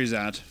see where he's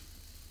at.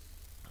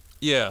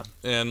 Yeah,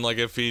 and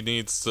if he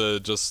needs to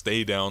just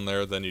stay down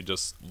there, then you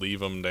just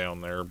leave him down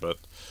there. But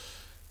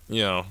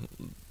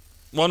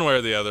one way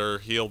or the other,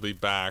 he'll be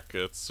back.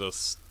 It's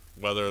just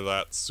whether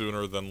that's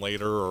sooner than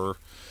later, or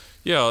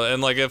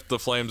and if the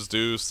Flames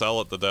do sell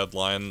at the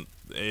deadline,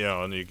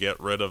 and you get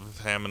rid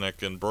of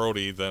Hamonic and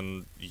Brodie,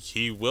 then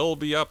he will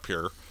be up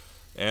here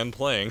and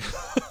playing,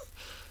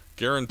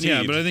 guaranteed.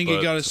 Yeah, but I think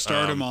you got to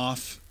start him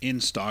off in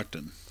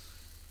Stockton.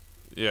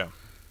 Yeah,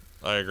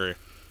 I agree.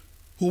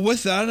 Well,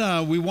 with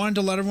that, we wanted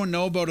to let everyone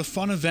know about a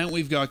fun event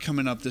we've got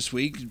coming up this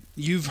week.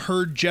 You've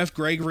heard Jeff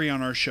Gregory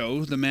on our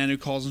show, the man who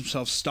calls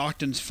himself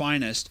Stockton's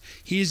Finest.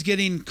 He's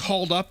getting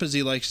called up, as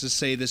he likes to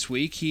say, this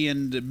week. He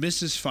and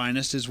Mrs.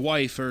 Finest, his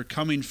wife, are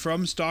coming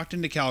from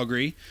Stockton to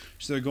Calgary.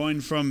 So they're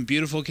going from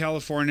beautiful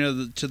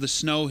California to the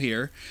snow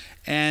here.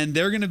 And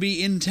they're going to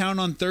be in town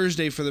on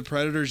Thursday for the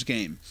Predators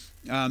game.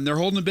 They're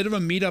holding a bit of a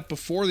meetup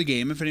before the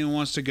game if anyone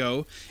wants to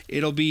go.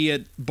 It'll be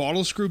at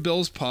Bottle Screw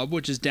Bill's Pub,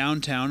 which is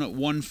downtown at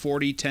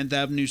 140 10th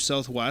Avenue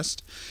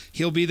Southwest.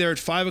 He'll be there at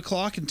 5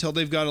 o'clock until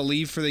they've got to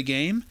leave for the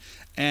game,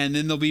 and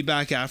then they'll be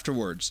back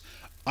afterwards.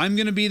 I'm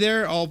going to be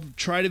there. I'll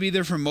try to be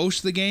there for most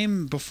of the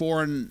game,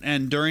 before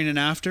and during and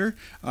after.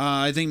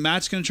 I think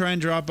Matt's going to try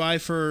and drop by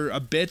for a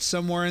bit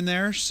somewhere in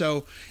there.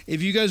 So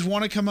if you guys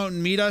want to come out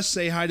and meet us,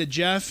 say hi to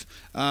Jeff,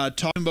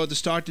 talking about the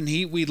Stockton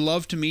Heat, we'd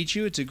love to meet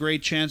you. It's a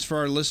great chance for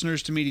our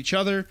listeners to meet each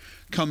other,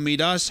 come meet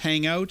us,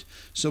 hang out.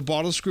 So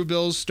Bottle Screw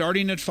Bills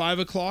starting at 5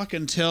 o'clock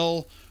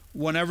until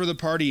whenever the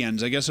party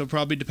ends. I guess it'll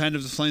probably depend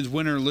if the Flames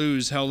win or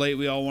lose, how late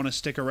we all want to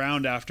stick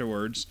around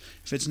afterwards.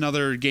 If it's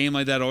another game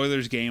like that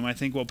Oilers game, I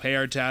think we'll pay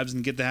our tabs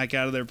and get the heck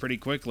out of there pretty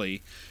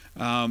quickly.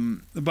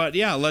 But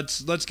yeah,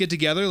 let's get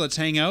together, let's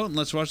hang out, and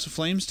let's watch the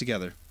Flames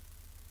together.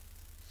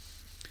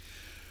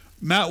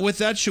 Matt, with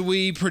that, should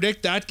we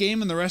predict that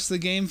game and the rest of the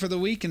game for the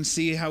week and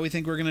see how we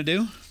think we're going to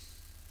do?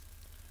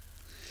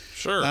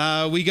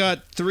 Sure. We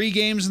got 3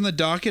 games in the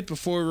docket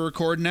before we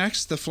record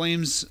next. The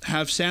Flames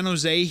have San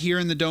Jose here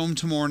in the Dome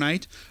tomorrow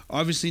night.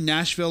 Obviously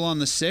Nashville on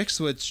the 6th,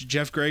 which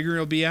Jeff Gregory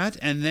will be at.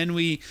 And then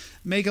we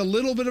make a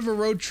little bit of a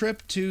road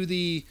trip to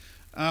the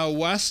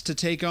west to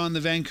take on the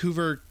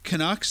Vancouver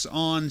Canucks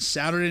on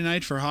Saturday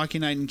night for Hockey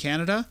Night in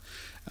Canada.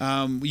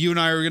 You and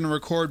I are going to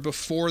record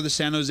before the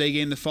San Jose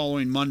game the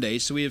following Monday.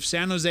 So we have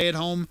San Jose at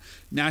home,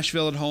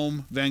 Nashville at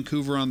home,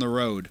 Vancouver on the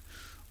road.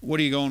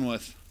 What are you going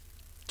with?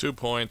 2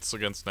 points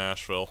against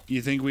Nashville.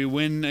 You think we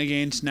win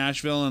against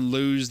Nashville and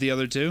lose the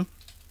other 2?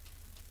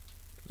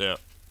 Yeah.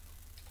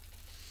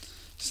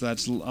 So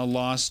that's a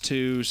loss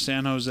to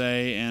San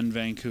Jose and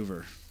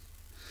Vancouver.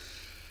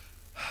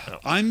 Yeah.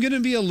 I'm going to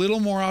be a little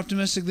more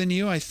optimistic than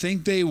you. I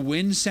think they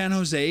win San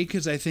Jose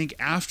because I think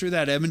after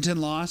that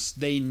Edmonton loss,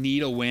 they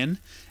need a win.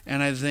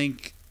 And I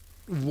think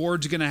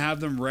Ward's going to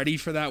have them ready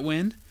for that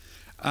win.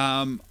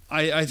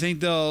 I think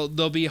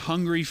they'll be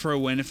hungry for a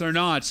win. If they're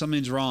not,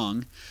 something's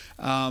wrong.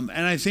 And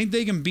I think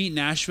they can beat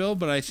Nashville,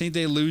 but I think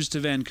they lose to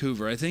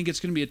Vancouver. I think it's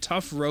going to be a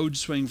tough road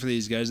swing for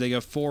these guys. They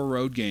got 4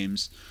 road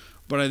games,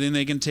 but I think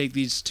they can take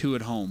these 2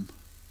 at home.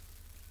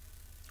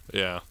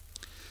 Yeah.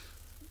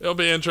 It'll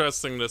be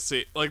interesting to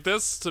see.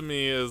 This to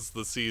me is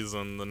the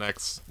season, the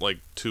next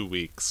 2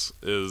 weeks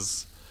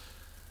is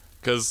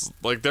because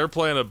they're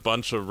playing a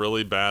bunch of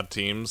really bad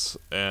teams,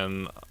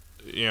 and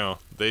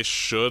they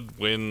should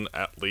win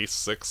at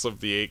least 6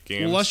 of the 8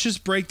 games. Well, let's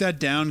just break that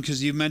down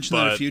because you've mentioned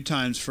that a few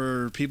times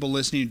for people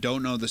listening who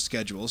don't know the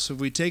schedule. So if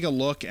we take a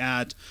look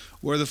at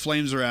where the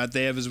Flames are at,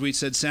 they have, as we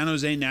said, San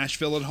Jose,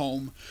 Nashville at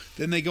home.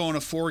 Then they go on a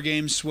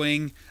 4-game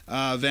swing.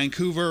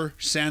 Vancouver,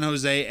 San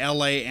Jose,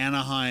 LA,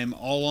 Anaheim,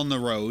 all on the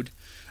road.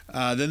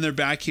 Then they're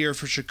back here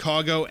for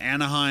Chicago,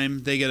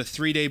 Anaheim. They get a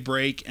 3-day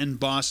break, and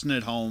Boston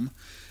at home.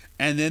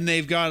 And then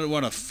they've got, a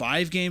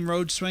 5-game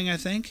road swing, I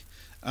think?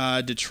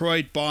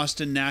 Detroit,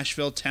 Boston,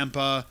 Nashville,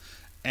 Tampa,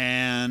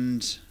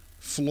 and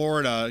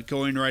Florida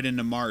going right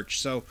into March.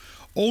 So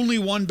only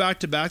one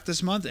back-to-back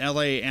this month,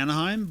 LA,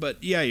 Anaheim.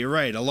 But yeah, you're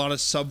right. A lot of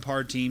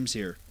subpar teams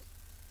here.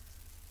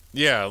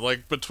 Yeah,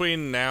 like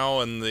between now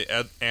and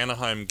the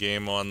Anaheim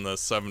game on the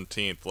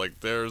 17th, like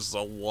there's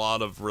a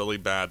lot of really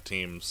bad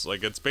teams.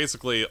 Like it's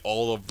basically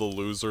all of the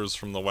losers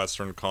from the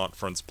Western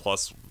Conference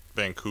plus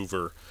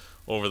Vancouver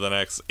over the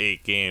next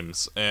 8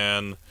 games.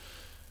 And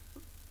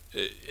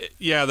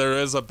yeah, there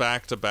is a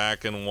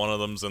back-to-back and one of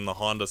them's in the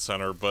Honda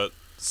Center, but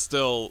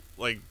still,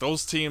 like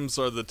those teams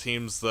are the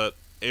teams that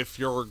if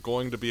you're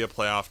going to be a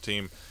playoff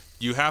team,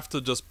 you have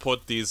to just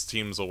put these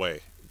teams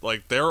away.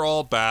 Like they're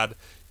all bad.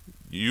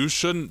 You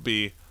shouldn't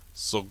be,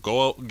 so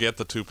go out and get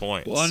the 2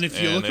 points. Well, and if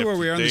you look at where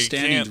we are in the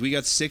standings, we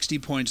got 60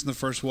 points in the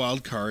first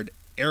wild card.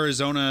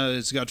 Arizona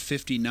has got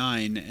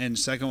 59 and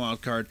second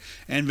wild card,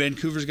 and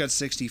Vancouver's got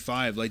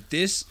 65. Like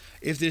this,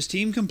 if this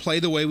team can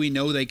play the way we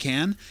know they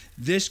can,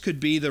 this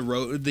could be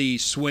the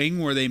swing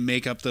where they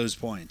make up those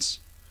points.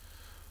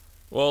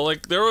 Well,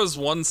 like there was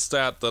one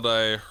stat that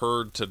I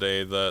heard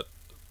today that,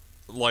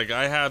 like,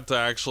 I had to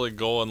actually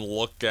go and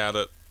look at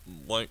it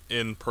like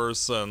in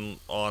person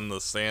on the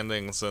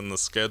standings and the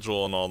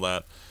schedule and all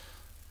that.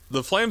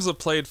 The Flames have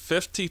played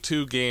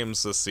 52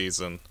 games this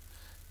season,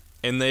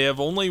 and they have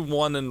only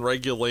won in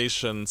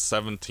regulation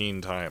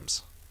 17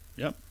 times.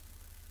 Yep.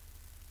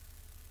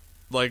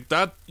 Like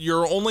that,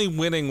 you're only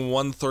winning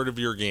 1/3 of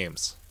your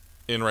games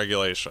in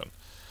regulation.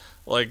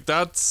 Like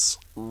that's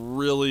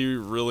really,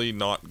 really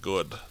not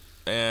good.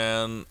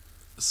 And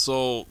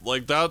so,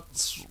 like,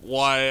 that's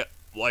why,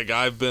 like,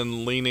 I've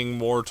been leaning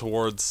more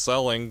towards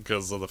selling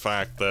because of the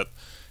fact that,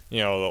 you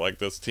know, like,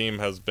 this team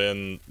has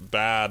been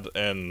bad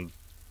and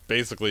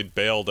basically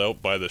bailed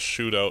out by the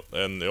shootout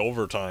and the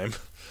overtime.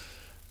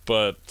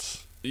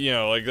 But, you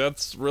know, like,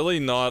 that's really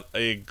not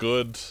a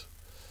good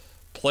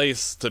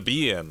place to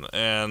be in.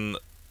 And,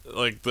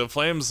 like, the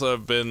Flames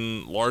have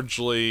been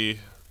largely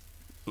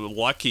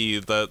lucky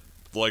that,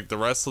 like, the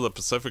rest of the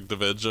Pacific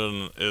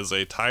Division is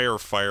a tire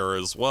fire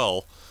as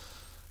well.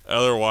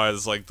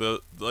 Otherwise,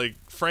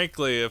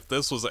 frankly, if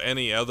this was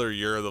any other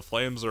year, the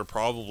Flames are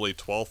probably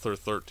 12th or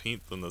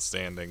 13th in the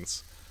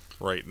standings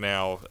right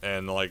now.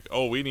 And, like,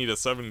 oh, we need a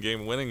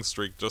 7-game winning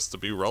streak just to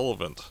be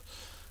relevant.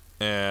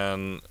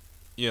 And,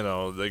 you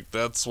know, like,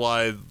 that's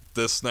why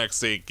this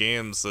next 8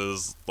 games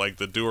is, like,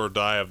 the do or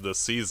die of this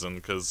season.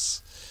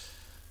 Because,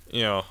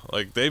 you know,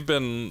 like, they've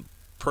been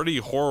pretty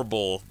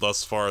horrible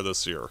thus far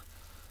this year.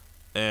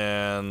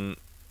 And,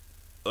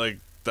 like,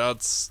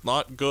 that's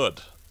not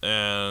good.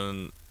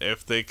 And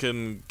if they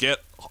can get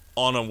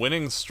on a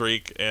winning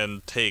streak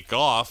and take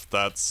off,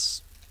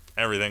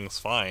 everything's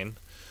fine.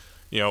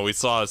 You know, we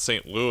saw at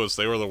St. Louis,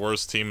 they were the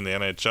worst team in the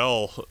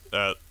NHL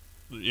at,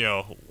 you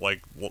know,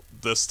 like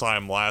this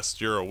time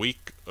last year, a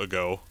week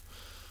ago.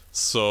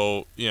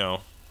 So, you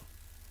know,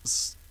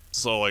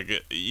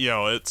 you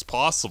know, it's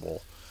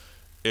possible.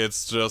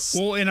 It's just,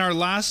 well, in our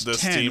last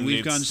 10,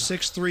 we've gone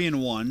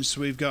 6-3-1, so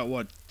we've got,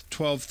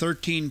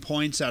 13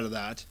 points out of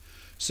that.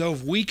 So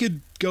if we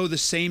could go the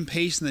same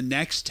pace in the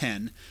next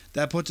 10,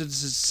 that puts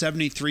us at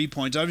 73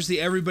 points. Obviously,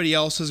 everybody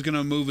else is going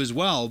to move as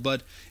well,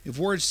 but if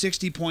we're at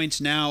 60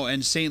 points now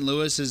and St.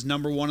 Louis is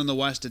number 1 in the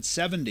West at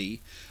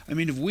 70, I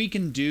mean, if we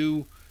can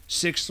do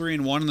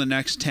 6-3-1 in the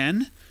next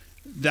 10,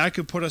 that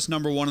could put us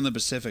number 1 in the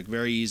Pacific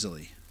very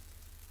easily.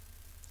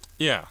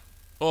 Yeah.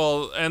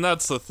 Well, and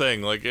that's the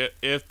thing. Like,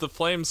 if the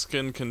Flames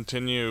can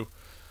continue,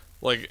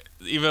 like,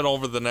 even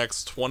over the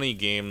next 20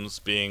 games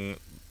being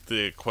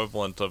the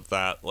equivalent of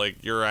that, like,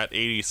 you're at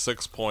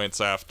 86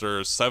 points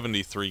after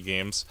 73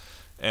 games,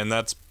 and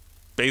that's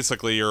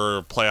basically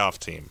your playoff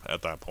team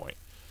at that point.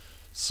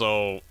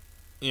 So,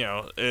 you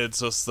know, it's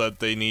just that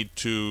they need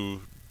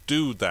to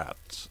do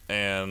that.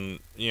 And,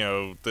 you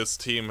know, this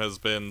team has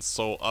been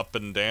so up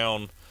and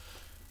down.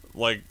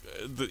 Like,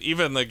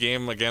 even the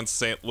game against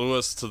St.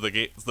 Louis to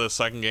the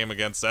second game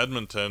against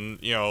Edmonton,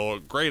 you know,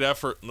 great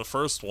effort in the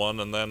first one,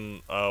 and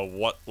then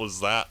what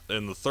was that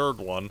in the third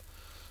one?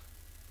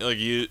 Like,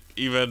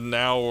 even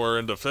now we're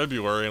into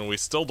February, and we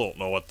still don't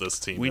know what this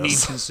team is. We need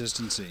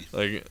consistency.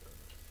 Like,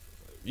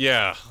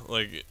 yeah,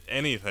 like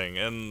anything.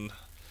 And,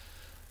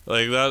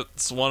 like,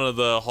 that's one of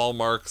the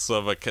hallmarks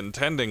of a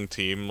contending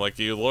team. Like,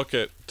 you look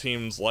at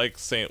teams like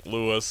St.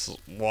 Louis,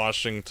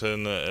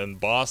 Washington, and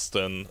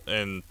Boston,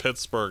 and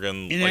Pittsburgh,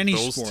 and in like any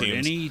those sport,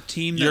 teams, any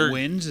team that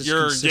wins is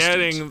you're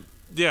consistent.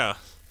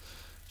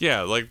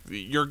 getting, like,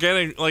 you're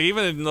getting, like,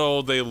 even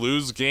though they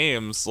lose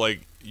games,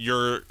 like,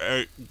 you're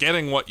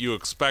getting what you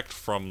expect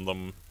from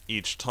them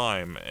each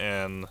time.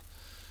 And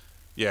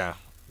yeah,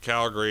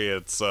 Calgary,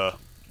 it's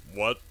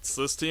what's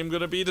this team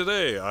gonna be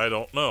today? I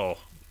don't know.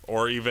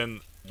 Or even,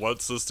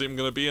 what's this team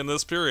going to be in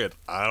this period?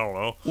 I don't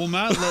know. Well,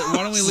 Matt, why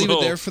don't we leave it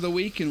there for the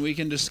week, and we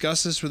can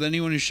discuss this with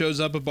anyone who shows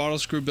up at Bottle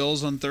Screw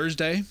Bills on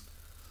Thursday.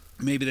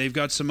 Maybe they've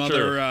got some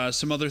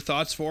other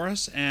thoughts for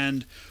us,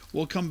 and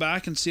we'll come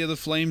back and see how the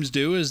Flames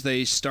do as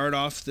they start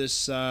off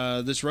this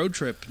road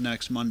trip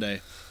next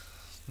Monday.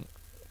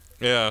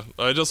 Yeah,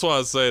 I just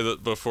want to say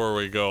that before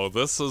we go,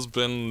 this has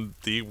been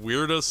the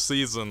weirdest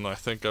season I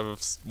think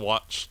I've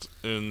watched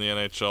in the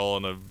NHL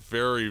in a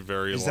very,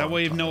 very long time. Is that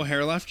why you've no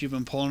hair left? You've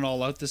been pulling it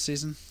all out this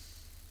season?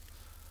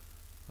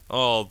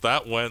 Oh,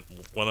 that went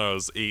when I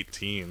was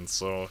 18,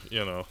 so,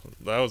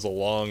 that was a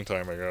long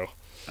time ago.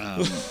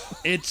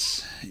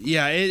 It's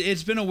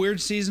been a weird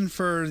season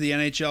for the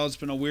NHL. It's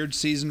been a weird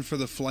season for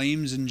the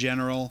Flames in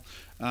general.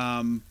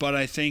 But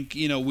I think,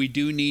 we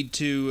do need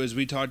to, as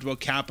we talked about,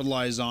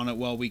 capitalize on it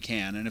while we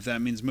can. And if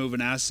that means moving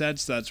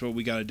assets, that's what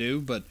we got to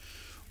do. But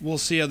we'll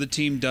see how the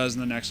team does in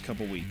the next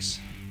couple weeks.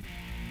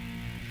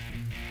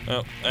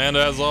 Well, and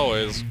as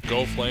always,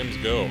 go Flames,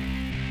 go.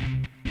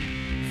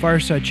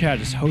 Fireside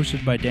Chat is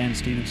hosted by Dan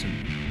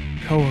Stevenson,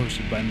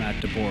 co-hosted by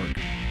Matt DeBorg.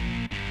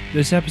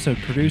 This episode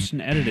produced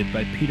and edited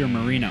by Peter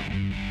Marino.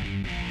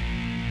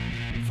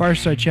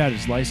 Fireside Chat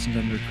is licensed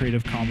under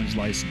Creative Commons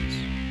license.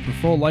 For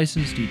full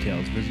license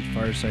details, visit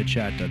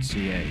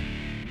firesidechat.ca.